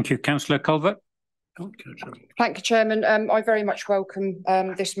 Thank you. Councillor Culvert. Thank you, Chairman. I very much welcome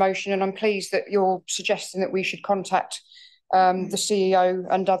this motion, and I'm pleased that you're suggesting that we should contact the CEO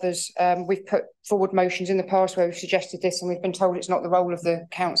and others. We've put forward motions in the past where we've suggested this, and we've been told it's not the role of the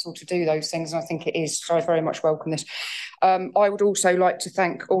council to do those things, and I think it is, so I very much welcome this. I would also like to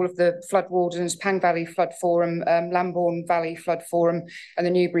thank all of the flood wardens, Pang Valley Flood Forum, Lambourne Valley Flood Forum, and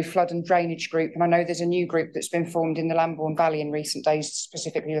the Newbury Flood and Drainage Group. And I know there's a new group that's been formed in the Lambourne Valley in recent days,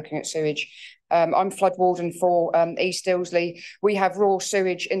 specifically looking at sewage. I'm flood warden for East Ilsley. We have raw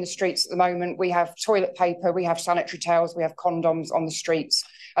sewage in the streets at the moment. We have toilet paper, we have sanitary towels, we have condoms on the streets,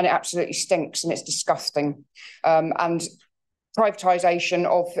 and it absolutely stinks and it's disgusting. And privatisation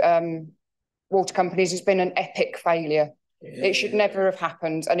of water companies has been an epic failure. It should never have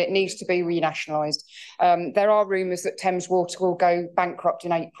happened, and it needs to be renationalised. There are rumours that Thames Water will go bankrupt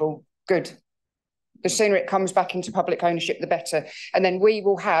in April. Good. The sooner it comes back into public ownership, the better. And then we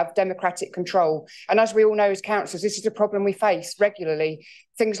will have democratic control. And as we all know as councillors, this is a problem we face regularly.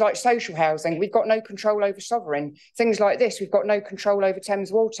 Things like social housing, we've got no control over sovereign. Things like this, we've got no control over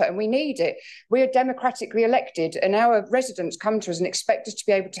Thames Water, and we need it. We are democratically elected, and our residents come to us and expect us to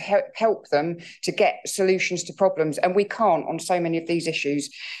be able to help them to get solutions to problems, and we can't on so many of these issues.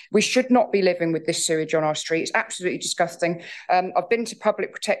 We should not be living with this sewage on our streets. Absolutely disgusting. I've been to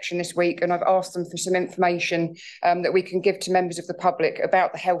Public Protection this week, and I've asked them for some information that we can give to members of the public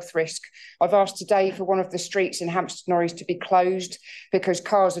about the health risk. I've asked today for one of the streets in Hampstead Norreys to be closed because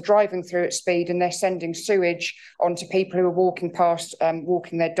cars are driving through at speed and they're sending sewage onto people who are walking past,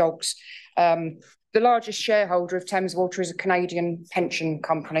 walking their dogs. The largest shareholder of Thames Water is a Canadian pension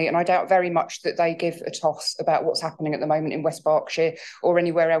company, and I doubt very much that they give a toss about what's happening at the moment in West Berkshire or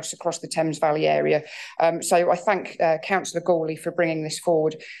anywhere else across the Thames Valley area. So I thank Councillor Gawley for bringing this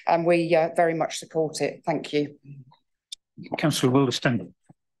forward, and we very much support it. Thank you. Councillor Wilderstone.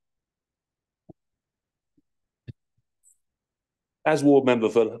 As ward member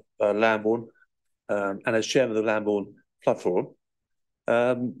for Lambourne and as chairman of the Lambourne Flood Forum,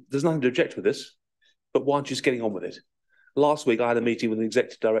 there's nothing to object with this, but why aren't you just getting on with it? Last week, I had a meeting with the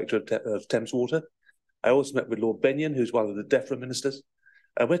executive director of Thames Water. I also met with Lord Benyon, who's one of the DEFRA ministers,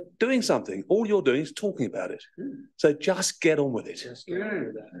 and we're doing something. All you're doing is talking about it. So just get on with it.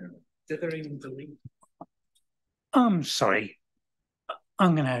 I'm sorry.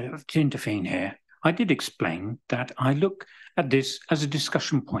 I'm going to have to intervene here. I did explain that I look at this as a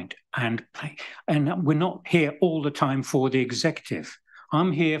discussion point, and we're not here all the time for the executive.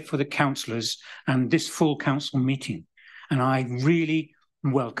 I'm here for the councillors and this full council meeting, and I really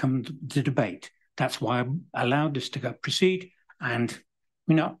welcomed the debate. That's why I allowed this to proceed. And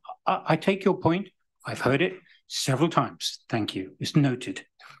you know, I take your point. I've heard it several times. Thank you. It's noted.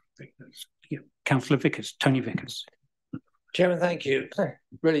 Councillor Vickers, Tony Vickers. Chairman, thank you.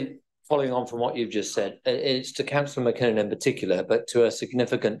 Really following on from what you've just said, it's to Councillor McKinnon in particular, but to a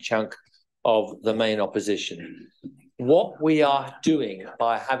significant chunk of the main opposition. What we are doing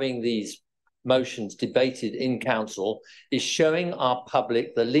by having these motions debated in council is showing our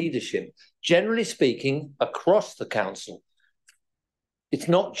public the leadership, generally speaking, across the council. It's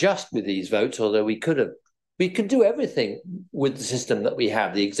not just with these votes, although we can do everything with the system that we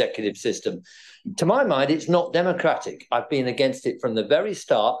have, the executive system. To my mind, it's not democratic. I've been against it from the very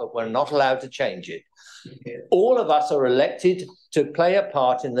start, but we're not allowed to change it. All of us are elected to play a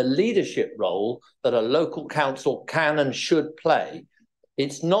part in the leadership role that a local council can and should play.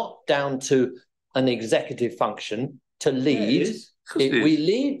 It's not down to an executive function to lead. We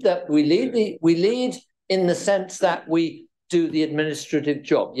lead in the sense that we do the administrative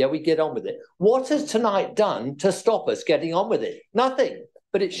job. Yeah, we get on with it. What has tonight done to stop us getting on with it? Nothing.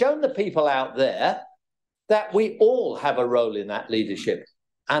 But it's shown the people out there that we all have a role in that leadership.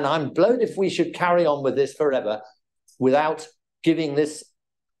 And I'm blown if we should carry on with this forever without giving this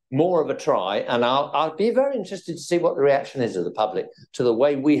more of a try. And I'll be very interested to see what the reaction is of the public to the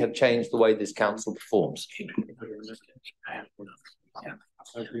way we have changed the way this council performs.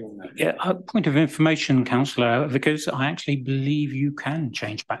 Yeah, a point of information, Councillor, because I actually believe you can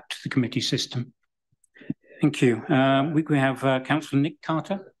change back to the committee system. Thank you. We have Councillor Nick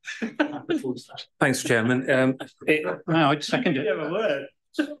Carter. Thanks, Chairman. I'd second it.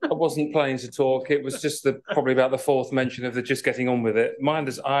 I wasn't planning to talk. It was just probably about the fourth mention of the just getting on with it.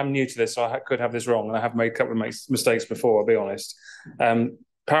 I'm new to this, so I could have this wrong, and I have made a couple of mistakes before, I'll be honest.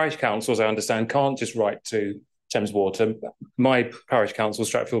 Parish councils, I understand, can't just write to Thames Water. My parish council,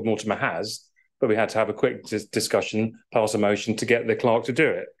 Stratfield Mortimer, has, but we had to have a quick discussion, pass a motion to get the clerk to do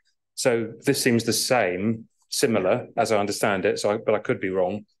it. So this seems the same, similar, as I understand it, but I could be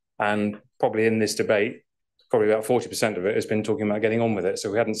wrong. And probably in this debate, probably about 40% of it has been talking about getting on with it.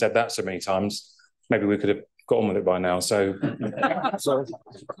 So we hadn't said that so many times. Maybe we could have got on with it by now. So,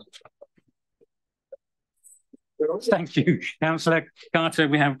 Thank you, Councillor Carter.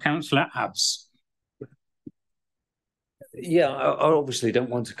 We have Councillor Abbs. Yeah, I obviously don't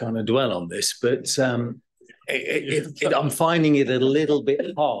want to kind of dwell on this, but I'm finding it a little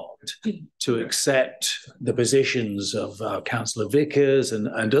bit hard to accept the positions of Councillor Vickers and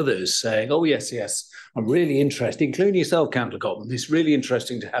others saying, oh, yes, I'm really interested, including yourself, Councillor Cotton. It's really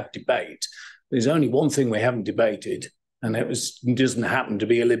interesting to have debate. There's only one thing we haven't debated, and it doesn't happen to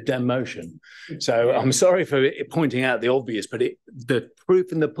be a Lib Dem motion. So I'm sorry for pointing out the obvious, but the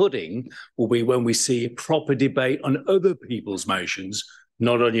proof in the pudding will be when we see a proper debate on other people's motions,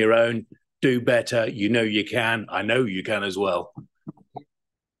 not on your own, Do better. You know you can. I know you can as well.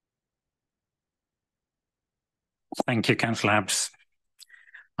 Thank you, Councillor Abbs.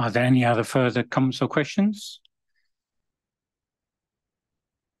 Are there any other further comments or questions?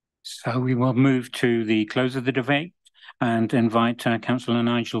 So we will move to the close of the debate and invite Councillor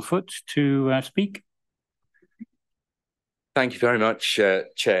Nigel Foot to speak. Thank you very much,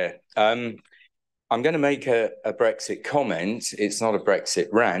 Chair. I'm going to make a Brexit comment. It's not a Brexit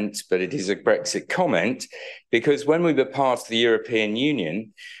rant, but it is a Brexit comment, because when we were part of the European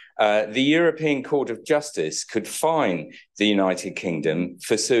Union, the European Court of Justice could fine the United Kingdom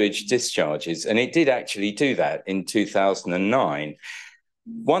for sewage discharges, and it did actually do that in 2009.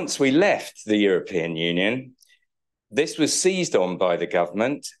 Once we left the European Union, this was seized on by the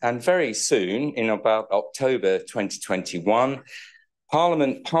government, and very soon, in about October 2021,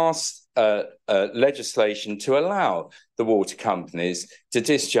 Parliament passed legislation to allow the water companies to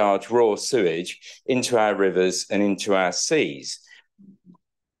discharge raw sewage into our rivers and into our seas.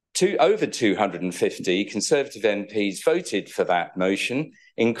 Over 250 Conservative MPs voted for that motion,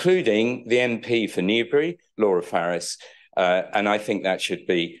 including the MP for Newbury, Laura Farris, and I think that should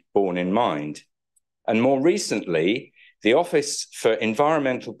be borne in mind. And more recently, the Office for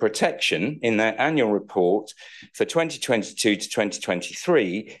Environmental Protection, in their annual report for 2022 to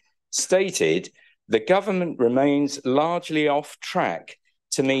 2023, stated the government remains largely off track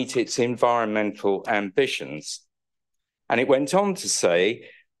to meet its environmental ambitions. And it went on to say,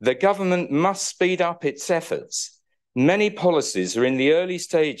 the government must speed up its efforts. Many policies are in the early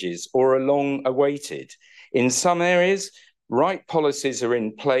stages or are long awaited. In some areas, right policies are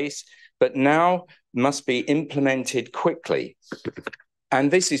in place, but now must be implemented quickly.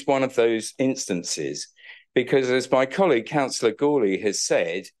 And this is one of those instances, because as my colleague, Councillor Gawley, has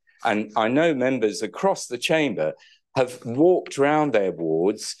said, and I know members across the chamber have walked around their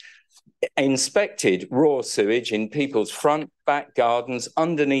wards, inspected raw sewage in people's front, back gardens,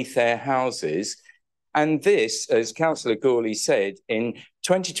 underneath their houses. And this, as Councillor Gawley said, in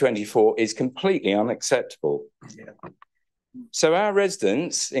 2024 is completely unacceptable. Yeah. So our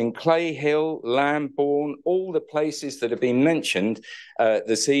residents in Clay Hill, Lambourne, all the places that have been mentioned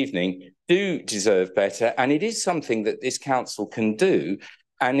this evening do deserve better. And it is something that this council can do,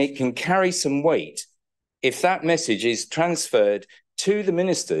 and it can carry some weight if that message is transferred to the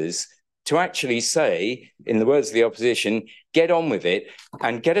ministers to actually say, in the words of the opposition, get on with it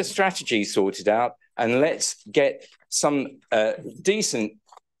and get a strategy sorted out, and let's get some decent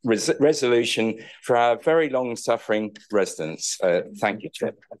resolution for our very long-suffering residents. Thank you,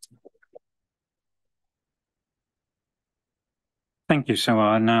 Chair. Thank you. So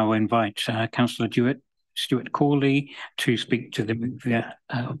I now invite Councillor Stuart Corley to speak to the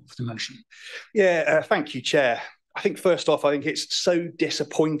motion. Yeah, thank you, Chair. I think first off, I think it's so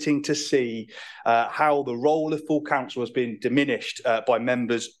disappointing to see how the role of full council has been diminished by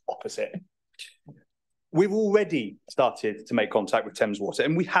members opposite. We've already started to make contact with Thames Water,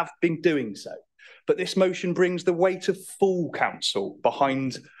 and we have been doing so. But this motion brings the weight of full council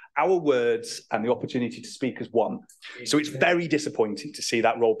behind our words and the opportunity to speak as one. So it's very disappointing to see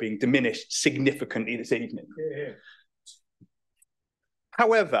that role being diminished significantly this evening.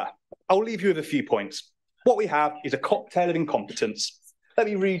 However, I'll leave you with a few points. What we have is a cocktail of incompetence. Let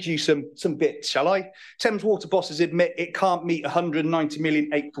me read you some bits, shall I? Thames Water bosses admit it can't meet 190 million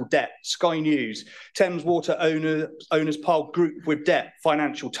April debt. Sky News. Thames Water owners pile group with debt.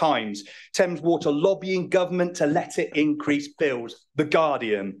 Financial Times. Thames Water lobbying government to let it increase bills. The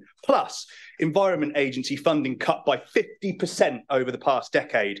Guardian. Plus, Environment Agency funding cut by 50% over the past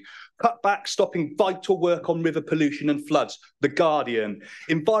decade. Cutback stopping vital work on river pollution and floods. The Guardian.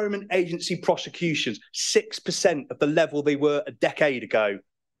 Environment Agency prosecutions, 6% of the level they were a decade ago.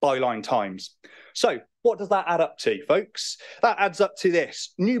 Byline Times. So what does that add up to, folks? That adds up to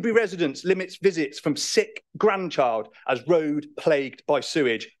this. Newbury residents limits visits from sick grandchild as road plagued by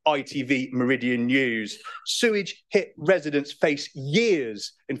sewage. ITV Meridian News. Sewage hit residents face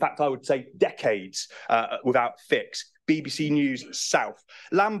years, in fact, I would say decades, without fix. BBC News South.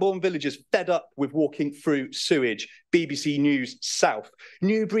 Lambourne villagers fed up with walking through sewage. BBC News South.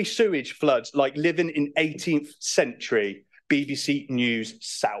 Newbury sewage floods like living in 18th century. BBC News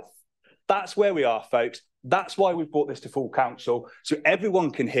South. That's where we are, folks. That's why we've brought this to full council, so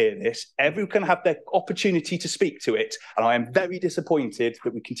everyone can hear this, everyone can have their opportunity to speak to it, and I am very disappointed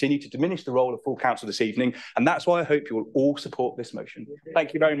that we continue to diminish the role of full council this evening, and that's why I hope you will all support this motion.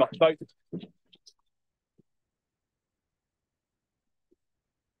 Thank you very much, both.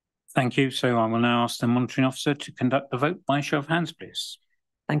 Thank you. So I will now ask the monitoring officer to conduct the vote by show of hands, please.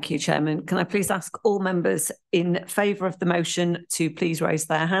 Thank you, Chairman. Can I please ask all members in favour of the motion to please raise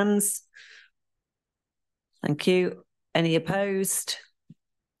their hands? Thank you. Any opposed?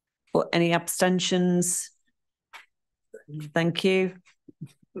 Or any abstentions? Thank you.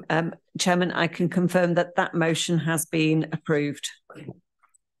 Chairman, I can confirm that that motion has been approved.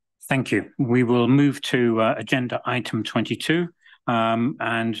 Thank you. We will move to agenda item 22,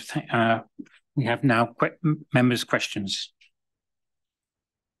 and we have now members' questions.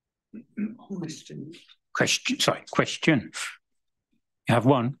 Question. You have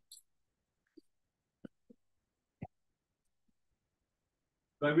one.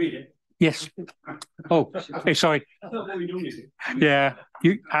 Do I read it? Yes. Oh, sorry. Yeah.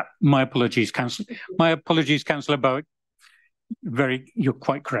 My apologies, Councillor. My apologies, Councillor Bowick. You're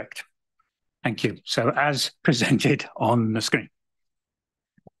quite correct. Thank you. So, as presented on the screen,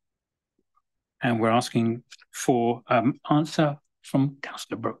 and we're asking for answer from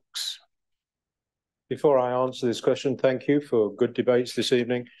Councillor Brooks. Before I answer this question, thank you for good debates this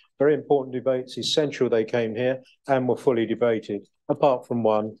evening. Very important debates, essential they came here and were fully debated, apart from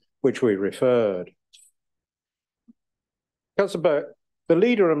one which we referred. Councillor Burke, the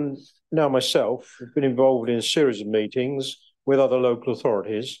leader and now myself have been involved in a series of meetings with other local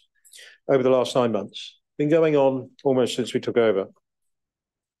authorities over the last 9 months. Been going on almost since we took over.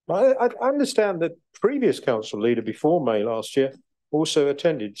 I understand that previous council leader before May last year also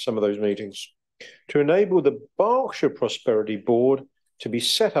attended some of those meetings to enable the Berkshire Prosperity Board to be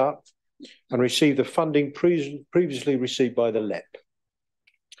set up and receive the funding previously received by the LEP.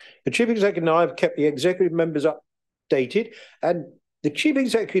 The Chief Executive and I have kept the executive members updated, and the Chief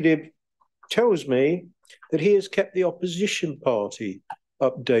Executive tells me that he has kept the opposition party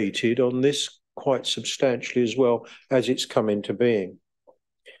updated on this quite substantially as well as it's come into being.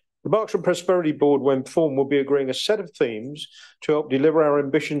 The Berkshire Prosperity Board, when formed, will be agreeing a set of themes to help deliver our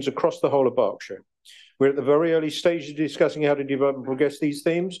ambitions across the whole of Berkshire. We're at the very early stages of discussing how to develop and progress these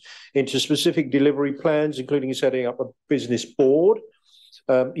themes into specific delivery plans, including setting up a business board.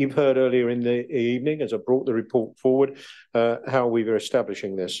 You've heard earlier in the evening, as I brought the report forward, how we were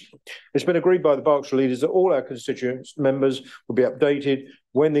establishing this. It's been agreed by the Berkshire leaders that all our constituents members will be updated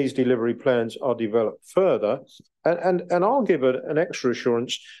when these delivery plans are developed further. And I'll give it an extra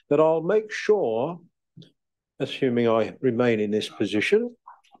assurance that I'll make sure, assuming I remain in this position,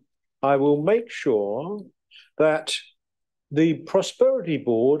 I will make sure that the Prosperity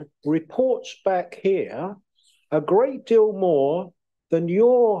Board reports back here a great deal more than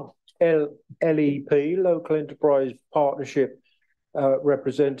your LEP, Local Enterprise Partnership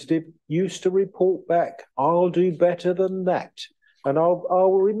representative, used to report back. I'll do better than that. And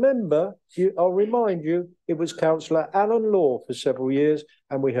I'll remind you, it was Councillor Alan Law for several years,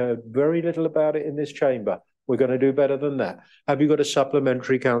 and we heard very little about it in this chamber. We're going to do better than that. Have you got a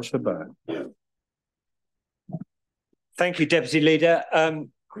supplementary, Councillor Byrne? Thank you, Deputy Leader. Of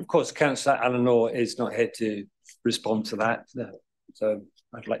course, Councillor Alan Law is not here to respond to that. So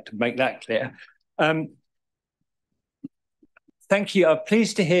I'd like to make that clear. Thank you. I'm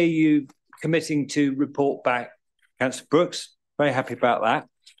pleased to hear you committing to report back, Councillor Brooks. Very happy about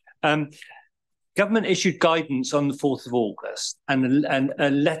that. Government issued guidance on the 4th of August and a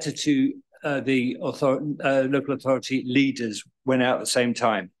letter to the local authority leaders went out at the same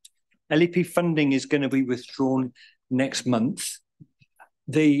time. LEP funding is going to be withdrawn next month.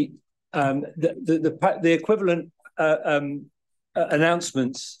 The equivalent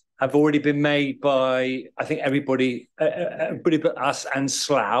announcements have already been made by, I think, everybody but us and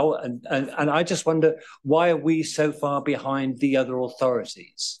Slough. And I just wonder, why are we so far behind the other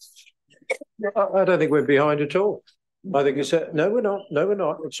authorities? I don't think we're behind at all. I think it's no, we're not. No, we're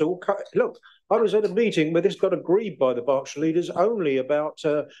not. It's all look. I was at a meeting where this got agreed by the Berkshire leaders only about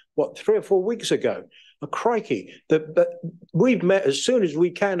 3 or 4 weeks ago. Crikey! But we've met as soon as we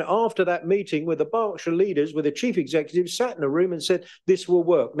can after that meeting with the Berkshire leaders, with the chief executive, sat in a room and said, "This will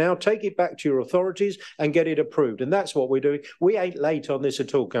work. Now take it back to your authorities and get it approved." And that's what we're doing. We ain't late on this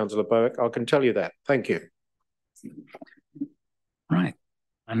at all, Councillor Bowick. I can tell you that. Thank you. Right.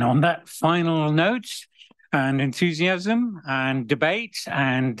 And on that final note, and enthusiasm and debate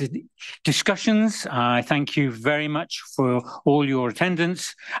and discussions, I thank you very much for all your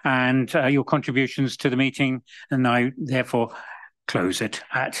attendance and your contributions to the meeting. And I therefore close it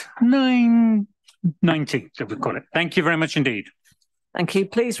at 9:90, so we call it. Thank you very much indeed. Thank you.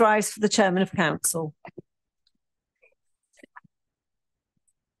 Please rise for the Chairman of Council.